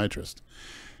see a podiatrist.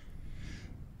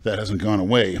 That hasn't gone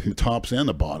away, the tops and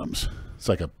the bottoms. It's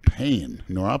like a pain,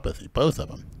 neuropathy, both of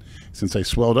them. Since they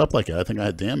swelled up like that, I think I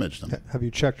had damaged them. Have you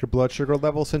checked your blood sugar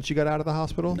level since you got out of the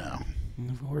hospital? No.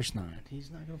 Of course not. He's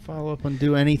not going to follow up and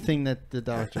do anything that the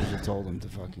doctors have told him to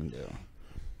fucking do.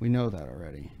 We know that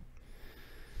already.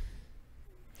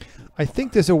 I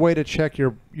think there's a way to check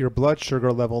your blood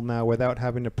sugar level now without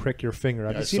having to prick your finger.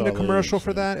 Have Yeah, you I seen the saw commercial those,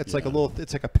 for that? It's like yeah.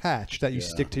 a patch that you Yeah.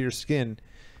 stick to your skin,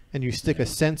 and you stick a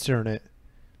sensor in it,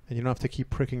 and you don't have to keep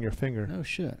pricking your finger. No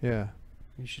shit. Yeah.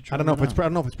 You should try I don't know if that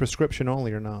out. it's prescription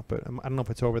only or not, but I don't know if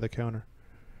it's over the counter.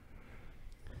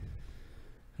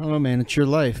 I don't know, man. It's your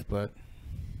life, but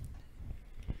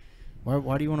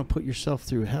Why do you want to put yourself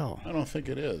through hell? I don't think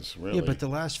it is, really. Yeah, but the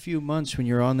last few months when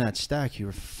you're on that stack, you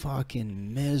were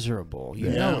fucking miserable. You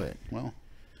know it. Well,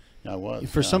 I was.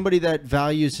 For somebody that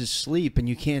values his sleep and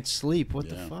you can't sleep, what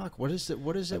the Yeah. fuck? What is it That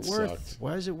worth? sucked.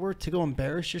 Why is it worth to go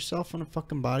embarrass yourself on a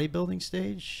fucking bodybuilding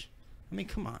stage? I mean,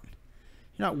 come on.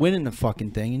 You're not winning the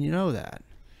fucking thing, and you know that.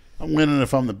 I'm winning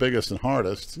if I'm the biggest and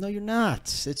hardest. No, you're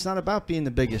not. It's not about being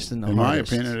the biggest and the In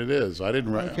hardest. my opinion, it is. I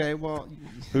didn't write. Okay, well,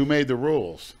 Who made the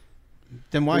rules?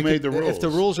 then why Who made the if the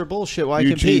rules? rules are bullshit, why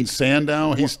Eugene compete?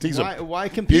 Sandow. He's Why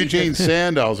compete? Eugene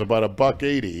Sandow's about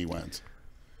 $1.80. He went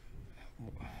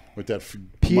with that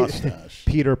mustache.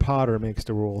 Peter Potter makes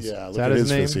the rules. Yeah, Is look that at his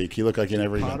his name? physique. He looked like he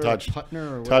never even Potter, touched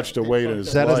Putner, or touched a whatever. weight in his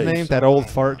Is that his life. name? That old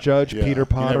fart judge, Yeah, Peter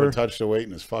He never Potter? touched a weight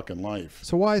in his fucking life.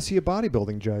 So why is he a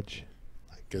bodybuilding judge?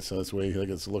 I guess that's the way he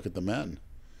gets to look at the men.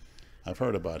 I've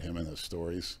heard about him in the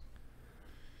stories.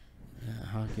 Yeah,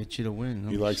 I'll get you to win.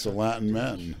 He likes the Latin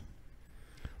men.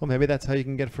 Well, maybe that's how you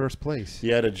can get first place. He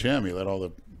had a gym. He let all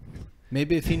the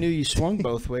Maybe if he knew you swung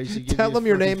both ways, he'd give Tell you him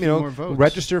your fucking name, few more votes.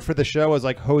 register for the show as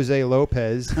like Jose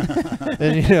Lopez.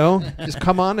 And, just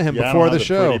come on to him yeah, I before don't the have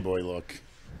show. pretty boy look.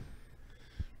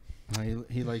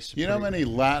 He likes. You know how many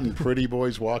Latin pretty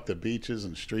boys walk the beaches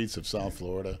and streets of South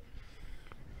Florida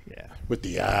Yeah. with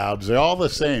the abs? They're all the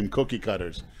same cookie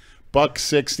cutters.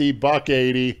 $1.60,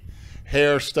 $1.80,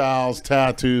 hairstyles,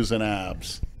 tattoos, and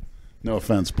abs. No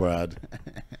offense, Brad.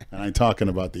 And I'm talking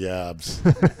about the abs.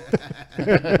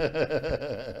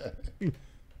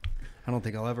 I don't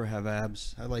think I'll ever have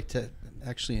abs. I like to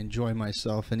actually enjoy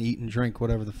myself and eat and drink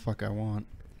whatever the fuck I want.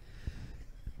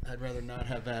 I'd rather not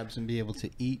have abs and be able to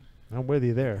eat I'm with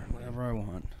you there. whatever I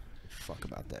want. Fuck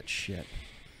about that shit.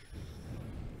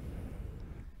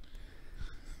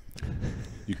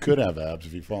 You could have abs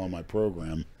if you follow my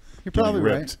program. You're Get me probably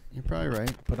right. ripped. You're probably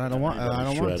right. But I don't want. Everybody's I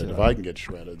don't want shredded. to. If I can get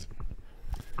shredded,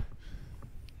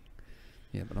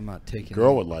 Yeah, but I'm not taking.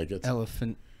 girl would like it.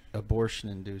 Elephant abortion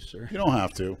inducer. You don't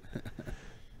have to.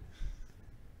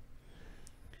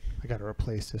 I got to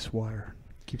replace this wire.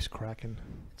 Keeps cracking.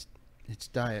 It's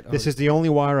diet. This is the only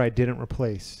wire I didn't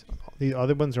replace. The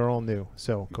other ones are all new,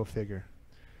 so go figure.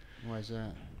 Why is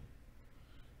that?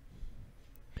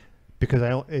 Because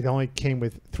it only came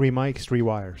with 3 mics, 3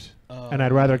 wires. Oh, And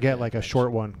I'd rather okay, get like a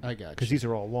short one. I got Because you. these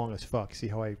are all long as fuck. See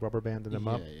how I rubber banded them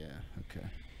up? Yeah, okay.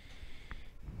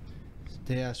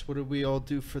 They asked, what did we all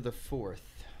do for the 4th?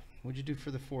 What'd you do for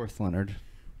the 4th, Leonard?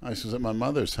 I was at my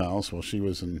mother's house while she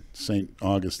was in St.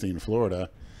 Augustine, Florida,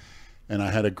 and I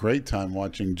had a great time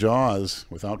watching Jaws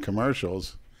without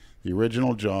commercials. The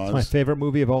original Jaws. It's my favorite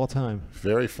movie of all time.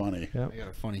 Very funny. Yep. I got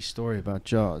a funny story about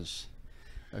Jaws.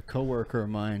 A coworker of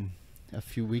mine, a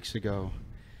few weeks ago,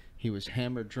 he was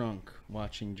hammered drunk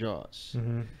watching Jaws.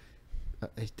 Mm-hmm.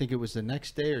 I think it was the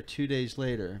next day or 2 days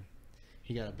later,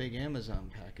 he got a big Amazon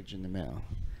package in the mail.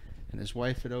 And his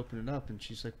wife had opened it up, and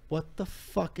she's like, what the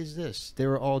fuck is this? They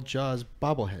were all Jaws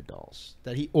bobblehead dolls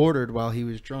that he ordered while he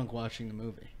was drunk watching the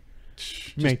movie.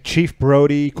 You mean Chief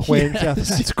Brody, Quinn. Yes,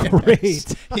 That's yes.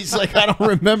 great. He's like, I don't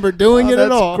remember doing it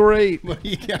at all. That's great. But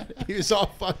he was all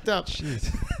fucked up.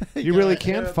 Jeez. You really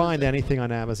can't find anything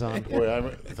on Amazon.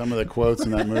 Boy, some of the quotes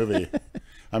in that movie.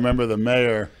 I remember the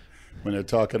mayor, when they're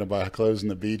talking about closing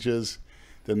the beaches,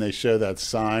 then they show that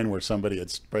sign where somebody had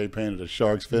spray painted a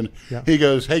shark's fin. Yeah. He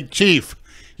goes, hey, Chief,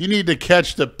 you need to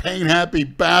catch the pain-happy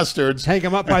bastards. Hang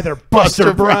them up by their Buster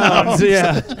Buster Browns. Browns.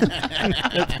 Yeah.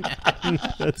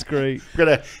 That's great. We're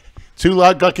gonna, too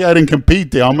lucky I didn't compete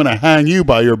there. I'm going to hang you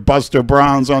by your Buster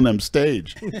Browns on them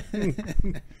stage.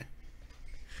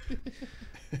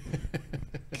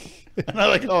 And I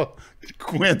like, oh,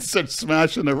 Quinn starts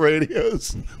smashing the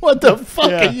radios. What the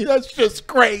fuck Yeah. are you? That's just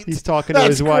great. He's talking to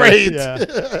That's his wife. great. Yeah.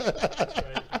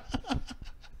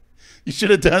 You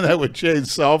should have done that with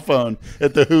Jay's cell phone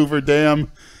at the Hoover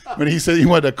Dam. When he said he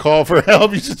wanted to call for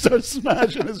help, you should start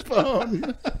smashing his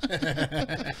phone.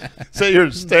 Say you're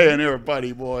staying here,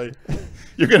 buddy boy.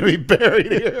 You're going to be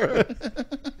buried here.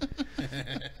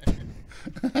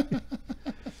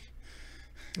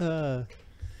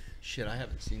 Shit, I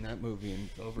haven't seen that movie in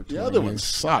over 20 The other years. ones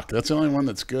suck. That's the only one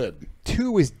that's good.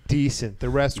 2 is decent. The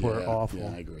rest were Yeah, awful.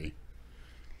 Yeah, I agree.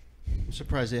 I'm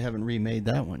surprised they haven't remade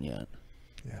that one yet.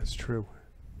 Yeah, it's true.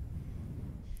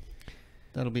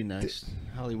 That'll be next.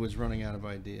 Hollywood's running out of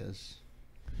ideas.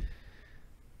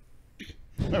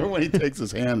 Remember when he takes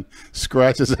his hand,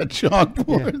 scratches that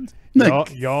chalkboard?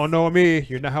 Y'all know me.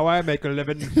 You know how I make a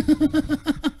living.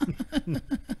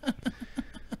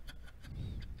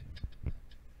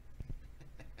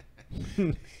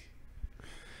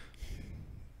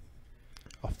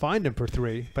 I'll find him for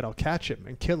 3, but I'll catch him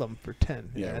and kill him for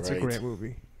 10. Yeah, That's right. a great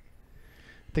movie.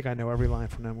 think I know every line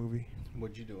from that movie.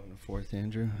 What'd you do on the 4th,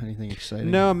 Andrew? Anything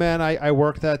exciting? No, man, I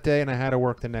worked that day and I had to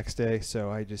work the next day,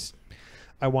 so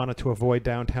I wanted to avoid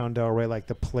downtown Delray like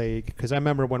the plague. Because I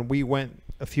remember when we went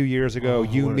a few years ago,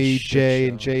 you, what a me, shit Jay, show.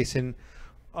 and Jason.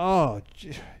 Oh,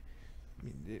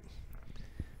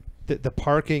 the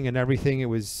parking and everything. It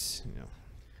was,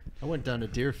 I went down to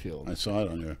Deerfield. I saw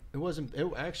it on your.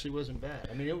 It actually wasn't bad.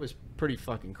 I mean, it was pretty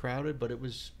fucking crowded, but it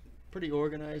was pretty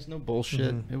organized. No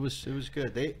bullshit. Mhm. It was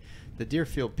good. The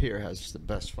Deerfield Pier has the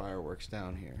best fireworks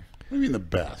down here. What do you mean the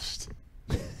best?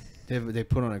 They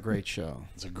put on a great show.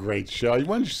 It's a great show. You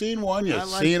haven't seen one? You've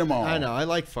seen them all. I know. I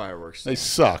like fireworks. They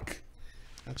suck.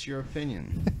 That's your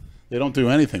opinion. They don't do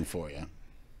anything for you.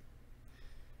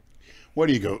 What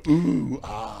do you go? Ooh,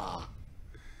 ah.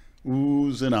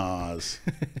 Oohs and ahs.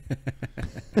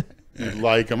 You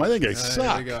like them. I think they suck.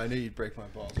 There we go. I knew you'd break my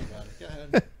balls about it. Go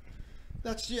ahead.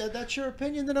 That's your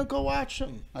opinion. Then I'll go watch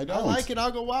them. I don't. I like it.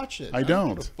 I'll go watch it. I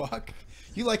don't. Give a fuck.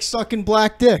 You like sucking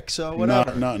black dick, so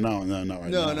whatever. No, not right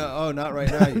now. No. Oh, not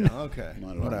right now. You know. Okay.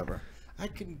 Not at all. Whatever. I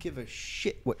couldn't give a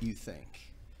shit what you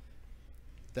think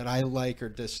that I like or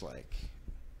dislike.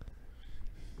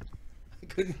 I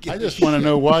couldn't give I a just want to shit.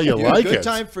 know why you Dude, like a good it.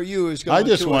 time for you is going I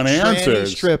just to want a tranny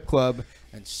answers. strip club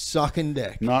and sucking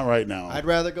dick. Not right now. I'd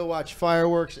rather go watch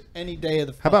fireworks any day of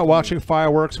the. how about fucking watching week.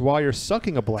 fireworks while you're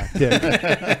sucking a black dick?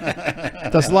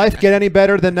 Does life get any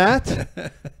better than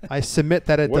that? I submit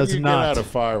that it What does do you not. get out of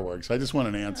fireworks? I just want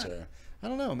an answer. I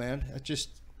don't know, man. I just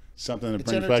Something that It's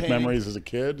brings back entertaining. memories as a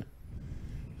kid.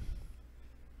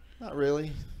 not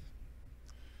really.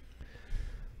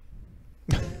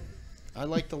 I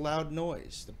like the loud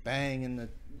noise, the bang, and the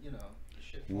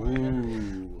shit flying everywhere.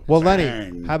 Ooh. Well, Lenny,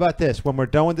 Bang. how about this? When we're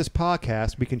done with this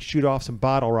podcast, we can shoot off some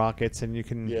bottle rockets, and you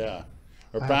can. Yeah.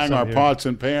 Or I have bang some our here. pots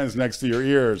and pans next to your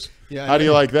ears. Yeah, How do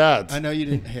you like that? I know you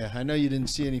didn't. Yeah, I know you didn't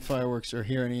see any fireworks or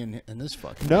hear any in this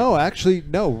fucking. No, actually,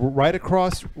 no. Right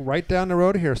across, right down the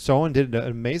road here, someone did an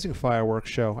amazing fireworks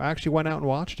show. I actually went out and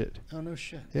watched it. Oh no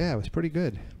shit! Yeah, it was pretty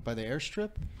good. By the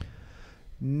airstrip.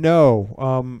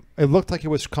 No, it looked like it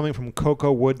was coming from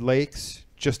Cocoa Wood Lakes,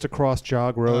 just across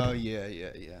Jog Road. Oh yeah.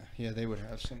 They would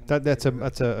have some.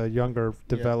 That's a younger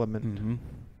development. Mm-hmm.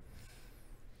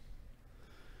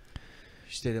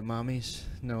 You stayed at Mommy's?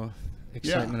 No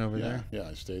excitement over there? Yeah,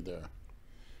 I stayed there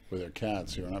with their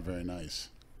cats who are not very nice.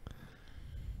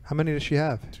 How many does she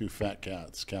have? 2 fat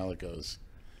cats, calicos.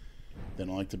 They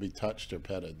don't like to be touched or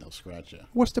petted. They'll scratch you.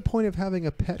 What's the point of having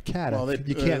a pet cat? Well, if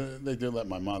you can't. they did let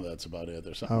my mother. That's about it.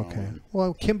 There's something wrong Okay. with them.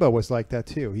 Well, Kimbo was like that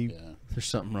too. He. Yeah. There's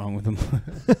something wrong with them.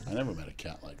 I never met a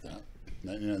cat like that.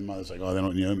 And the mother's like, oh, they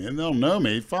don't know me. And they don't know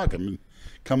me. Fuck, I've been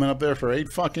coming up there for 8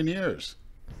 fucking years.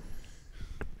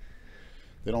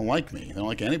 They don't like me. They don't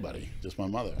like anybody. Just my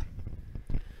mother.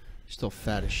 Still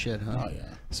fat as shit, huh? Oh,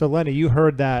 yeah. So Lenny, you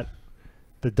heard that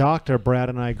the doctor Brad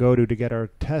and I go to get our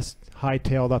test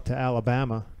hightailed up to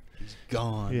Alabama. He's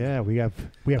gone. Yeah, we have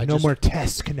I no just- more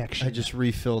test connection. I just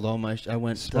refilled all my. I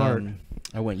went Smart.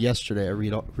 I went yesterday. I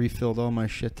refilled all my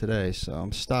shit today, so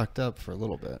I'm stocked up for a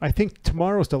little bit. I think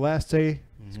tomorrow's the last day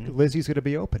Mhm. Lizzie's going to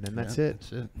be open, and that's Yeah, it.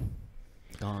 That's it.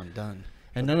 Gone, done.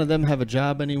 And none of them have a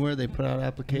job anywhere. They put out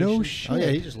applications. No Oh yeah,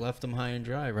 shit. he just left them high and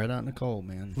dry, right out in the cold,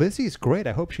 man. Lizzie's great.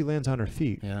 I hope she lands on her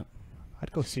feet. Yeah.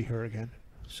 I'd go see her again.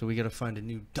 So we got to find a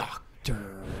new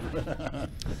doctor.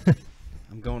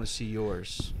 I'm going to see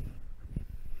yours.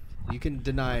 You can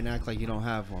deny and act like you don't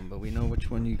have one, but we know which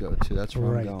one you go to. That's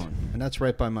where Right. I'm going. And that's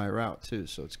right by my route, too,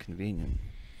 so it's convenient.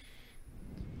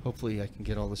 Hopefully I can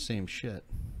get all the same shit.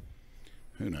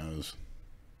 Who knows?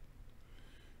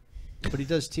 But he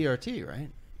does TRT, right?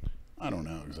 I don't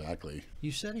know exactly.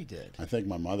 You said he did. I think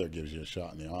my mother gives you a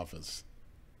shot in the office.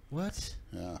 What?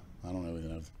 Yeah, I don't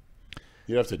know.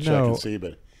 You'd have to check No. and see,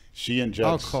 but she I'll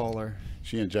injects. call her.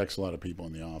 She injects a lot of people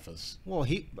in the office. Well,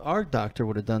 our doctor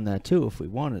would have done that, too, if we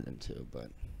wanted him to, but...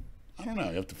 I don't know.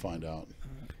 You have to find out.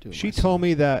 do it She myself. told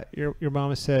me that your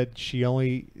mama said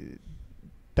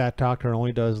that doctor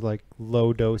only does like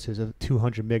low doses of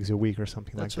 200 mgs a week or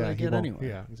something That's like what that. I He get won't- anyway.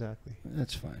 Yeah, exactly.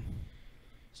 That's fine.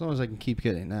 As long as I can keep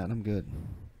getting that, I'm good.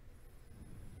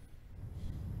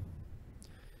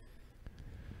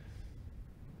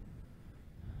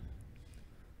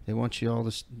 They want you all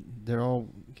to. They're all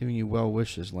giving you well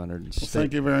wishes, Leonard. Well,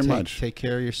 thank you very much. Take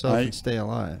care of yourself and stay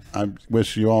alive. I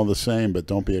wish you all the same, but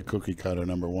don't be a cookie cutter,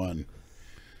 number one.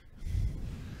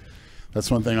 That's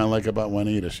one thing I like about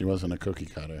Juanita. She wasn't a cookie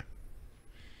cutter.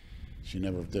 She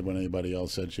never did what anybody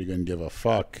else said. She couldn't give a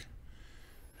fuck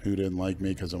who didn't like me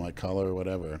because of my color or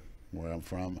whatever, where I'm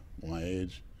from, my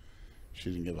age. She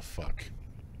didn't give a fuck.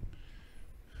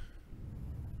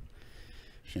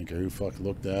 She didn't care who fuck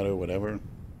looked at her, whatever.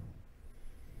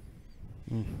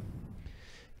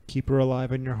 Keep her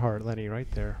alive in your heart, Lenny, right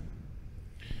there.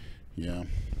 Yeah.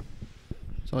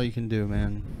 That's all you can do,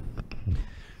 man.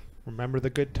 Remember the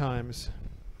good times.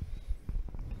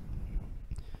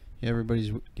 Yeah,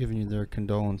 everybody's giving you their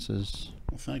condolences.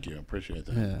 Well, thank you. I appreciate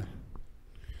that. Yeah.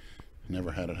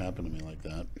 Never had it happen to me like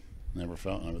that. Never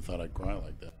thought I'd cry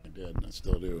like that. I did, and I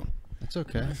still do. That's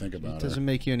okay. I think about it doesn't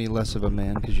make you any less of a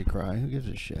man because you cry. Who gives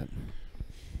a shit?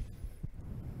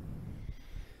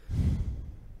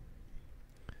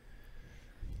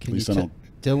 At least I don't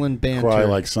Dylan Banter cry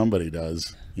like somebody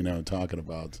does. You know what I'm talking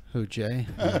about. Who, Jay?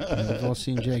 We've all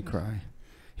seen Jay cry.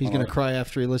 He's going to cry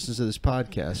after he listens to this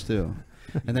podcast, too.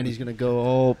 And then he's going to go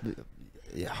all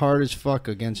hard as fuck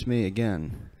against me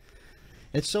again.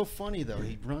 It's so funny, though.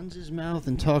 He runs his mouth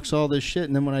and talks all this shit,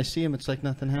 and then when I see him, it's like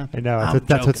nothing happened. I know.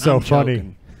 That's what's so funny.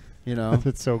 Joking, you know? That's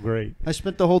what's so great. I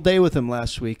spent the whole day with him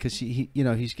last week because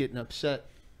he's getting upset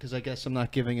because I guess I'm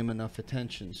not giving him enough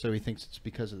attention. So he thinks it's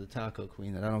because of the Taco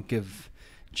Queen that I don't give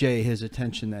Jay his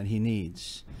attention that he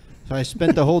needs. So I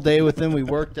spent the whole day with him. We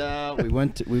worked out. We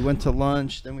went to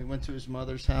lunch. Then we went to his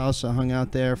mother's house. I hung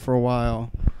out there for a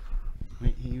while.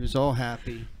 He was all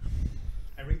happy.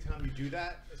 Every time you do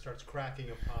that, it starts cracking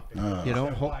and popping.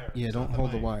 Don't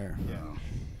hold the wire. Yeah.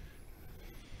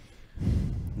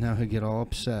 Now he'll get all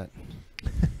upset.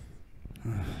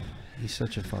 He's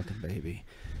such a fucking baby.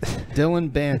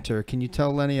 Dylan Banter, can you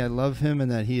tell Lenny I love him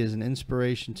and that he is an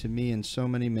inspiration to me and so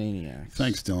many maniacs?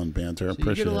 Thanks, Dylan Banter. So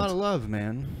Appreciate it. You get a lot of love,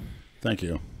 man. Thank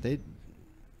you.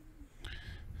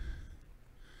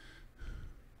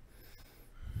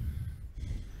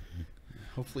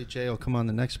 Hopefully Jay will come on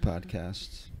the next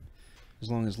podcast,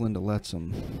 as long as Linda lets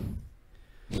him.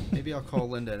 Maybe I'll call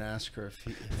Linda and ask her if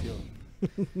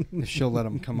she'll let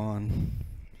him come on.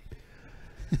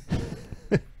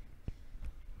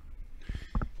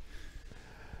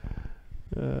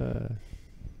 Are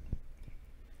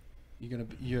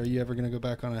you ever gonna go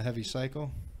back on a heavy cycle?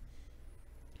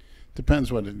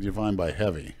 Depends what you define by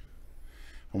heavy.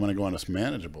 I want to go on a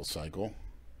manageable cycle.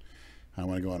 I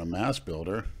want to go on a mass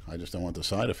builder. I just don't want the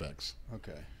side effects.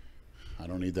 Okay. I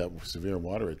don't need that severe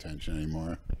water retention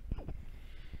anymore.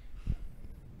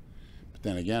 But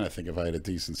then again, I think if I had a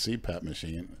decent CPAP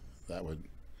machine, that I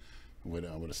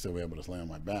would still be able to lay on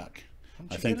my back.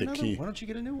 I think the key. Why don't you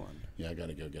get a new one? Yeah, I got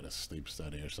to go get a sleep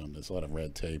study or something. There's a lot of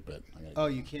red tape, but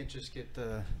you can't just get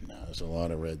the. No, there's a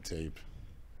lot of red tape.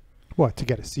 What, to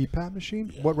get a CPAP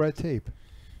machine? Yeah. What red tape?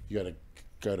 You got to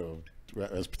go to a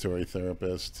respiratory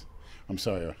therapist. I'm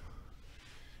sorry, a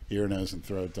ear, nose, and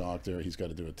throat doctor. He's got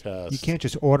to do a test. You can't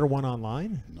just order one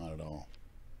online? Not at all.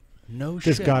 No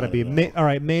There's shit. got to be. All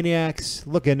right, maniacs,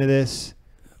 look into this.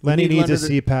 Lenny needs a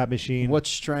CPAP machine. What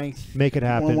strength? Make it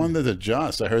happen. Well, one that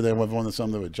adjusts. I heard they have one that's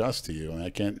something to adjust to you, and I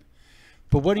can't.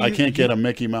 But what do you? I can't get a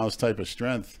Mickey Mouse type of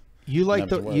strength. You like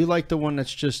the one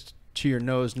that's just to your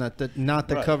nose, not that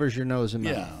Right. covers your nose and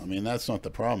mouth. Yeah, I mean that's not the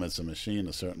problem. It's a machine,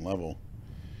 a certain level.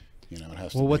 You know, it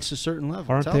has to. Well, what's a certain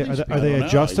level? Aren't Tell they? these Are people. they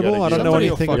adjustable? I don't know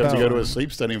anything You have about. to go to a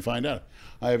sleep study and find out.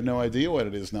 I have no idea what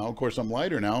it is now. Of course, I'm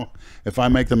lighter now. If I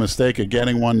make the mistake of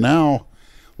getting one now,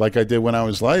 like I did when I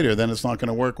was lighter, then it's not going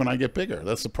to work when I get bigger.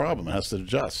 That's the problem. It has to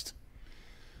adjust.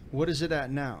 What is it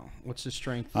at now? What's the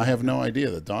strength? I have no idea.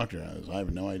 The doctor has. I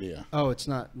have no idea. Oh, it's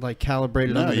not like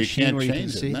calibrated on No, the you machine can't where you can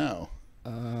change see. it now.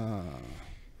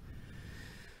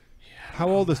 How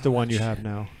old is the one you have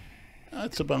now?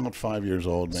 It's about 5 years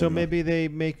old. So maybe they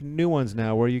make new ones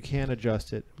now where you can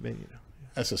adjust it. Maybe.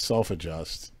 That's a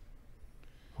self-adjust.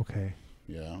 Okay.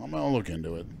 Yeah, I'll look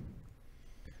into it.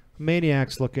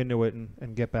 Maniacs, look into it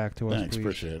and get back to us, Thanks, please.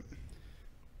 appreciate it.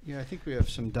 Yeah, I think we have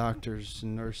some doctors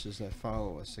and nurses that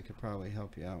follow us that could probably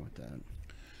help you out with that.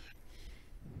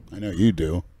 I know you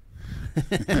do.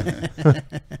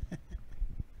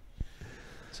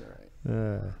 It's all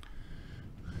right.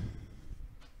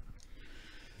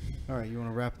 All right, you want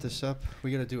to wrap this up?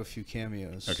 We got to do a few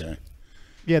cameos. Okay.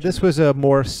 Yeah, this was a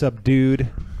more subdued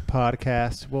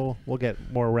podcast. We'll get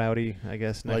more rowdy, I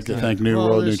guess, I'd like next to time. thank New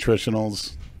World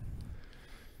Nutritionals.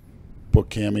 Book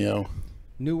Cameo.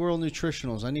 New World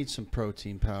Nutritionals. I need some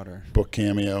protein powder. Book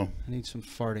Cameo. I need some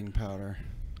farting powder.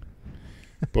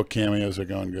 Book cameos are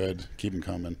going good. Keep them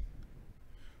coming.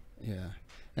 Yeah.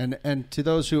 And to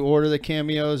those who order the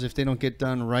cameos, if they don't get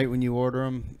done right when you order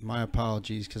them, my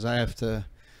apologies, because I have to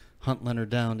hunt Leonard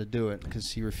down to do it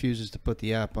because he refuses to put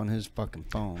the app on his fucking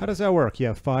phone. How does that work? You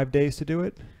have 5 days to do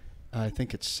it? I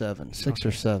think it's 6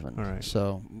 or 7. All right.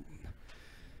 So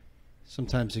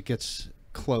sometimes it gets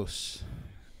close.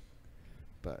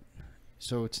 But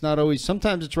so it's not always.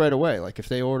 Sometimes it's right away. Like if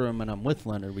they order them and I'm with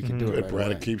Leonard, we can do it Good, right Brad.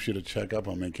 away. It keeps you to check up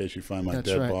on me in case you find my That's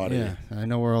dead right. body. Yeah, I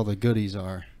know where all the goodies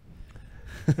are.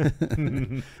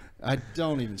 I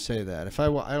don't even say that. If I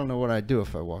don't know what I'd do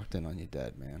if I walked in on you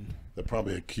dead, man. They'll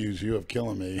probably accuse you of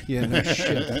killing me. Yeah, no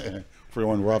shit. For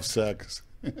one rough sex.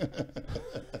 Is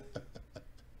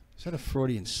that a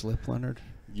Freudian slip, Leonard?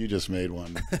 You just made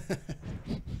one.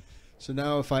 So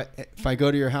now if I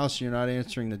go to your house and you're not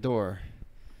answering the door,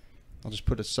 I'll just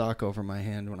put a sock over my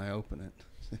hand when I open it.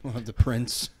 We'll have the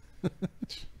prints.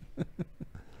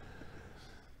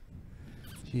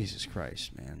 Jesus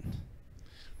Christ, man.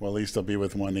 Well, at least I'll be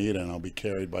with Juanita and I'll be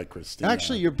carried by Christina.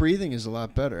 Actually, your breathing is a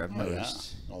lot better, I've Oh,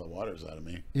 noticed. yeah. All the water's out of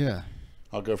me. Yeah.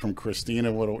 I'll go from Christina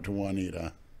to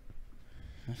Juanita.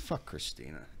 Fuck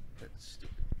Christina. That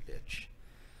stupid bitch.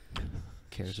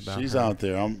 Cares about She's her. out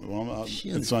there. She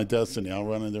it's is- my destiny. I'll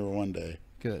run into her one day.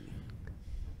 Good.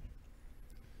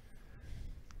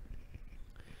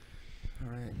 All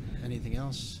right. Anything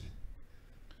else?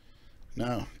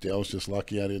 No, Dale's just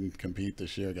lucky I didn't compete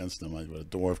this year against him. I would have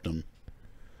dwarfed him.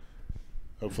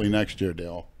 Hopefully next year,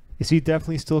 Dale. Is he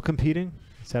definitely still competing?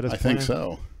 Is that his I think plan?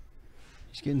 so.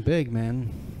 He's getting big,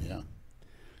 man. Yeah.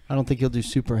 I don't think he'll do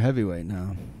super heavyweight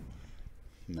now.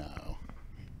 No.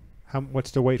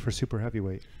 What's the weight for super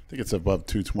heavyweight? I think it's above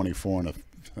 224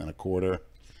 and a quarter.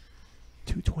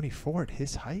 224 at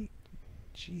his height?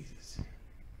 Jesus.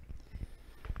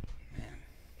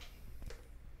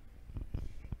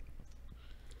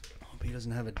 Hope he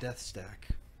doesn't have a death stack.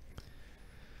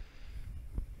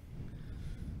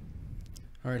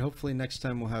 All right. Hopefully next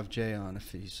time we'll have Jay on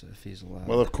if he's allowed.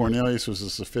 Well, if Cornelius was a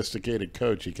sophisticated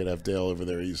coach, he could have Dale over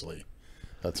there easily.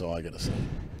 That's all I got to say.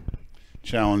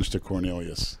 Challenge to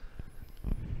Cornelius.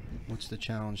 What's the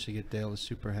challenge to get Dale to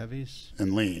super heavies?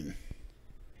 And lean.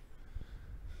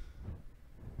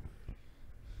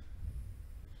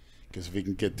 Because if he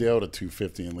can get Dale to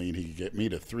 250 and lean, he can get me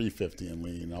to 350 and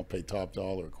lean. I'll pay top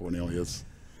dollar, Cornelius.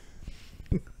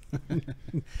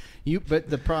 But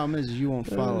the problem is you won't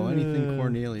follow anything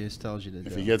Cornelius tells you to do.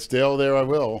 If he gets Dale there, I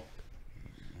will.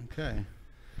 Okay.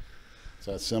 It's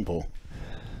that simple.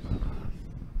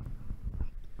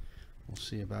 We'll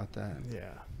see about that. Yeah.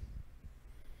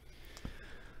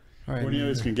 All right.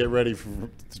 Cornelius can get ready to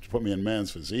put me in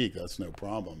man's physique. That's no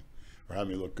problem. Or have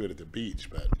me look good at the beach.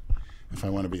 But if I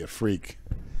want to be a freak,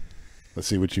 let's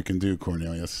see what you can do,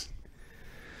 Cornelius.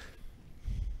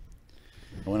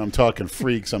 And when I'm talking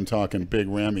freaks, I'm talking big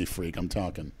Ramy freak. I'm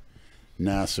talking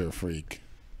Nasser freak.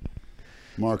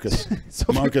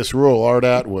 Marcus Rule, Art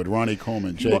Atwood, Ronnie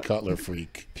Coleman, Jay Cutler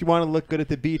freak. If you want to look good at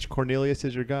the beach, Cornelius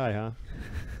is your guy,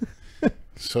 huh?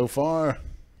 So far,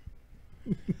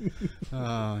 You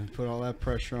put all that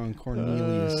pressure on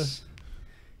Cornelius.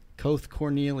 Koth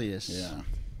Cornelius. yeah.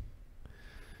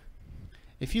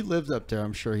 If you lived up there,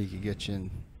 I'm sure he could get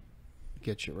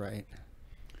you right.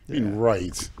 I mean,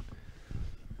 right.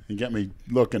 You get me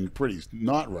looking pretty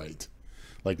not right.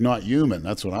 Like not human.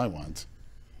 That's what I want.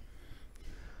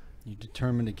 You're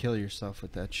determined to kill yourself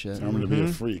with that shit. I'm going to be a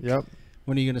freak. Yep.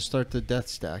 When are you going to start the death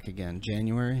stack again?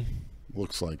 January?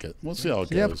 Looks like it. We'll see how it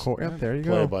goes. Yeah, of course. Yep, there you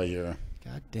Play go. it by ear.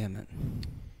 God damn it.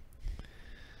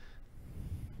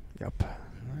 Yep.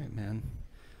 All right, man.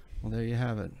 Well, there you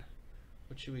have it.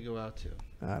 What should we go out to?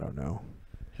 I don't know.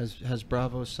 Has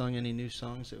Bravo sung any new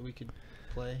songs that we could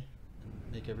play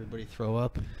and make everybody throw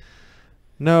up?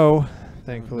 No,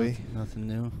 thankfully. Nothing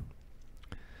new.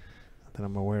 That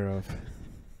I'm aware of.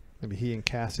 Maybe he and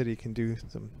Cassidy can do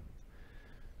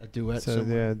A duet so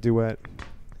somewhere? yeah, duet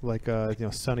like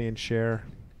Sonny and Cher.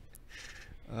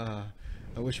 I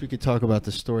wish we could talk about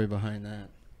the story behind that.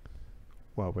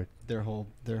 Well, but Their whole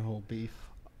beef.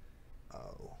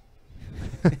 oh.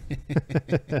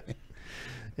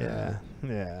 Yeah.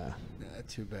 Yeah. Nah,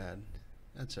 too bad.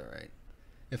 That's all right.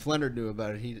 If Leonard knew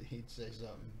about it, he'd say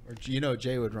something. Or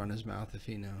Jay would run his mouth if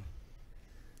he knew.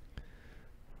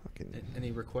 Fucking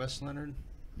Any requests, Leonard?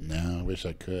 No, I wish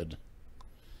I could.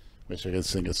 Wish I could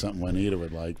think of something Juanita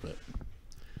would like, but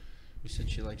You said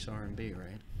she likes R&B,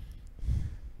 right?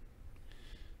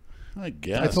 I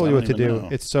guess. I told you what to don't even do. know.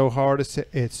 It's so hard to say.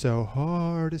 It's so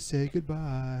hard to say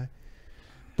goodbye.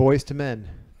 Boys to Men.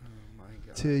 Oh my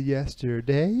God. To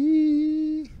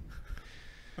yesterday.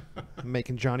 I'm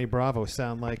making Johnny Bravo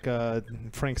sound like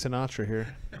Frank Sinatra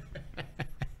here.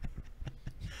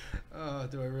 Oh,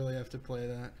 do I really have to play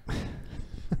that?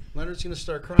 Leonard's gonna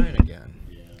start crying again.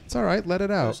 Yeah. It's all right. Let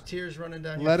it out. Those tears running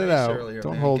down Let your it face out. earlier.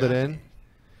 Don't man. hold it God. in.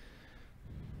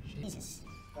 Jesus.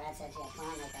 Brad said she had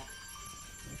clown makeup.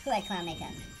 Who had clown makeup?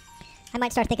 I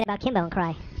might start thinking about Kimbo and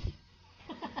cry.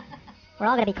 We're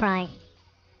all gonna be crying.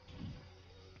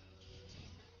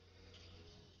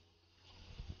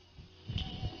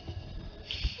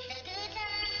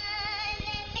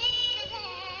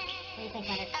 What do you think,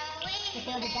 Leonard? You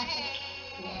feel the justice?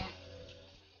 Yeah.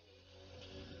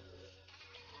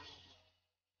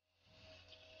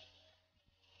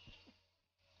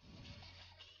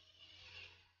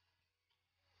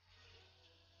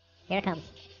 Here it comes.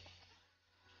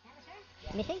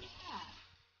 Let me see.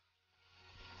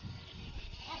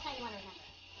 That's how you want to remember.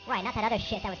 Right, not that other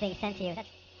shit that was being sent to you. That's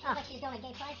like she's going to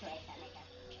gay pride parade, that makeup.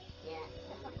 Yeah.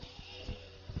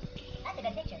 That's a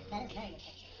good picture. That is a very good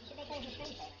picture. You should make that as your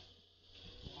screensaver.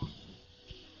 Yeah.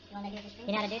 You want to do the screensaver?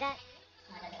 You know how to do that?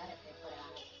 No, I got the other food. Put it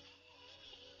on it.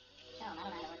 Show them. I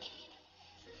don't know how to work it.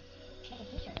 Make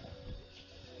a t-shirt of it.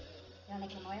 You want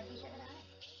to make a memorial t-shirt with it on it?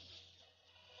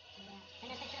 Yeah.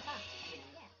 Send that picture across.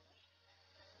 Yeah.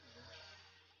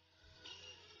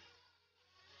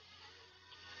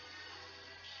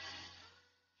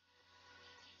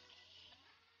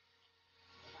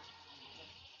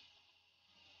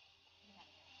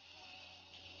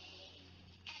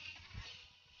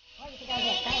 Or you could go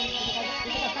get framed. You could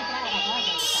go print it out at like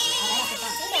Walgreens or something. Oh, right off your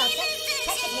phone. Email, text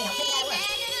it to me. I'll print it out at work.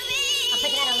 I'll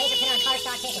print it out on a laser printer on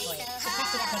cardstock paper for you. Just text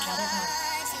me that picture. I'll do it tomorrow.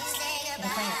 You can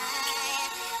frame it.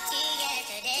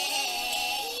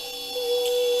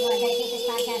 You want to dedicate this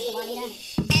podcast to Juanita?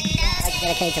 I'd like to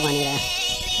dedicate to Juanita.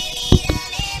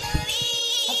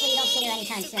 Hopefully you don't see her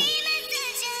anytime soon.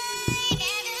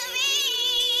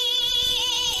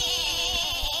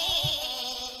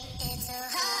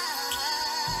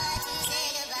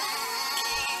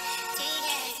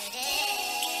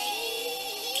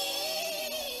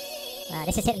 Wow,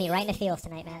 this is hitting me right in the feels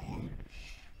tonight, man.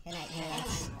 Good night, man.